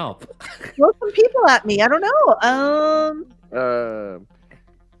something up. Throw some people at me. I don't know.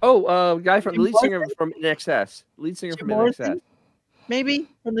 Guy from the lead singer from NXS. Lead singer from NXS. Maybe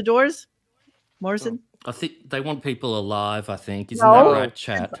from the Doors. Morrison. I think they want people alive. I think isn't that right,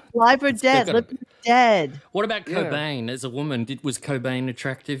 chat? Alive or dead? Living or dead. What about Cobain as a woman? Was Cobain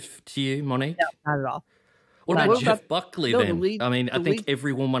attractive to you, Monique? No, not at all. What Not about at all. Jeff Buckley then? I mean, I think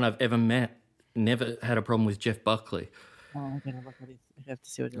every woman I've ever met never had a problem with Jeff Buckley. Oh, I have to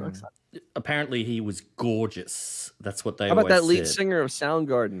see what he looks like. Apparently, he was gorgeous. That's what they. How about always that lead said. singer of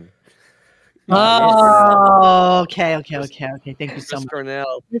Soundgarden? Oh, okay. Thank you so much.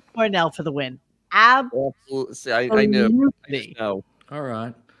 Cornell. Chris Cornell for the win. Absolutely. I knew. No. All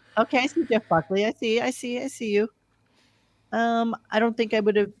right. Okay, I see Jeff Buckley. I see you. I don't think I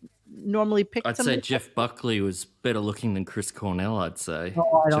would have normally picked. I'd say Jeff Buckley was better looking than Chris Cornell. I'd say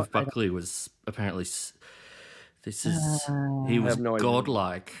Jeff Buckley was apparently. He was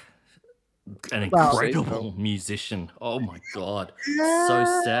godlike, an incredible musician. Oh my God,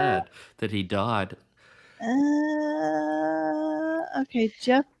 so sad that he died. Okay,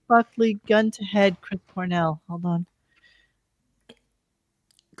 Jeff Buckley, gun to head, Chris Cornell. Hold on.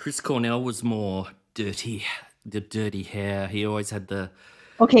 Chris Cornell was more dirty, the dirty hair. He always had the.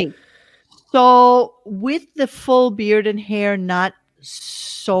 Okay, so with the full beard and hair, not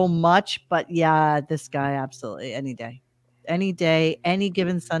so much, but yeah, this guy absolutely any day, any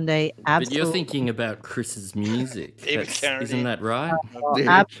given Sunday. Absolutely. But you're thinking about Chris's music. Isn't that right?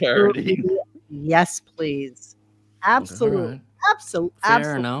 Absolutely. Yes, please. Absolutely. Right. Absolutely.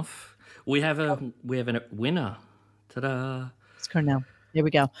 Fair enough. We have a winner. Ta-da! It's Cornell. Here we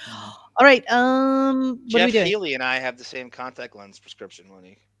go. All right. What are Jeff we doing? Healy and I have the same contact lens prescription,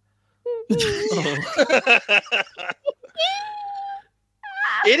 Monique.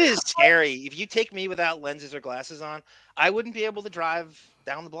 It is scary. If you take me without lenses or glasses on, I wouldn't be able to drive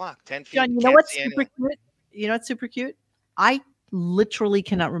down the block 10 feet. John, you know what's super cute? You know what's super cute? I literally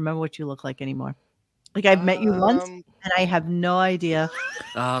cannot remember what you look like anymore. Like I've met you once and I have no idea.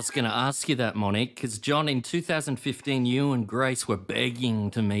 I was going to ask you that, Monique, because John, in 2015, you and Grace were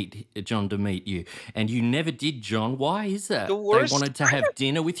begging to meet John to meet you, and you never did, John. Why is that? They wanted to have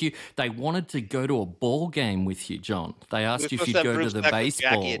dinner with you. They wanted to go to a ball game with you, John. They asked you if you'd go to the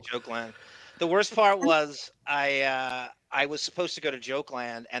baseball. Jackie at Jokeland. The worst part was I was supposed to go to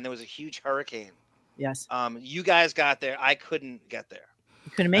Jokeland, and there was a huge hurricane. Yes. You guys got there. I couldn't get there.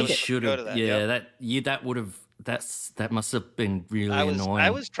 You couldn't make it. Should have. That would have. That must have been really annoying.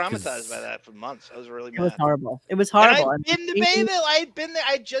 I was traumatized by that for months. I was really mad. It was horrible. It was horrible. And I'd been to Bayville. I'd been there.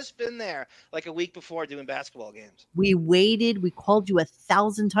 I'd just been there like a week before doing basketball games. We waited. We called you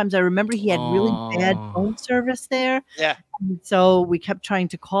 1,000 times. I remember he had really bad phone service there. Yeah. And so we kept trying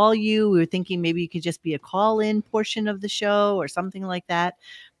to call you. We were thinking maybe you could just be a call-in portion of the show or something like that.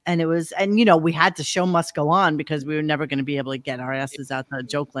 And it was, and you know, we had to show must go on because we were never going to be able to get our asses out to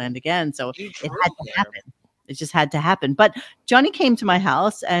Jokeland again. So it had to happen. It just had to happen. But Johnny came to my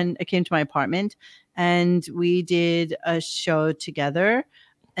house and came to my apartment, and we did a show together.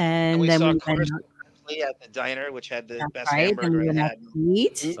 And then we went at the diner, which had the best right. hamburger I had.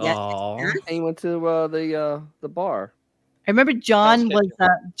 Eat. Yes. And he went to the bar. I remember John was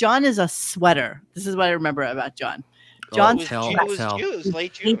John is a sweater. This is what I remember about John. John was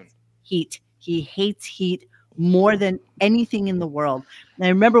late June. Heat. He hates heat more than anything in the world. And I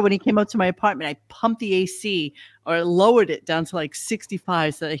remember when he came up to my apartment, I pumped the AC or lowered it down to like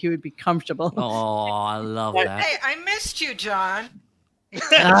 65 so that he would be comfortable. Oh, I love that. Hey, I missed you, John.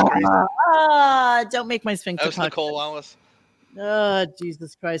 Don't make my sphincter. That was Nicole Wallace. Oh,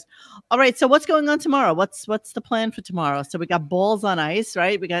 Jesus Christ. All right. So what's going on tomorrow? What's the plan for tomorrow? So we got balls on ice,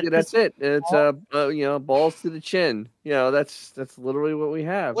 right? We got that's it. It's balls to the chin. You know, that's literally what we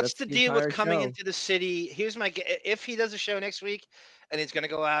have. What's that's the deal with coming show. into the city? Here's my if he does a show next week and he's going to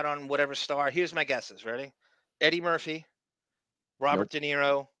go out on whatever star. Here's my guesses. Ready? Eddie Murphy, Robert De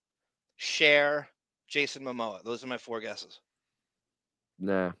Niro, Cher, Jason Momoa. Those are my 4 guesses.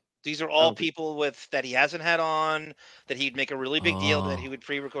 Nah. These are all people that he hasn't had on, that he'd make a really big deal, that he would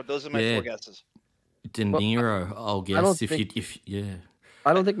pre-record. Those are my 4 guesses. De Niro, I'll guess. I don't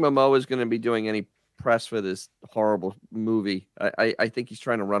think Momoa is going to be doing any press for this horrible movie. I think he's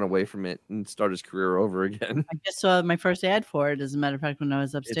trying to run away from it and start his career over again. I just saw my first ad for it, as a matter of fact, when I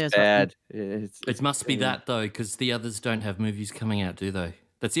was upstairs. It's bad. It must be that, though, because the others don't have movies coming out, do they?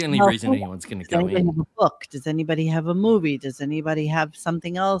 That's the only reason anyone's going to go in. Does anybody have a book? Does anybody have a movie? Does anybody have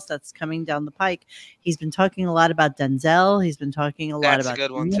something else that's coming down the pike? He's been talking a lot about Denzel. He's been talking a lot about a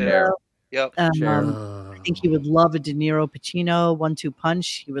good one, too. Yep. I think he would love a De Niro Pacino 1-2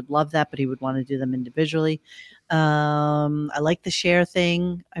 punch. He would love that, but he would want to do them individually. I like the Cher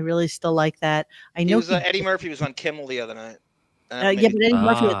thing. I really still like that. I know Eddie Murphy was on Kimmel the other night. Yeah, but Eddie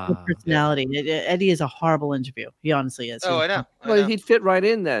Murphy has good personality. Eddie is a horrible interview. He honestly is. Oh, I know. Well, he'd fit right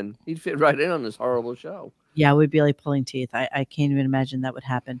in then. He'd fit right in on this horrible show. Yeah, we'd be like pulling teeth. I can't even imagine that would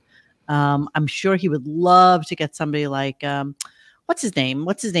happen. I'm sure he would love to get somebody like what's his name?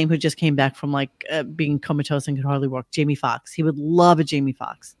 Who just came back from being comatose and could hardly walk? Jamie Foxx. He would love a Jamie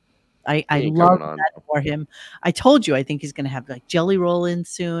Foxx. I love that for him. I told you I think he's going to have like Jelly Roll in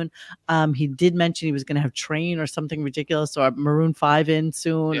soon. He did mention he was going to have Train or something ridiculous, or Maroon 5 in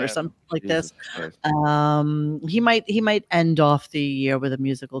soon, or something like this. He might end off the year with a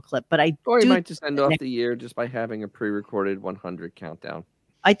musical clip, but he might just end off the year just by having a pre-recorded 100 countdown.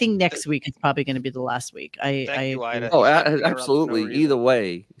 I think next week is probably going to be the last week. Absolutely. Either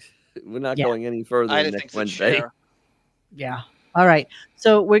way, we're not going any further than next Wednesday. Yeah. All right.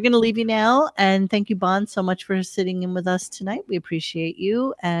 So we're going to leave you now. And thank you, Bon, so much for sitting in with us tonight. We appreciate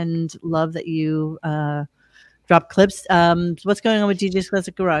you and love that you drop clips. So what's going on with DJ's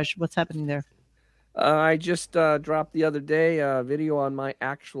Classic Garage? What's happening there? I just dropped the other day a video on my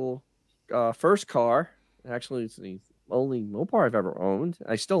actual first car. Actually, it's the only Mopar I've ever owned.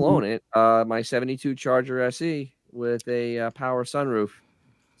 I still own it. My 72 Charger SE with a power sunroof.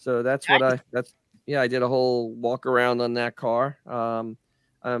 So that's what I did a whole walk around on that car. I'm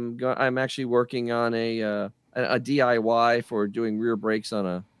actually working on a DIY for doing rear brakes on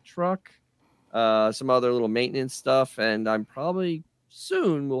a truck, some other little maintenance stuff, and I'm probably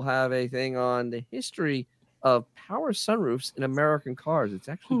soon will have a thing on the history of power sunroofs in American cars. It's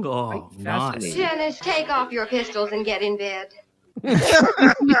actually quite fascinating. Dennis, take off your pistols and get in bed. The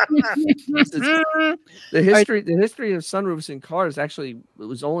history of sunroofs in cars actually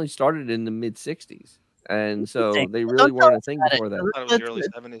was only started in the mid 60s, and so they really weren't a thing before that.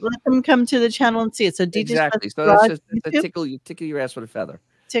 Let them come to the channel and see it. So DJ exactly. So that's just a tickle your ass with a feather.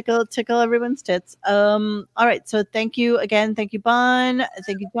 Tickle everyone's tits. All right. So thank you again. Thank you, Bon.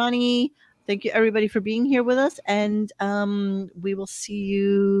 Thank you, Johnny. Thank you, everybody, for being here with us, and we will see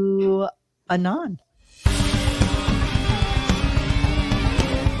you anon.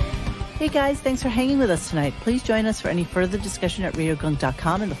 Hey guys, thanks for hanging with us tonight. Please join us for any further discussion at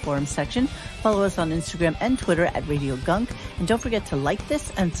radiogunk.com in the forum section. Follow us on Instagram and Twitter at Radio Gunk. And don't forget to like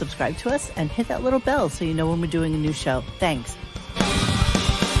this and subscribe to us and hit that little bell so you know when we're doing a new show. Thanks.